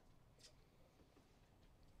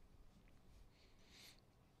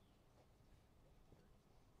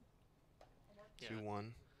 Yeah, 2-1.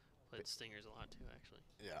 played Stingers a lot too, actually.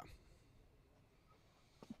 Yeah.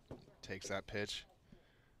 Takes that pitch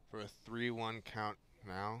for a 3-1 count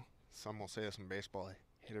now. Some will say this in baseball,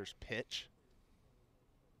 hitter's pitch.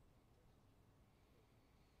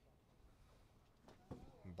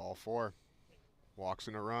 Ball 4. Walks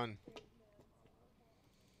in a run.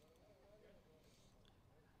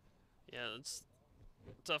 Yeah, that's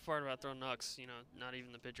the tough part about throwing knucks. You know, not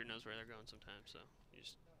even the pitcher knows where they're going sometimes. So you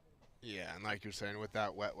just Yeah, and like you're saying, with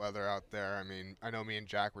that wet weather out there, I mean, I know me and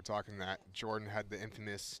Jack were talking that Jordan had the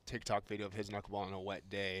infamous TikTok video of his knuckleball on a wet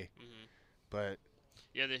day, but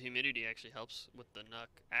yeah, the humidity actually helps with the knuck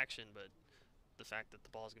action, but the fact that the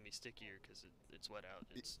ball's gonna be stickier because it's wet out,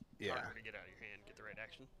 it's yeah, harder to get out of your hand, get the right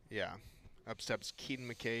action. yeah. Up steps Keaton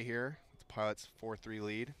McKay here with the Pilots' 4-3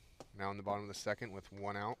 lead. Now in the bottom of the second with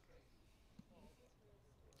 1 out.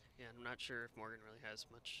 Yeah, I'm not sure if Morgan really has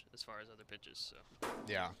much as far as other pitches. So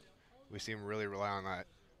Yeah, we see him really rely on that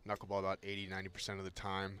knuckleball about 80–90% of the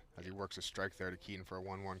time as he works a strike there to Keaton for a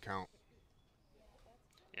 1-1 count.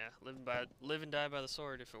 yeah, live and die by the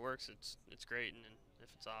sword. If it works, it's great, and then if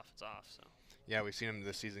it's off, it's off. So Yeah, we've seen him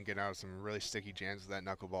this season get out of some really sticky jams with that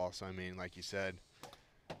knuckleball. So I mean, like you said,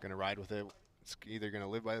 gonna ride with it. It's either gonna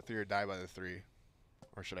live by the 3 or die by the 3,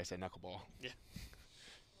 or should I say knuckleball? yeah.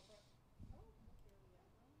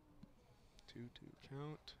 2-2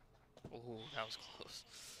 count. Oh, that was close.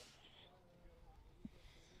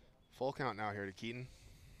 Full count now here to Keaton.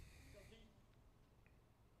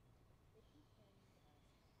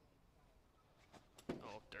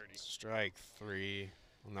 Oh, dirty. Strike 3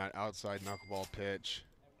 on that outside knuckleball pitch.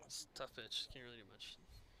 It's a tough pitch. Can't really do much.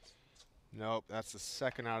 Nope, that's the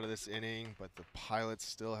second out of this inning, but the Pilots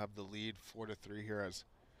still have the lead 4-3 here as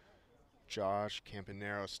Josh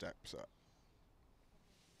Campanero steps up.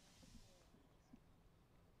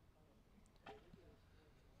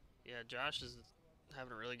 Yeah, Josh is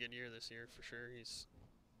having a really good year this year for sure. He's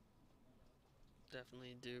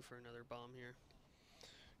definitely due for another bomb here.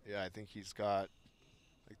 Yeah, I think he's got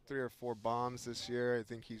like 3 or 4 bombs this year. I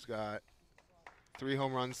think he's got 3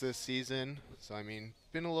 home runs this season. So, I mean,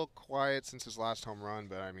 been a little quiet since his last home run,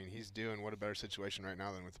 but, I mean, he's due, and what a better situation right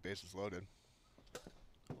now than with the bases loaded.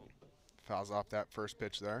 Fouls off that first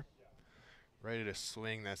pitch there. Ready to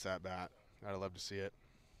swing this at bat. I'd love to see it.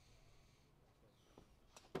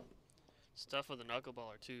 It's tough with a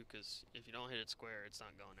knuckleballer too, because if you don't hit it square, it's not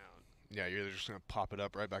going out. Yeah, you're either just going to pop it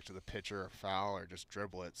up right back to the pitcher or foul or just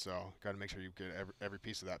dribble it. So, got to make sure you get every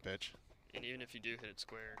piece of that pitch. And even if you do hit it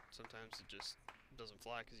square, sometimes it just doesn't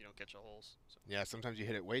fly because you don't catch the holes. So. Yeah, sometimes you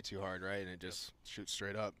hit it way too hard, right, and it just shoots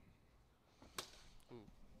straight up. Ooh.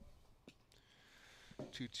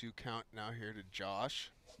 2-2 count now here to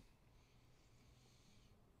Josh.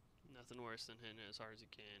 Nothing worse than hitting it as hard as you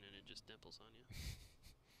can and it just dimples on you.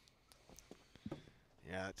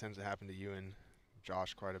 Yeah, it tends to happen to you and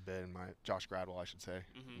Josh quite a bit. Josh Gradwell, I should say,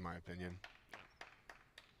 in my opinion.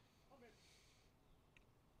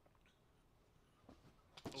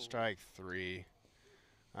 Oh. Strike 3.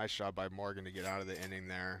 Nice shot by Morgan to get out of the inning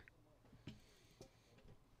there.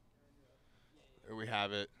 There we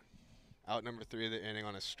have it. Out number 3 of the inning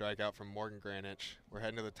on a strikeout from Morgan Granich. We're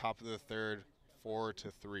heading to the top of the third,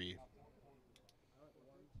 4-3.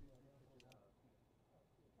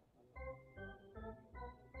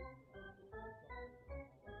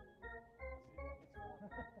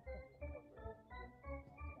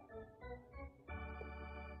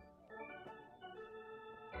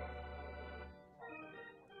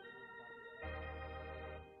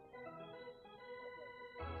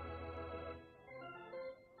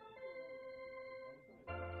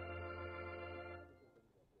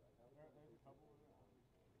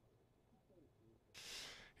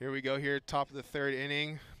 Here we go here, top of the third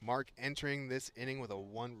inning. Mark entering this inning with a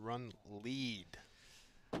 1-run lead.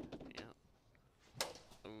 Yeah.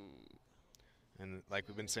 Ooh. And like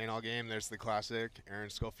we've been saying all game, there's the classic Aaron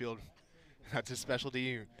Schofield. That's his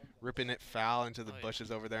specialty, ripping it foul into the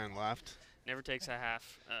bushes over there and left. Never takes a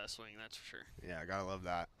half swing, that's for sure. Yeah, gotta love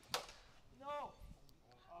that.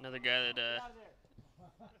 Another guy that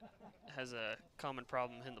has a common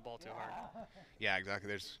problem hitting the ball too hard. Yeah,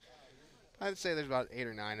 exactly. I'd say there's about 8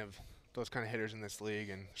 or 9 of those kind of hitters in this league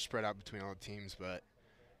and spread out between all the teams. But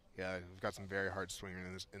yeah, we've got some very hard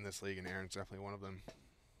swingers in this league, and Aaron's definitely one of them.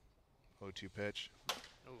 0-2 pitch.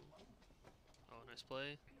 Oh, nice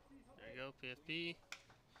play. There you go, PFP.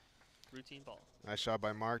 Routine ball. Nice shot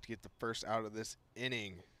by Mark to get the first out of this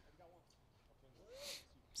inning.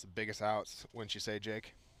 It's the biggest outs, wouldn't you say,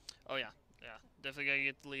 Jake? Oh, yeah. Definitely got to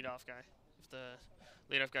get the leadoff guy. If the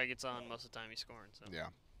leadoff guy gets on, most of the time he's scoring. So. Yeah.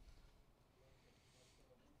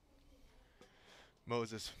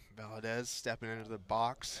 Moses Valadez stepping into the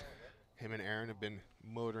box. Him and Aaron have been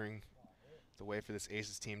motoring the way for this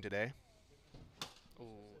Aces team today. Oh,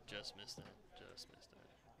 just missed that.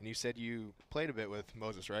 And you said you played a bit with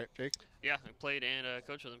Moses, right, Jake? Yeah, I played and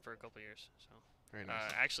coached with him for a couple years. So. Very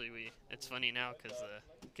nice. Actually, it's funny now because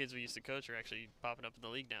the kids we used to coach are actually popping up in the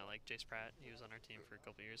league now, like Jace Pratt. He was on our team for a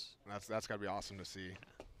couple years. That's got to be awesome to see.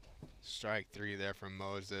 Yeah. Strike 3 there from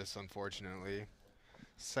Moses, unfortunately.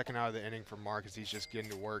 Second out of the inning for Marcus. He's just getting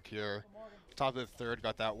to work here. Top of the third,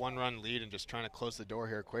 got that 1-run lead and just trying to close the door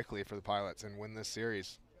here quickly for the Pilots and win this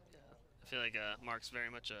series. Yeah, I feel like Mark's very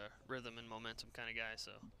much a rhythm and momentum kind of guy,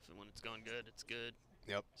 so when it's going good, it's good.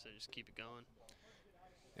 Yep. So just keep it going.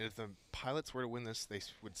 And if the Pilots were to win this, they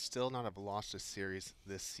would still not have lost a series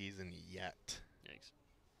this season yet. Yikes.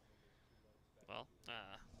 Well,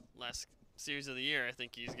 last series of the year, I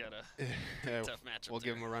think he's got a tough matchup. We'll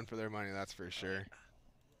give them a run for their money, that's for sure.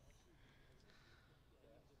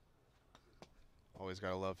 Always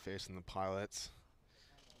got to love facing the Pilots.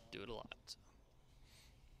 Do it a lot.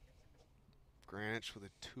 Greenwich with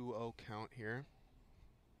a 2-0 count here.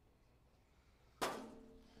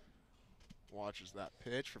 Watches that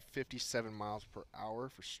pitch for 57 miles per hour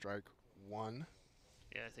for strike 1.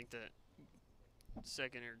 Yeah, I think that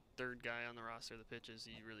second or third guy on the roster that pitches,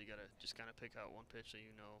 you really got to just kind of pick out one pitch that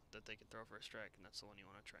you know that they can throw for a strike, and that's the one you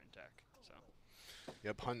want to try and attack. So.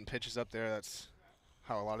 Yep, hunting pitches up there. That's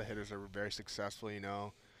how a lot of hitters are very successful, you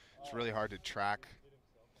know. It's really hard to track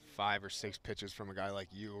 5 or 6 pitches from a guy like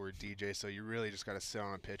you or DJ, so you really just got to sit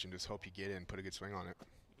on a pitch and just hope you get in, put a good swing on it.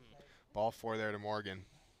 Ball 4 there to Morgan.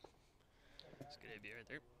 That's a good AB right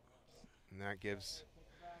there. And that gives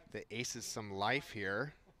the Aces some life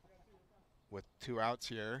here with 2 outs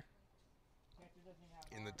here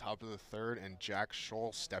in the top of the third, and Jack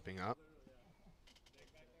Scholl stepping up.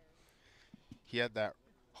 He had that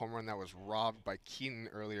home run that was robbed by Keaton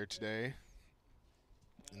earlier today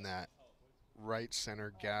in that right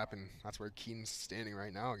center gap, and that's where Keaton's standing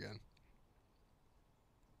right now again.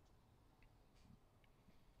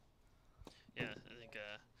 Yeah, I think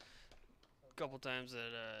a couple times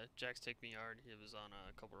that Jack's taken me hard, he was on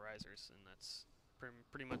a couple risers, and that's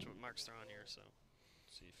pretty much what Mark's throwing here, so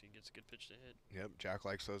see if he gets a good pitch to hit. Yep, Jack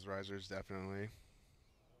likes those risers, definitely.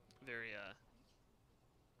 Very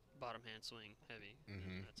bottom hand swing heavy.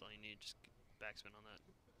 That's all you need, just backspin on that.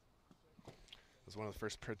 It was one of the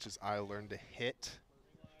first pitches I learned to hit.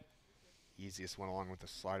 Easiest one along with the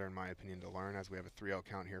slider, in my opinion, to learn, as we have a 3-0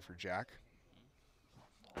 count here for Jack.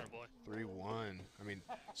 Attaboy. 3-1. I mean,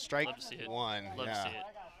 strike Love to see it. 1. Love yeah. to see it.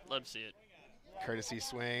 Love to see it. Courtesy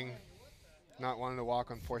swing. Not wanting to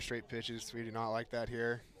walk on 4 straight pitches. We do not like that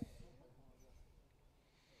here.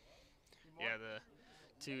 Yeah, the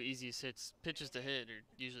 2 easiest pitches to hit are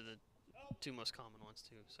usually the 2 most common ones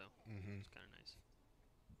too, so it's kind of nice.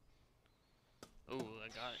 Oh, I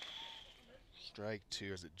got it. Strike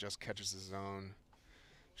 2 as it just catches the zone.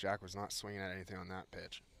 Jack was not swinging at anything on that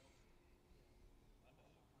pitch.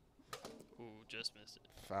 Ooh, just missed it.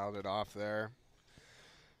 Fouled it off there.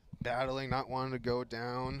 Battling, not wanting to go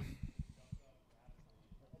down.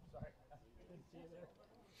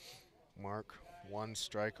 Mark 1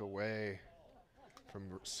 strike away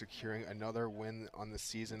from securing another win on the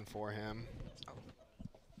season for him.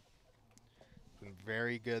 Been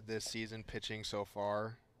very good this season pitching so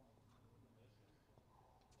far.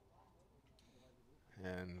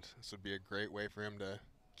 And this would be a great way for him to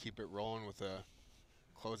keep it rolling with a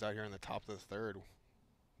closeout here in the top of the third.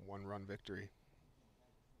 1-run victory.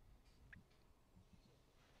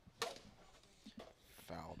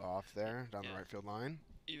 Fouled off there down the right field line.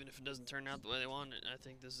 Even if it doesn't turn out the way they want it, I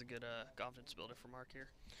think this is a good confidence builder for Mark here.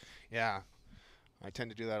 Yeah, I tend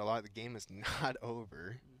to do that a lot. The game is not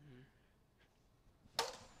over.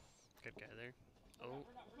 Good guy there. Oh,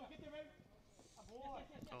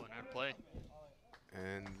 and out of play.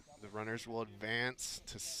 And the runners will advance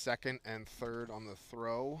to second and third on the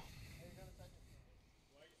throw.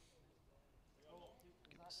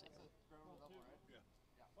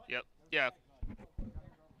 Yep. Yeah.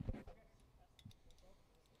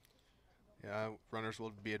 Yeah, runners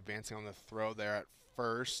will be advancing on the throw there at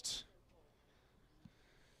first.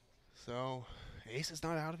 So, Ace is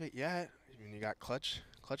not out of it yet. I mean, you got Clutch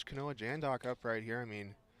Kanoa Jandok up right here. I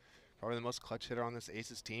mean, probably the most clutch hitter on this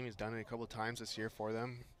Aces team. He's done it a couple of times this year for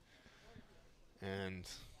them. And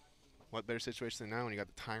what better situation than now when you got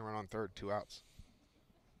the tying run on third, 2 outs.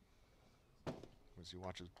 As you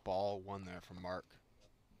watch his ball one there from Mark.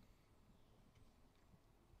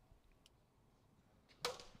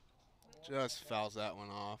 Just fouls that one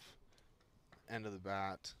off. End of the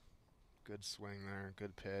bat. Good swing there,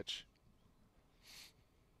 good pitch.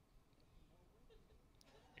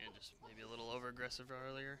 And just maybe a little over aggressive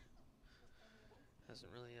earlier.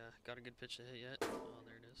 Hasn't really got a good pitch to hit yet. Oh,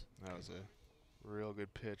 there it is. That was a real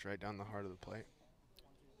good pitch right down the heart of the plate.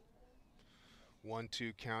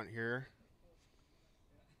 1-2 count here.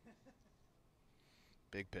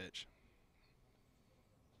 Big pitch.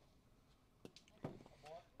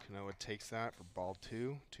 Kanoa takes that for ball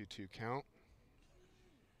 2, 2-2 count.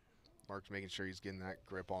 Mark's making sure he's getting that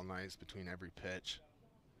grip all nice between every pitch.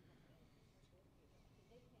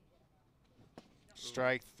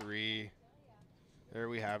 Strike 3. There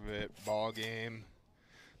we have it, ball game.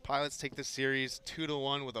 Pilots take the series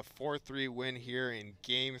 2-1 with a 4-3 win here in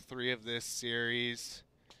game 3 of this series.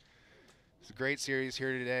 It's a great series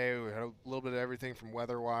here today. We had a little bit of everything from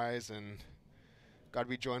weather-wise, and got to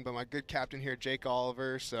be joined by my good captain here, Jake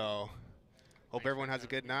Oliver. So hope everyone has a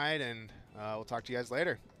good night, and we'll talk to you guys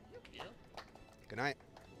later. Yep. Good night.